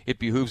schedule, it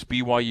behooves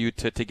BYU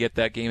to get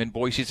that game. And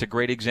Boise's a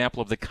great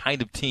example of the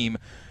kind of team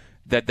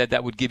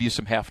that would give you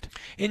some heft.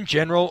 In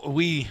general,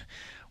 we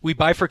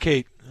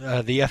bifurcate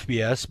the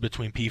FBS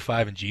between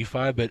P5 and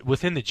G5, but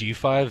within the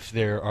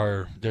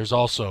G5 there's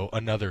also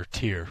another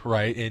tier,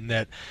 right? In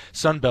that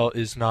Sun Belt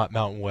is not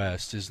Mountain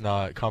West, is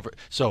not conference.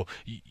 So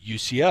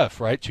UCF,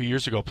 right, 2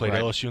 years ago played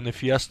LSU in the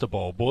Fiesta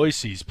Bowl.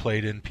 Boise's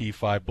played in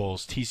P5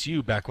 bowls.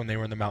 TCU back when they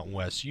were in the Mountain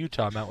West.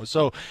 Utah Mountain West.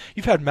 So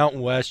you've had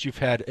Mountain West. You've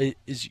had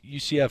is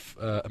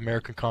UCF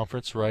American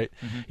Conference, right?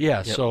 Mm-hmm. Yeah.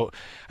 Yep. So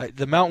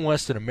the Mountain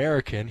West and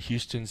American,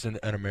 Houston's an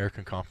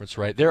American Conference,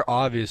 right? They're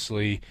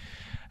obviously.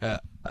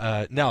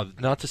 Now,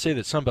 not to say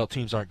that Sunbelt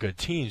teams aren't good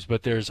teams,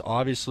 but there's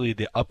obviously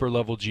the upper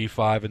level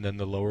G5 and then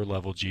the lower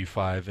level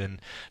G5.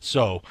 And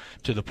so,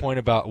 to the point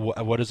about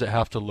what does it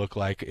have to look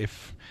like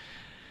if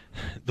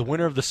the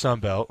winner of the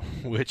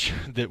Sunbelt, which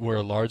that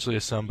were largely a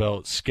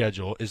Sunbelt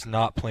schedule, is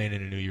not playing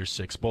in a New Year's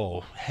Six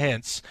bowl.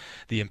 Hence,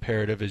 the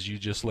imperative, as you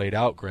just laid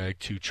out, Greg,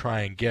 to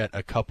try and get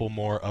a couple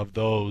more of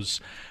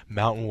those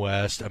Mountain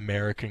West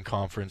American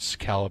Conference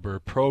caliber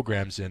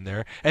programs in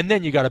there, and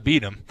then you got to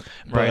beat them.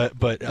 Right.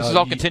 But this is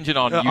all contingent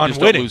on you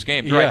just winning. Don't lose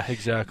games. Yeah, right?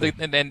 Exactly.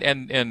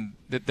 And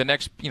the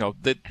next,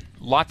 the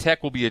La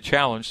Tech will be a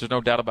challenge. There's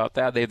no doubt about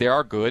that. They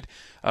are good.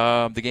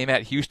 The game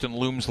at Houston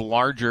looms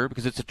larger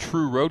because it's a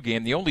true road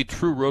game. The only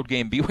true road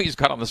game BYU's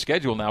got on the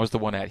schedule now is the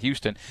one at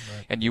Houston.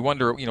 Right. And you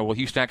wonder, will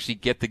Houston actually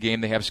get the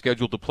game they have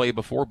scheduled to play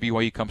before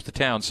BYU comes to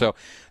town? So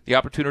the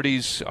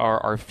opportunities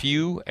are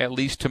few, at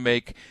least to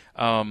make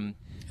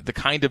the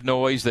kind of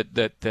noise that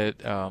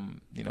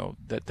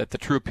the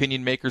true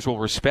opinion makers will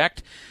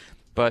respect.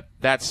 But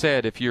that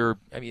said,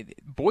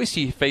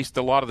 Boise faced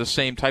a lot of the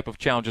same type of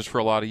challenges for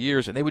a lot of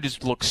years, and they would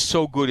just look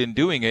so good in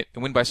doing it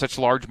and win by such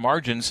large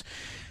margins.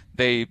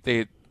 They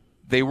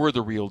were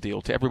the real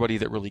deal to everybody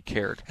that really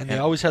cared. And they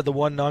always had the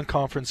one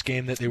non-conference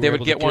game that they were would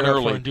able get to one gear up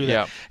early. for and do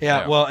that.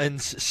 Yeah. Well,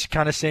 and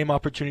kind of same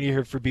opportunity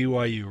here for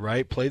BYU,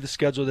 right? Play the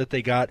schedule that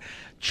they got.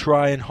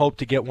 Try and hope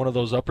to get one of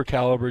those upper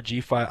caliber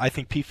G5. I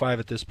think P5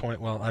 at this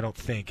point. Well, I don't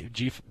think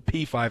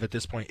P5 at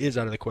this point is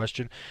out of the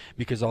question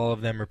because all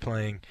of them are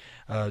playing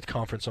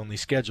conference-only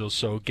schedules.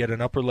 So get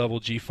an upper-level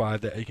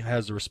G5 that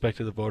has the respect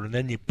of the vote, and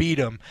then you beat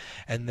them,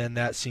 and then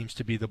that seems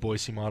to be the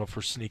Boise model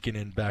for sneaking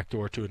in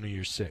backdoor to a New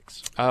Year's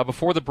Six.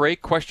 Before the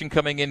break, question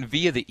coming in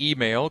via the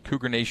email,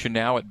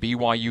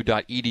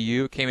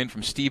 CougarNation@byu.edu. It came in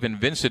from Stephen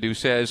Vincent, who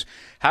says,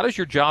 how does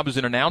your job as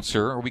an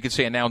announcer, or we could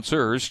say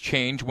announcers,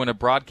 change when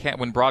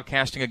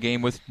broadcasting a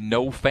game with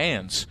no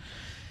fans?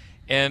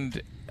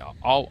 And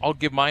I'll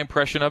give my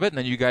impression of it, and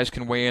then you guys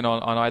can weigh in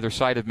on either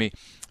side of me.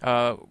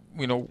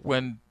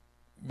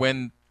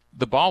 When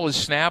the ball is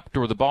snapped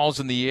or the ball's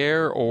in the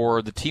air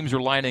or the teams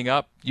are lining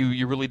up,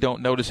 you really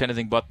don't notice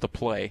anything but the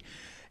play.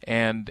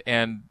 And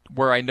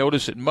where I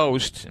notice it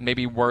most, and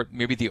maybe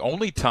the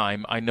only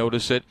time I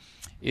notice it,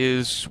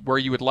 is where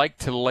you would like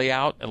to lay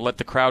out and let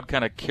the crowd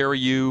kind of carry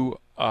you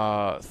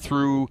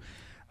through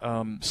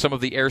some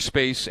of the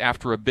airspace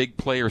after a big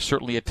play or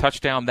certainly a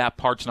touchdown. That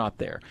part's not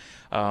there,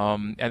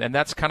 and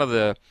that's kind of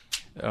the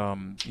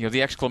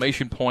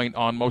exclamation point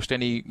on most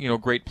any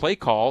great play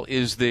call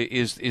is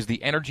the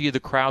energy of the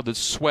crowd that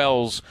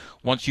swells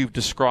once you've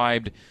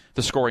described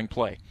the scoring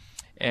play.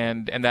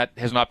 And that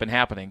has not been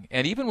happening.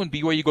 And even when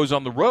BYU goes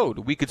on the road,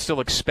 we could still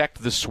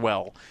expect the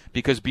swell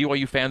because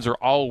BYU fans are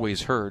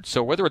always heard.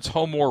 So whether it's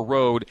home or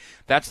road,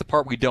 that's the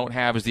part we don't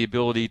have, is the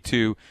ability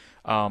to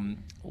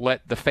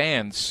let the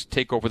fans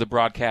take over the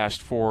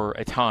broadcast for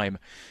a time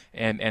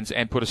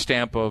and put a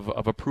stamp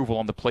of approval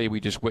on the play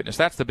we just witnessed.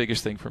 That's the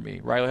biggest thing for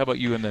me. Riley, how about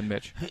you and then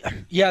Mitch?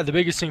 Yeah, the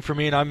biggest thing for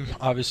me, and I'm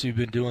obviously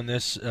been doing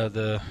this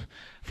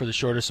for the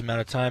shortest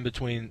amount of time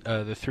between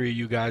the three of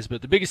you guys,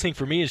 but the biggest thing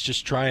for me is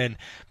just try and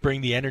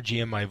bring the energy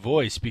in my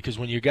voice, because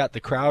when you got the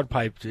crowd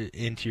piped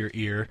into your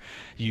ear,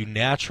 you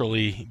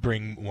naturally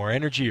bring more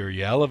energy, or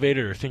you elevate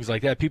it, or things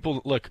like that.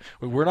 People, look,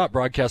 we're not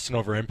broadcasting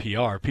over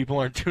NPR. People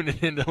aren't tuning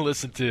in to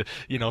listen to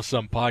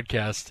some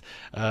podcast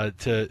of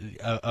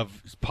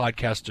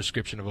podcast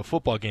description of a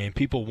football game.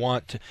 People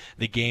want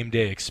the game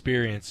day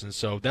experience, and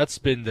so that's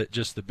been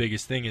just the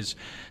biggest thing, is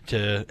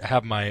to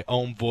have my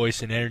own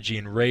voice and energy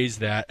and raise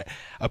that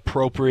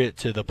appropriate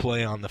to the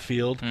play on the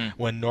field,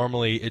 when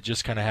normally it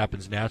just kind of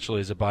happens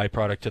naturally as a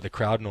byproduct of the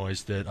crowd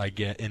noise that I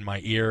get in my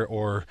ear.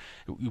 Or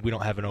we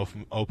don't have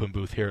an open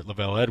booth here at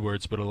Lavelle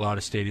Edwards, but a lot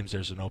of stadiums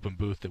there's an open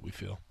booth that we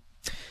feel.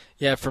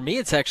 Yeah, for me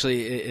it's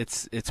actually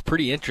it's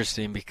pretty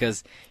interesting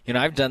because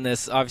I've done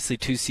this obviously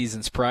 2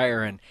 seasons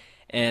prior,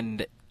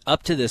 and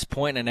up to this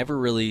point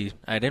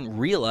I didn't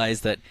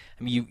realize that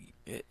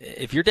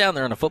if you're down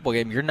there on a football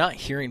game, you're not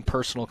hearing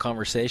personal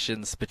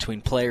conversations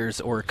between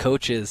players or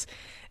coaches.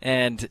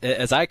 And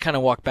as I kind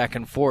of walk back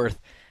and forth,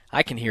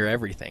 I can hear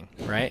everything,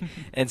 right?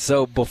 And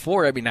so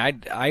before, I would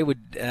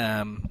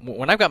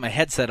when I've got my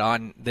headset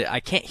on,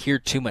 I can't hear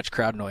too much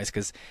crowd noise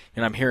because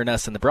I'm hearing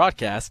us in the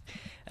broadcast.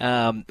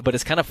 But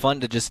it's kind of fun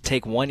to just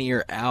take one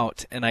ear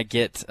out, and I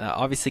get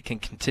obviously can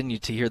continue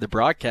to hear the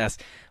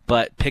broadcast,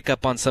 but pick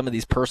up on some of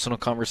these personal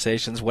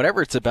conversations,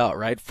 whatever it's about,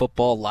 right?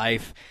 Football,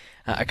 life.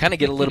 I kind of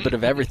get a little bit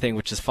of everything,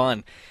 which is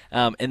fun.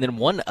 And then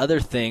one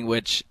other thing,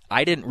 which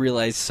I didn't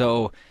realize,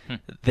 so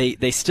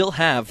they still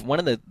have, one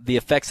of the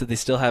effects that they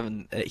still have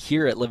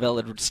here at Lavelle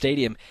Edwards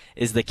Stadium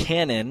is the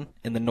cannon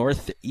in the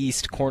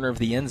northeast corner of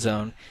the end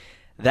zone.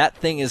 That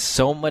thing is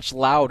so much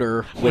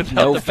louder with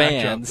no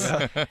fans.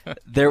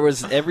 There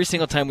was, every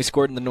single time we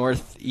scored in the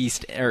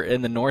northeast or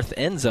in the north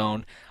end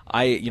zone,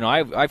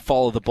 I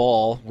follow the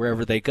ball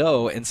wherever they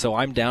go, and so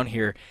I'm down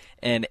here.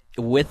 And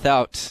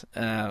without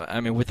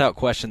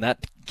question,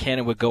 that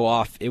cannon would go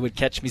off. It would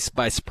catch me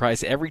by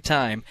surprise every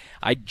time.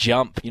 I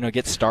jump,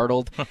 get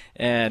startled,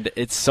 and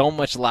it's so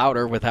much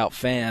louder without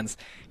fans.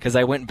 Because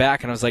I went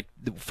back and I was like,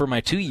 for my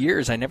 2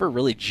 years, I never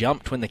really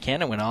jumped when the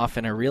cannon went off,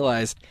 and I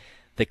realized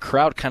the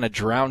crowd kind of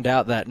drowned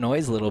out that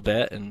noise a little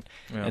bit, and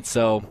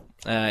so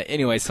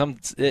anyway,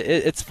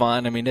 it's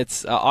fun.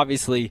 It's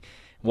obviously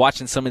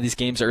watching some of these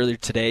games earlier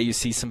today. You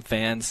see some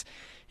fans.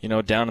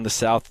 Down in the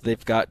South,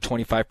 they've got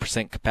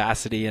 25%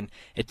 capacity, and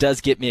it does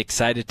get me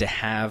excited to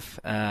have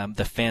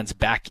the fans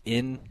back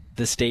in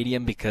the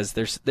stadium, because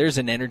there's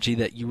an energy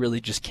that you really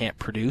just can't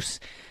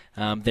produce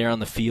there on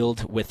the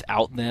field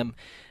without them.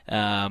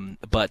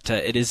 But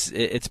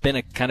it's been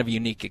a kind of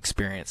unique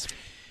experience.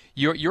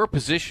 Your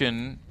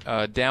position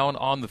down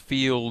on the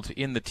field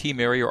in the team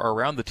area or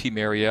around the team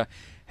area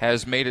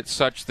has made it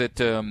such that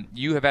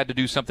you have had to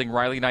do something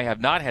Riley and I have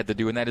not had to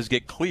do, and that is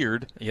get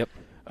cleared through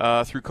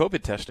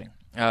COVID testing.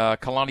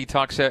 Kalani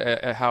talks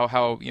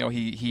how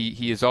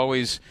he is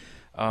always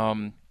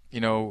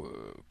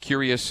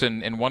curious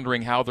and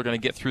wondering how they're going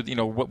to get through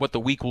what the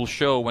week will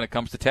show when it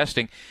comes to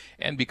testing,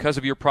 and because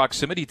of your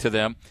proximity to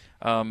them,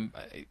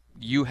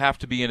 you have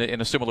to be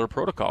in a similar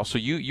protocol. So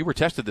you were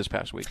tested this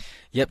past week.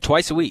 Yep,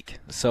 twice a week.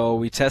 So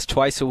we test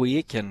twice a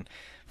week, and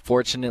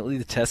fortunately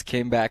the test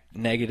came back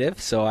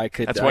negative, so I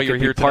could, that's why you're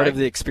here be part tonight. of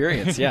the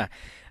experience. Yeah.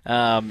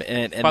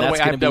 And by the way,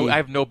 I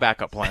have no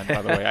backup plan.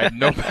 By the way, I have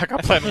no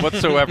backup plan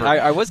whatsoever.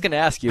 I was going to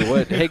ask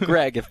you, hey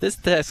Greg, if this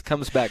test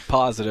comes back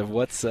positive,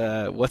 what's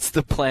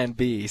the plan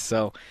B?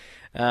 So.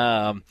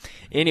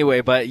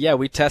 Anyway, but yeah,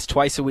 we test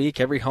twice a week.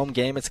 Every home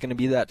game, it's going to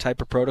be that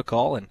type of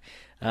protocol, and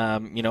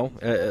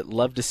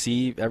love to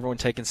see everyone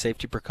taking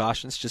safety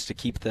precautions just to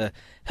keep the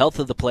health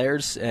of the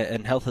players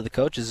and health of the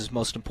coaches is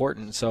most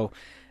important. So,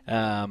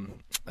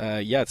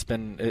 it's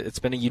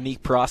been a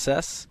unique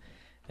process,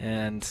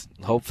 and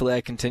hopefully I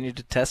continue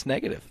to test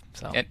negative.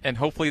 So. And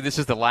hopefully this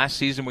is the last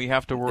season we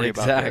have to worry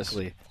about this.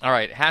 Exactly. All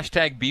right,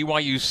 hashtag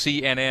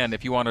BYUCNN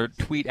if you want to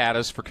tweet at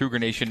us for Cougar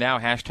Nation Now,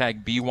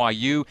 hashtag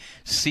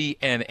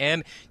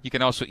BYUCNN. You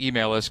can also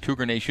email us,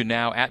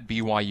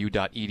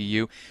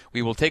 cougarnationnow@byu.edu.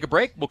 We will take a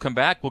break. We'll come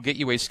back. We'll get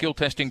you a skill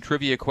testing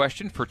trivia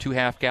question for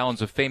 2.5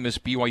 gallons of famous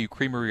BYU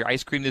Creamery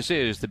ice cream. This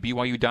is the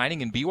BYU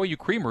Dining and BYU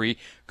Creamery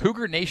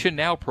Cougar Nation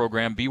Now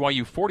program,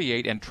 BYU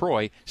 48 and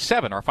Troy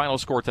 7, our final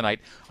score tonight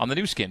on the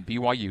new skin,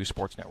 BYU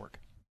Sports Network.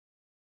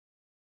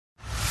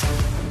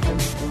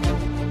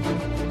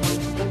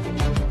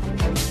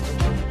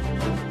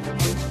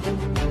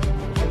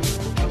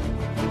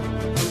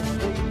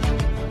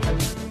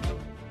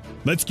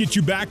 Let's get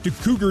you back to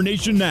Cougar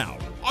Nation Now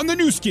on the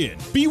new skin,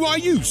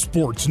 BYU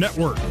Sports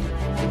Network.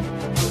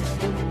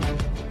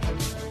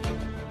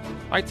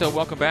 All right, so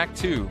welcome back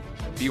to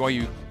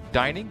BYU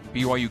Dining,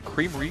 BYU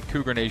Creamery,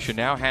 Cougar Nation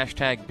Now,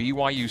 hashtag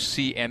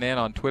BYUCNN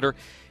on Twitter.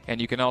 And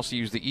you can also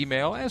use the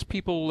email, as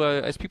people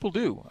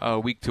do,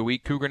 week to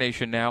week, Cougar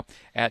Nation Now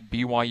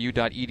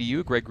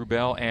 @byu.edu. Greg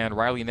Wrubell and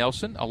Riley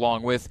Nelson,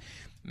 along with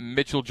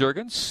Mitchell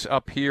Juergens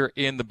up here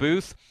in the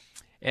booth.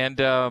 And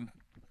by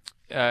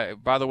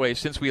the way,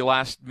 since we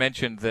last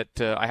mentioned that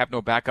I have no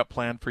backup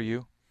plan for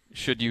you,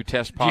 should you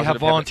test positive. Do you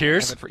have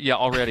volunteers? Yeah,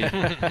 already.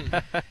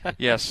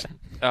 Yes.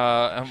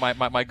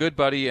 My good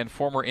buddy and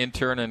former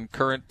intern and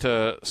current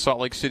Salt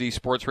Lake City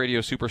sports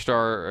radio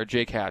superstar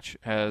Jake Hatch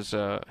has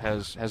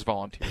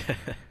volunteered.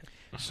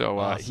 So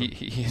awesome.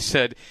 he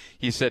said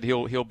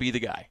he'll be the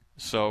guy.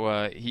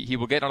 So he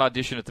will get an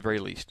audition at the very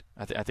least.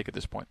 I think at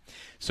this point.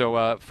 So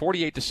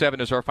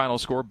 48-7 is our final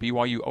score.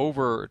 BYU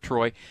over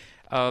Troy.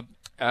 By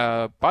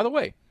the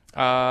way,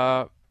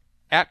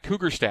 at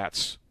Cougar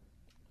Stats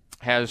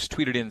has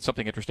tweeted in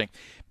something interesting.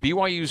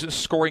 BYU's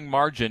scoring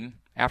margin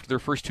after their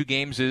first two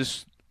games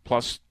is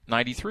plus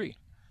 93.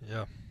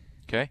 Yeah.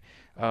 Okay.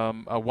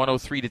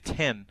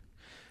 103-10.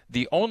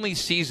 The only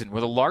season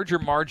with a larger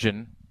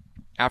margin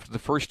after the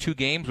first two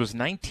games was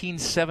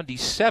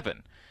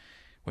 1977,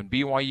 when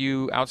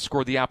BYU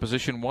outscored the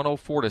opposition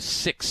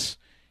 104-6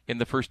 in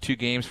the first two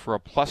games for a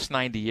plus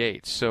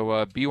 98.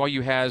 So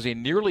BYU has a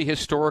nearly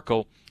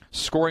historical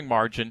scoring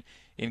margin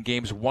in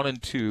games 1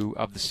 and 2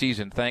 of the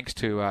season, thanks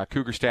to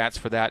Cougar Stats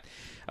for that.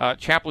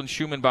 Chaplain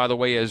Schumann, by the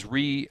way, has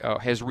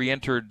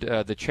re-entered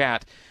the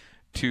chat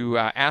to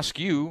ask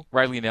you,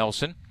 Riley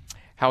Nelson,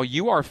 how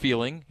you are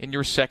feeling in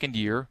your second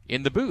year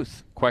in the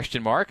booth, ?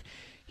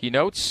 He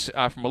notes,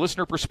 from a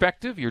listener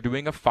perspective, you're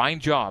doing a fine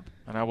job,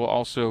 and I will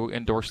also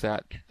endorse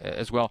that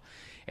as well.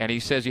 And he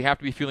says you have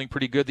to be feeling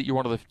pretty good that you're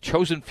one of the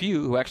chosen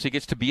few who actually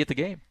gets to be at the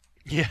game.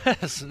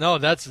 Yes, no,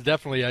 that's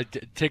definitely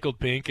tickled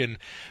pink and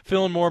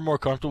feeling more and more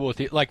comfortable with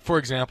it. Like, for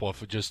example,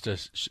 if just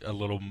a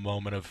little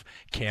moment of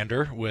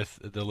candor with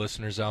the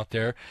listeners out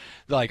there,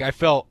 like I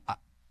felt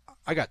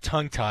I got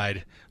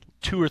tongue-tied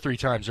 2 or 3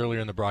 times earlier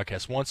in the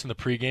broadcast, once in the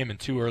pregame and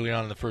 2 early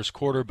on in the first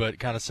quarter, but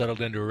kind of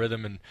settled into a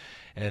rhythm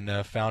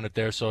and found it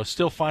there. So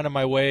still finding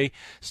my way,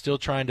 still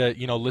trying to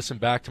listen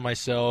back to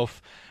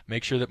myself,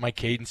 make sure that my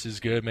cadence is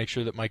good, make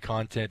sure that my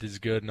content is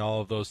good, and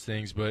all of those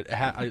things. But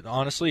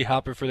honestly,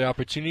 happy for the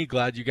opportunity.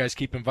 Glad you guys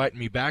keep inviting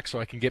me back so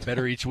I can get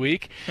better each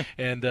week.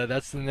 And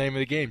that's the name of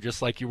the game,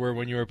 just like you were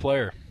when you were a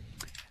player.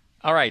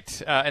 All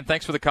right, and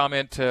thanks for the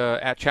comment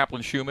at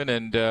Chaplain Schumann.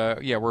 And,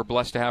 we're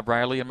blessed to have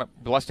Riley, and I'm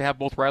blessed to have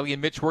both Riley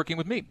and Mitch working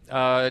with me.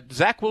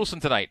 Zach Wilson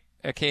tonight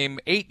came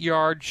 8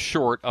 yards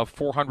short of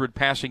 400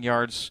 passing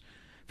yards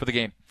for the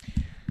game.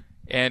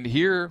 And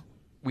here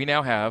we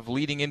now have,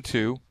 leading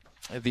into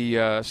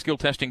the skill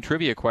testing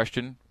trivia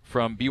question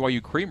from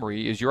BYU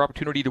Creamery, is your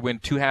opportunity to win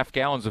 2.5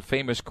 gallons of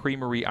famous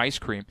Creamery ice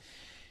cream.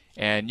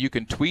 And you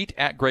can tweet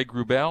at Greg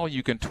Wrubell.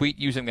 You can tweet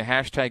using the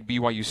hashtag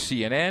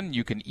BYUCNN.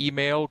 You can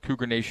email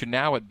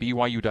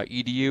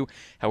cougarnationnow@byu.edu.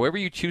 However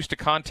you choose to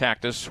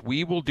contact us,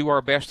 we will do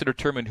our best to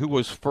determine who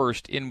was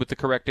first in with the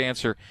correct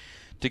answer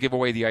to give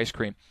away the ice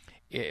cream.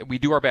 We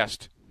do our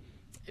best.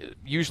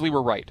 Usually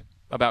we're right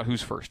about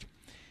who's first.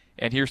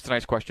 And here's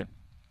tonight's question.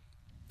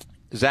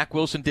 Zach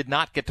Wilson did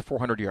not get to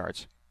 400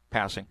 yards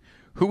passing.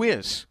 Who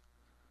is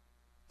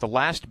the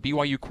last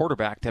BYU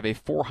quarterback to have a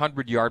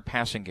 400-yard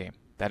passing game?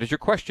 That is your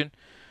question.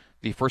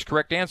 The first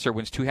correct answer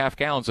wins 2.5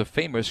 gallons of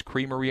famous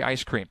Creamery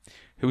ice cream.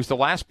 Who's the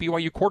last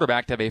BYU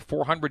quarterback to have a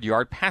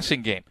 400-yard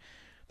passing game?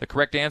 The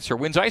correct answer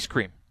wins ice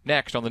cream.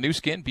 Next on the new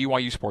skin,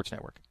 BYU Sports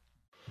Network.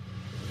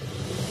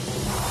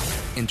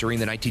 Entering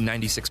the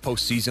 1996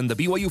 postseason, the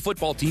BYU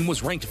football team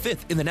was ranked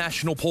 5th in the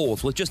national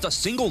polls with just a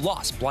single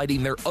loss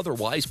blighting their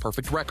otherwise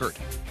perfect record.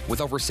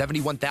 With over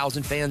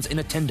 71,000 fans in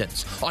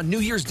attendance, on New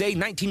Year's Day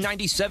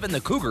 1997,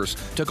 the Cougars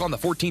took on the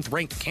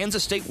 14th-ranked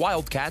Kansas State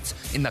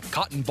Wildcats in the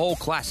Cotton Bowl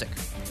Classic.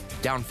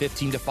 Down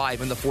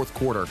 15-5 in the fourth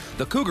quarter,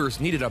 the Cougars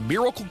needed a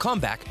miracle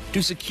comeback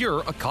to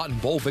secure a Cotton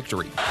Bowl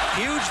victory.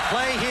 Huge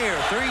play here,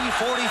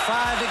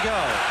 3:45 to go.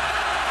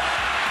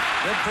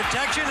 Good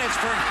protection, it's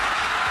for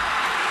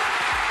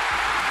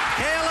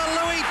Kayla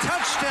Louie,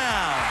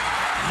 touchdown.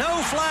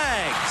 No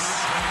flags.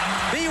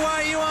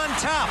 BYU on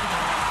top.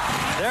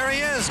 There he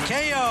is,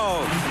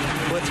 KO,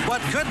 with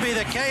what could be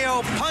the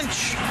KO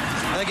punch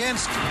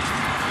against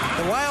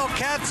the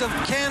Wildcats of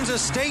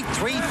Kansas State.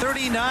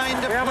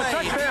 3:39 to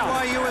play.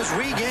 BYU has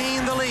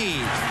regained the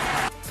lead.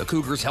 The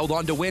Cougars held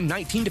on to win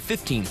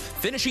 19-15,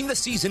 finishing the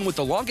season with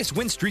the longest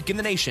win streak in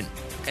the nation.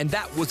 And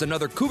that was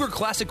another Cougar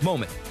Classic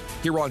moment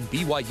here on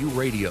BYU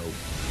Radio.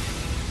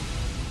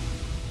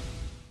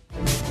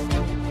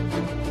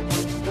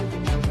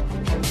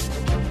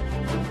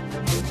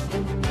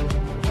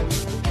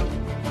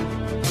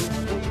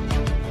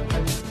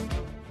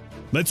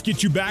 Let's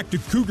get you back to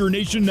Cougar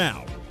Nation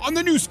now on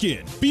the new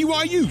skin,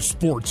 BYU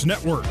Sports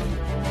Network.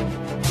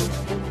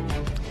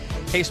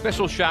 Hey,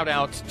 special shout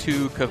out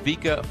to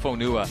Kavika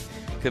Fonua.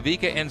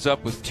 Kavika ends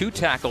up with 2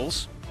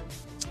 tackles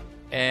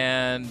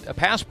and a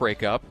pass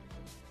breakup,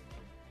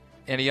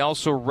 and he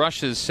also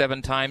rushes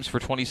 7 times for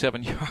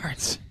 27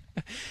 yards.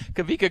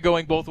 Kavika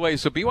going both ways.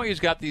 So BYU's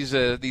got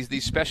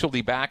these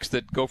specialty backs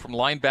that go from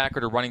linebacker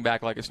to running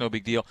back like it's no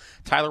big deal.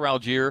 Tyler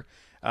Algier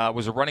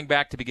was a running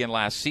back to begin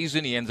last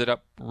season. He ended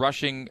up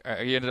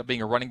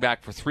being a running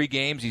back for 3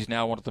 games. He's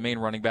now one of the main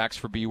running backs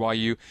for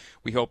BYU.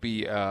 We hope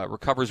he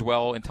recovers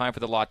well in time for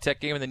the La Tech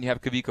game. And then you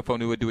have Kavika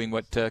Fonua doing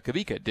what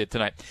Kavika did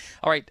tonight.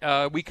 All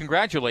right, we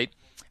congratulate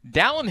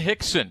Dallin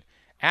Hickson,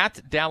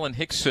 at Dallin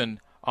Hickson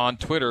on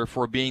Twitter,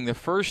 for being the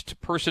first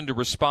person to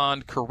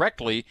respond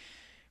correctly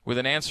with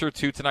an answer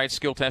to tonight's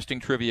skill testing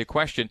trivia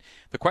question.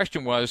 The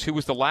question was, who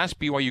was the last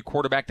BYU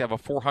quarterback to have a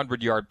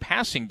 400-yard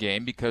passing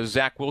game? Because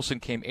Zach Wilson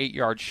came 8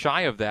 yards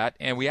shy of that,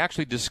 and we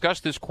actually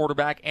discussed this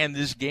quarterback and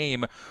this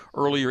game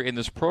earlier in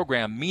this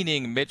program,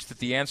 meaning, Mitch, that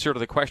the answer to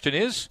the question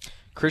is?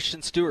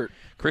 Christian Stewart.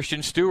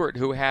 Christian Stewart,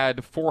 who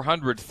had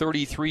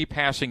 433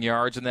 passing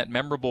yards in that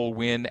memorable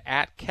win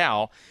at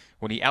Cal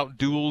when he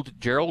outdueled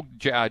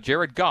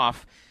Jared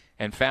Goff.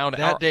 And found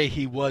that day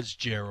he was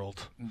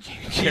Gerald.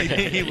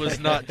 He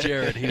was not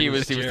Jared. He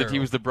was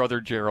the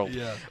brother Gerald.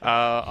 Yeah.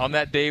 On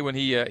that day when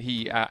he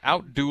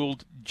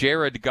outdueled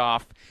Jared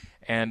Goff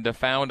and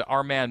found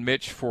our man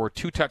Mitch for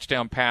 2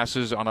 touchdown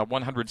passes on a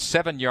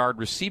 107-yard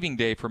receiving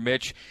day for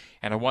Mitch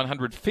and a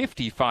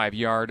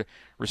 155-yard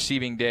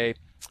receiving day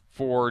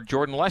for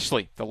Jordan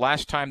Leslie. The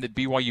last time that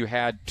BYU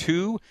had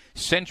 2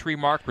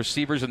 century-mark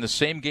receivers in the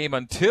same game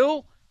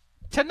until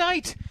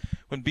tonight,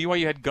 when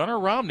BYU had Gunnar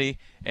Romney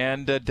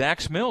and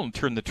Dax Milne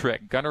turned the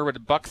trick. Gunnar at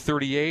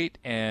 $138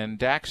 and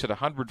Dax at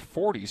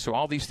 140. So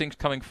all these things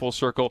coming full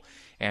circle,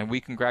 and we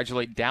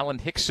congratulate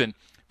Dallin Hickson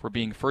for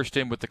being first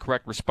in with the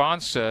correct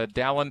response.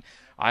 Dallin,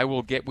 I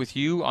will get with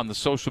you on the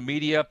social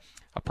media.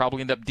 I'll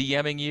probably end up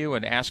DMing you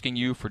and asking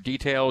you for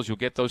details. You'll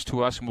get those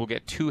to us, and we'll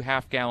get 2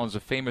 half-gallons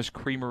of Famous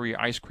Creamery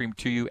ice cream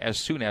to you as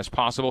soon as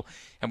possible.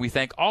 And we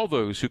thank all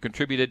those who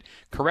contributed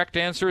correct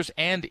answers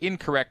and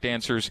incorrect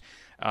answers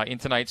in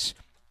tonight's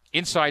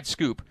Inside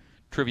Scoop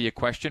trivia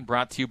question,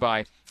 brought to you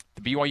by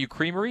the BYU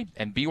Creamery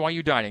and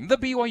BYU Dining. The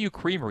BYU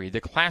Creamery, the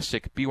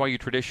classic BYU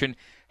tradition.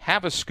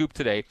 Have a scoop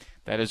today.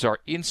 That is our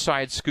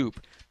Inside Scoop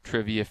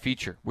trivia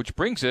feature, which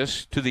brings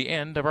us to the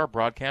end of our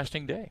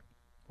broadcasting day.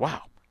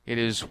 Wow. It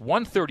is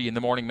 1:30 in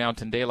the morning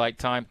Mountain Daylight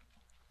Time,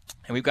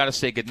 and we've got to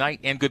say goodnight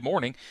and good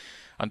morning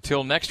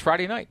until next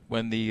Friday night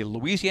when the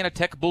Louisiana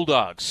Tech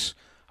Bulldogs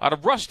out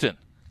of Ruston,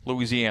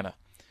 Louisiana,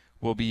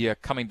 will be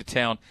coming to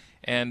town.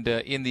 And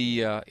in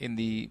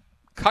the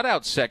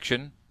cutout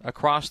section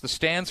across the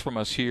stands from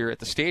us here at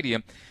the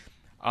stadium,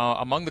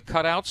 among the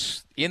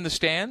cutouts in the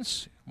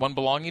stands, one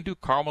belonging to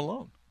Karl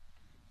Malone,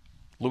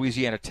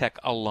 Louisiana Tech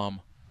alum.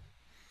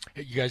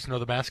 You guys know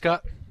the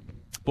mascot?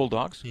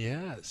 Bulldogs.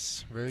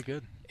 Yes, very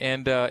good.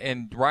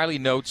 And Riley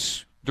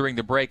notes during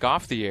the break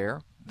off the air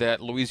that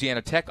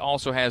Louisiana Tech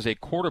also has a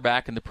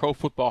quarterback in the Pro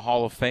Football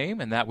Hall of Fame,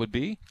 and that would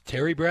be?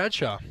 Terry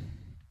Bradshaw.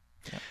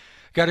 Yeah.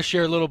 Got to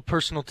share a little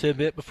personal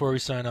tidbit before we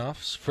sign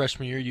off.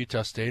 Freshman year,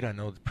 Utah State. I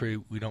know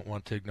we don't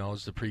want to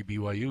acknowledge the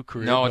pre-BYU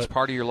career. No, it's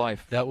part of your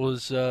life. That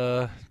was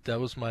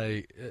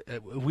my.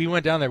 We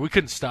went down there. We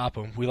couldn't stop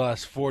them. We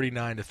lost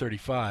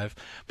 49-35.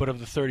 But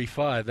of the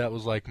 35, that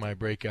was like my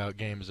breakout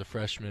game as a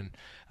freshman.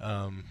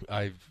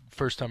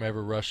 First time I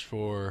ever rushed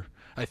for.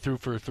 I threw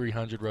for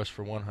 300, rushed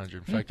for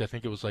 100. In fact, I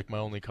think it was like my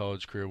only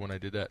college career when I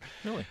did that.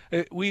 Really?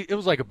 It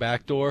was like a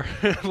backdoor.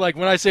 Like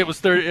when I say it was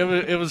 30,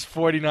 it was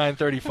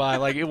 49-35.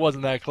 Like it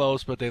wasn't that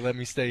close, but they let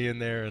me stay in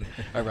there, and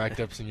I racked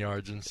up some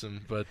yards and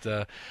some. But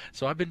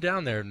so I've been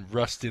down there in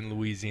Ruston,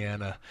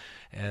 Louisiana,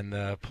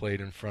 and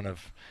played in front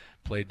of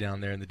played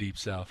down there in the Deep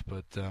South.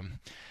 But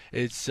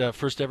it's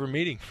first ever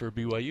meeting for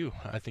BYU.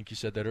 I think you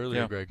said that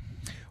earlier, Greg.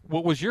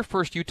 What was your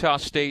first Utah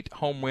State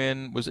home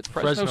win? Was it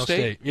Fresno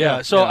State?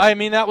 Yeah. So I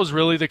mean, that was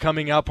really the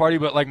coming out party,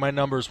 but like my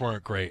numbers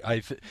weren't great.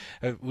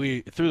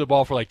 We threw the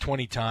ball for like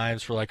 20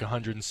 times for like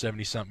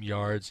 170 something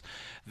yards.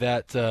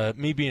 That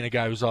me being a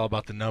guy who's all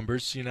about the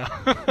numbers, you know,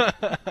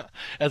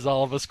 as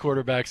all of us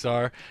quarterbacks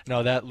are.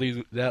 No, that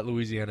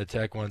Louisiana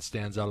Tech one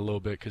stands out a little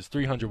bit because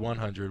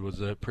 300-100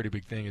 was a pretty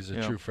big thing as a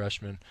true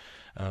freshman.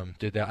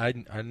 Did that?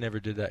 I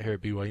never did that here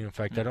at BYU. In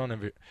fact, I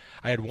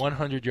had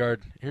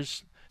 100-yard.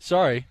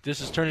 Sorry,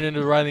 this is turning into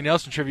the Riley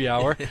Nelson Trivia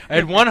Hour. I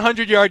had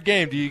 100-yard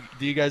game. Do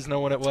you guys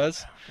know what it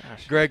was?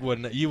 Gosh. Greg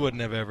wouldn't. You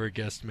wouldn't have ever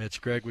guessed, Mitch.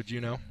 Greg, would you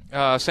know?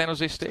 San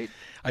Jose State.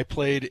 I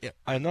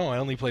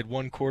only played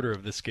one quarter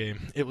of this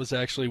game. It was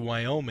actually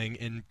Wyoming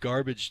in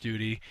garbage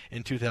duty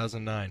in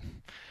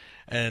 2009.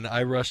 And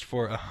I rushed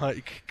for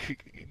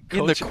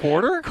in the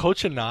quarter?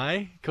 Coach and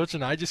I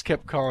just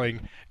kept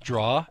calling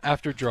draw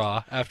after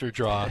draw after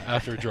draw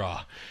after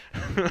draw.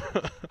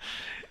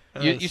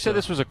 You said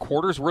this was a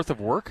quarter's worth of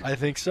work? I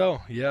think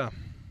so, yeah.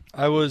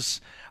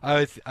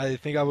 I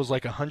think I was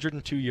like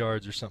 102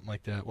 yards or something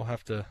like that. We'll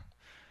have to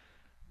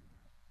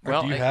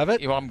Well, do you have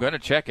it? Well, I'm going to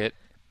check it.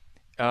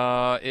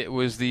 It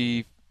was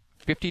the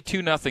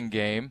 52-0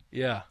 game.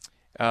 Yeah.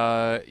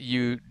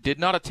 You did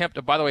not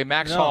attempt. By the way,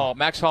 Max Hall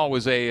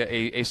was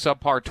a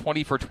subpar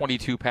 20 for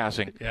 22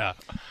 passing. Yeah,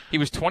 he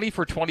was 20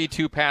 for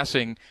 22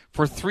 passing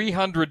for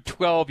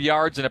 312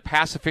 yards and a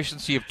pass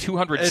efficiency of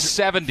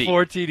 270.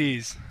 4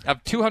 TDs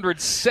of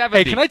 270.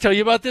 Hey, can I tell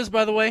you about this?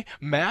 By the way,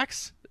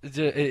 Max.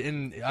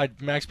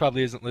 Max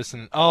probably isn't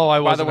listening. Oh,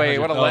 I was. By the way,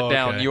 what a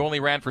letdown! Okay. You only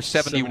ran for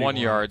 71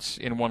 yards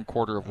in one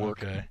quarter of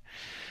work. Okay,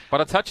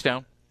 but a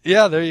touchdown.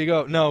 Yeah, there you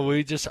go. No,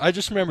 I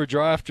just remember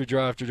draw after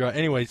draw after draw.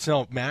 Anyway,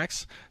 so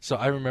Max, so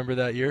I remember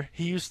that year.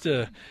 He used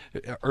to,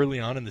 early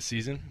on in the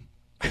season,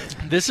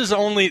 this is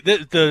only,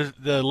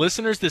 the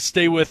listeners that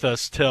stay with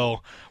us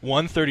till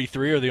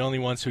 1:33 are the only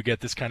ones who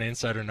get this kind of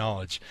insider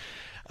knowledge.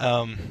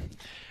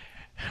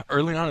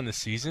 Early on in the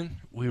season,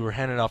 we were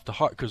handing off to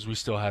Harv because we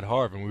still had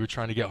Harv, and we were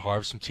trying to get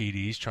Harv some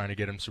TDs, trying to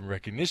get him some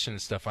recognition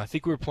and stuff. I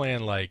think we were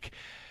playing like,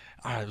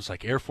 it was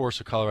like Air Force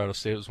or Colorado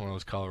State. It was one of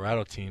those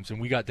Colorado teams. And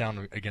we got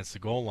down against the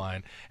goal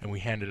line, and we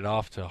handed it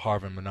off to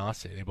Harv and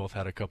Manasseh. They both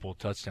had a couple of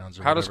touchdowns.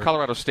 How does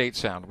Colorado State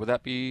sound? Would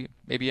that be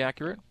maybe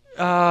accurate?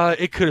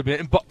 It could have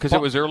been. Because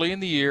it was early in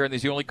the year, and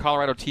it's the only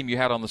Colorado team you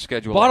had on the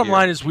schedule. Bottom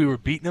line is we were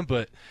beating them,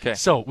 but okay.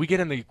 So we get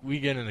in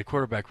the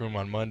quarterback room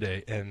on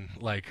Monday, and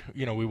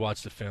we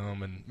watch the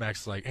film, and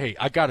Max is like, hey,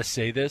 I got to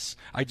say this.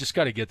 I just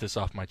got to get this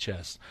off my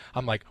chest.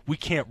 I'm like, we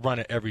can't run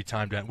it every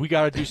time down. We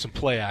got to do some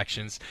play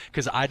actions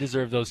because I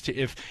deserve those too.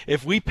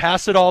 If we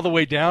pass it all the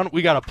way down,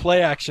 we got to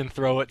play action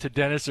throw it to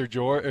Dennis or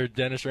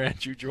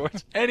Andrew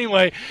George.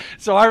 Anyway,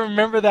 so I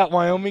remember that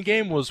Wyoming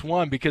game was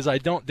one because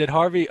did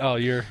Harvey? Oh,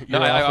 you're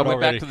I went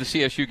back to the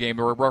CSU game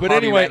where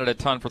Harvey ran it a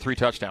ton for 3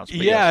 touchdowns.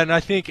 Yeah, and I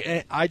think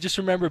I just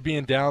remember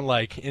being down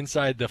like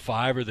inside the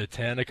 5 or the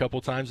 10 a couple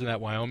times in that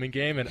Wyoming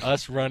game, and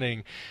us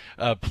running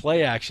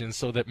play action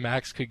so that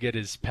Max could get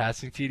his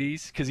passing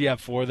TDs because he had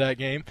 4 that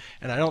game.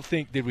 And I don't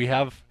think did we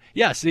have.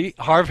 Yeah, see,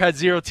 Harv had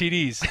 0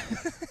 TDs.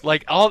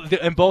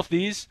 And both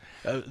these,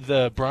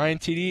 the Brian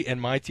TD and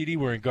my TD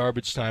were in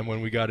garbage time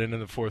when we got into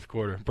the fourth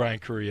quarter. Brian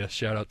Correa,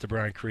 shout out to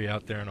Brian Correa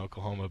out there in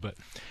Oklahoma. But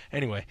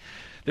anyway,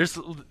 there's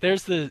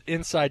the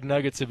inside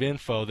nuggets of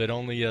info that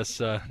only us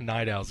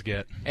night owls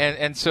get.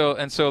 And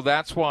so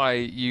that's why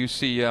you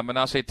see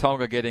Manasseh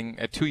Tonga getting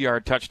a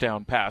 2-yard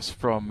touchdown pass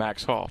from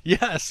Max Hall.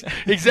 Yes,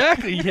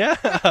 exactly. Yeah,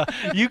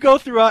 if you go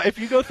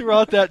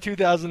throughout that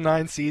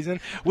 2009 season,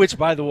 which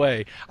by the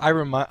way,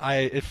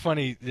 it's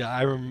funny.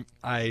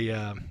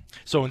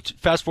 So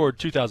fast forward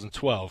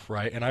 2012,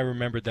 right? And I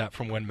remembered that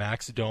from when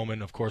Max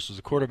Doman, of course, was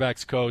the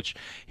quarterback's coach.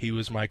 He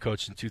was my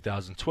coach in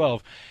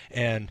 2012,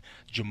 and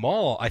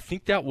Jamal, I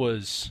think that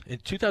was in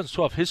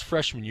 2012, his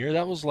freshman year.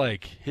 That was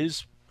like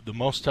the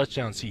most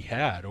touchdowns he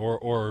had,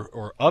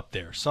 or up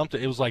there,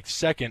 something. It was like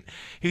second.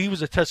 He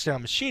was a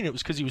touchdown machine. It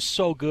was because he was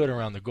so good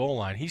around the goal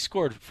line. He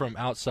scored from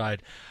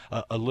outside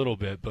a little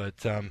bit,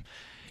 but.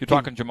 You're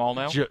talking Jamal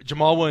now?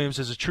 Jamal Williams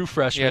is a true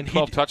freshman. He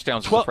had 12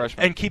 touchdowns as a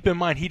freshman. And keep in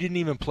mind, he didn't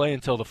even play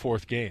until the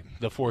fourth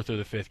or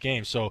the fifth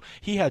game. So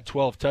he had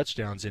 12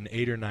 touchdowns in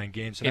 8 or 9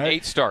 games. In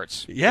 8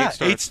 starts. Yeah,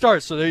 8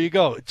 starts. So there you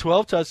go.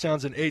 12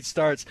 touchdowns in 8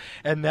 starts.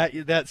 And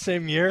that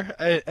same year,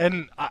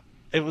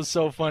 it was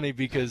so funny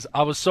because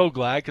I was so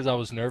glad because I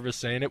was nervous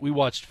saying it. We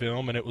watched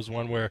film, and it was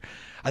one where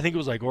I think it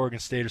was like Oregon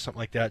State or something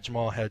like that.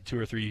 Jamal had 2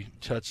 or 3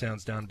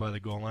 touchdowns down by the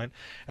goal line.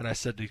 And I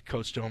said to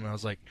Coach Doman, I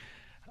was like,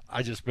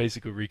 I just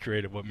basically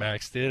recreated what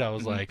Max did. I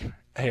was like,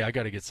 hey, I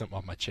got to get something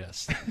off my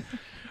chest.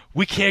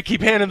 We can't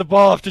keep handing the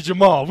ball off to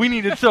Jamal. We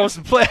need to throw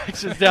some play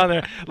actions down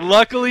there.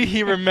 Luckily,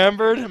 he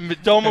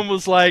remembered. Doman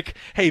was like,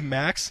 hey,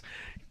 Max,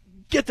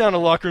 get down to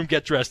the locker room,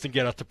 get dressed, and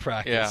get out to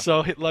practice. Yeah.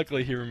 So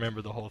luckily, he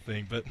remembered the whole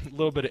thing. But a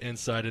little bit of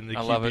insight in the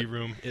QB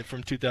room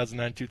from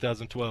 2009,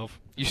 2012.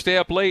 You stay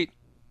up late.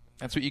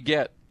 That's what you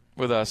get.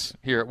 with us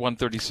here at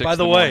 1:36. By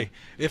the way,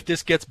 if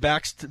this gets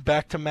back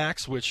to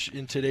Max, which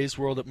in today's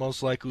world it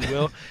most likely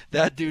will,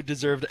 that dude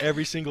deserved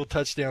every single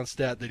touchdown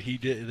stat that he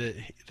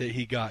did that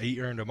he got. He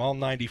earned them, all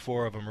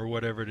 94 of them or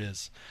whatever it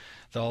is.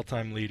 The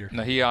all-time leader.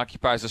 Now he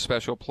occupies a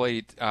special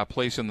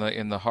place in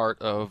the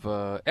heart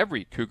of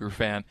every Cougar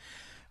fan,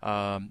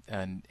 and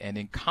an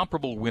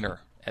incomparable winner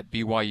at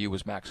BYU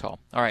was Max Hall.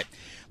 All right,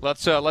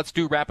 let's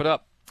wrap it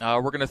up.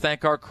 We're going to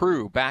thank our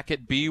crew back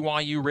at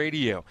BYU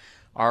Radio.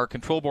 Our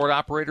control board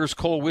operators,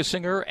 Cole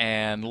Wissinger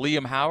and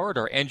Liam Howard.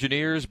 Our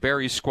engineers,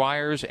 Barry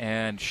Squires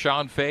and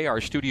Sean Fay.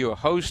 Our studio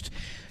host,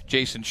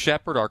 Jason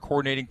Shepard. Our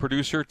coordinating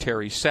producer,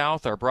 Terry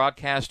South. Our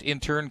broadcast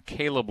intern,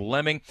 Caleb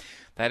Lemming.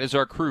 That is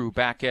our crew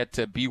back at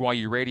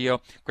BYU Radio.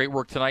 Great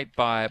work tonight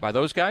by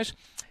those guys.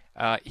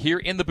 Here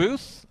in the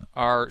booth,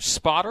 our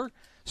spotter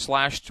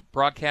 /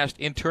 broadcast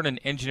intern and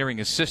engineering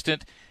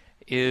assistant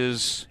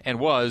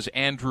was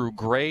Andrew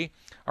Gray.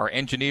 Our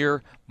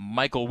engineer,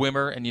 Michael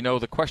Wimmer. And,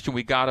 the question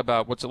we got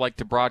about what's it like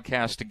to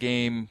broadcast a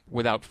game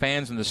without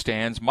fans in the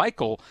stands,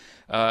 Michael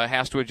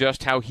has to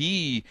adjust how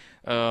he,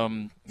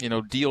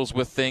 deals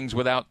with things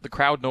without the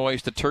crowd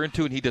noise to turn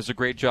to, and he does a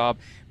great job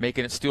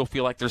making it still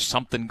feel like there's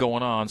something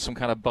going on, some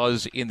kind of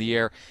buzz in the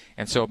air.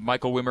 And so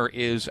Michael Wimmer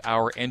is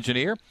our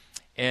engineer.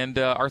 And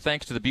our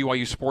thanks to the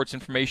BYU Sports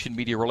Information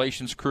Media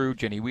Relations crew,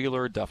 Jenny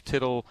Wheeler, Duff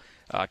Tittle,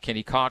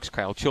 Kenny Cox,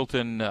 Kyle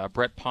Chilton,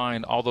 Brett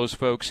Pine, all those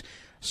folks.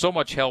 So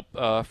much help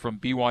from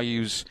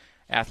BYU's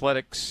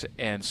athletics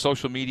and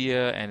social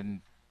media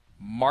and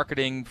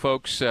marketing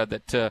folks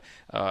that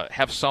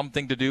have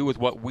something to do with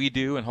what we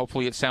do, and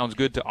hopefully it sounds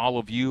good to all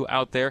of you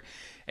out there.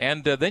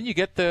 And then you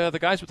get the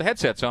guys with the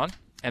headsets on,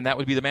 and that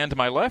would be the man to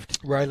my left,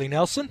 Riley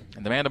Nelson,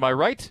 and the man to my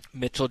right,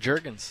 Mitchell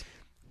Juergens.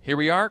 Here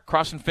we are,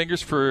 crossing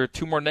fingers for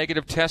 2 more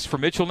negative tests for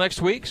Mitchell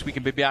next week, so we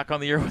can be back on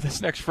the air with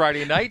us next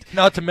Friday night.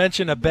 Not to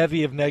mention a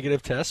bevy of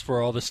negative tests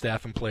for all the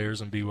staff and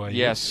players in BYU.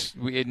 Yes,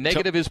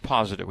 negative is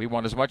positive. We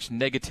want as much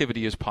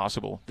negativity as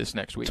possible this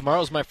next week.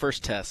 Tomorrow's my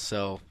first test,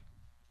 so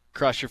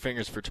cross your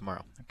fingers for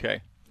tomorrow.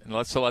 Okay. And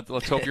let's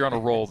hope you're on a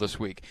roll this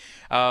week.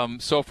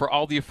 So for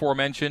all the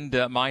aforementioned,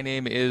 my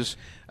name is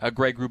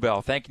Greg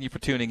Wrubell. Thanking you for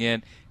tuning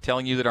in,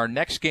 telling you that our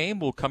next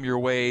game will come your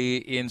way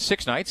in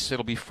 6 nights.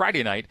 It'll be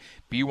Friday night,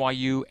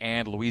 BYU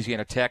and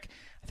Louisiana Tech.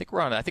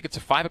 I think it's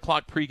a 5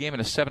 o'clock pregame and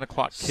a 7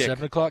 o'clock kick.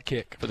 7 o'clock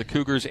kick for the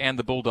Cougars and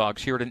the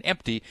Bulldogs here at an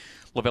empty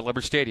LaVell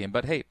Edwards Stadium.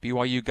 But hey,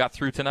 BYU got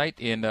through tonight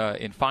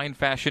in fine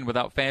fashion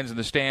without fans in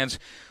the stands.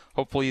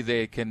 Hopefully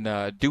they can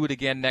do it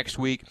again next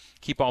week.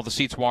 Keep all the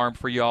seats warm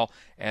for y'all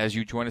as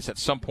you join us at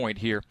some point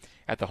here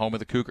at the home of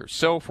the Cougars.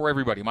 So for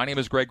everybody, my name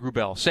is Greg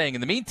Wrubell, saying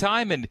in the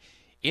meantime and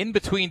in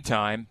between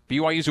time,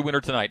 BYU's a winner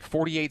tonight,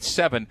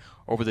 48-7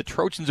 over the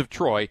Trojans of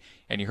Troy,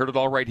 and you heard it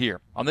all right here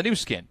on the new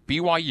skin,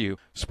 BYU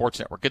Sports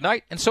Network. Good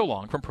night and so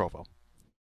long from Provo.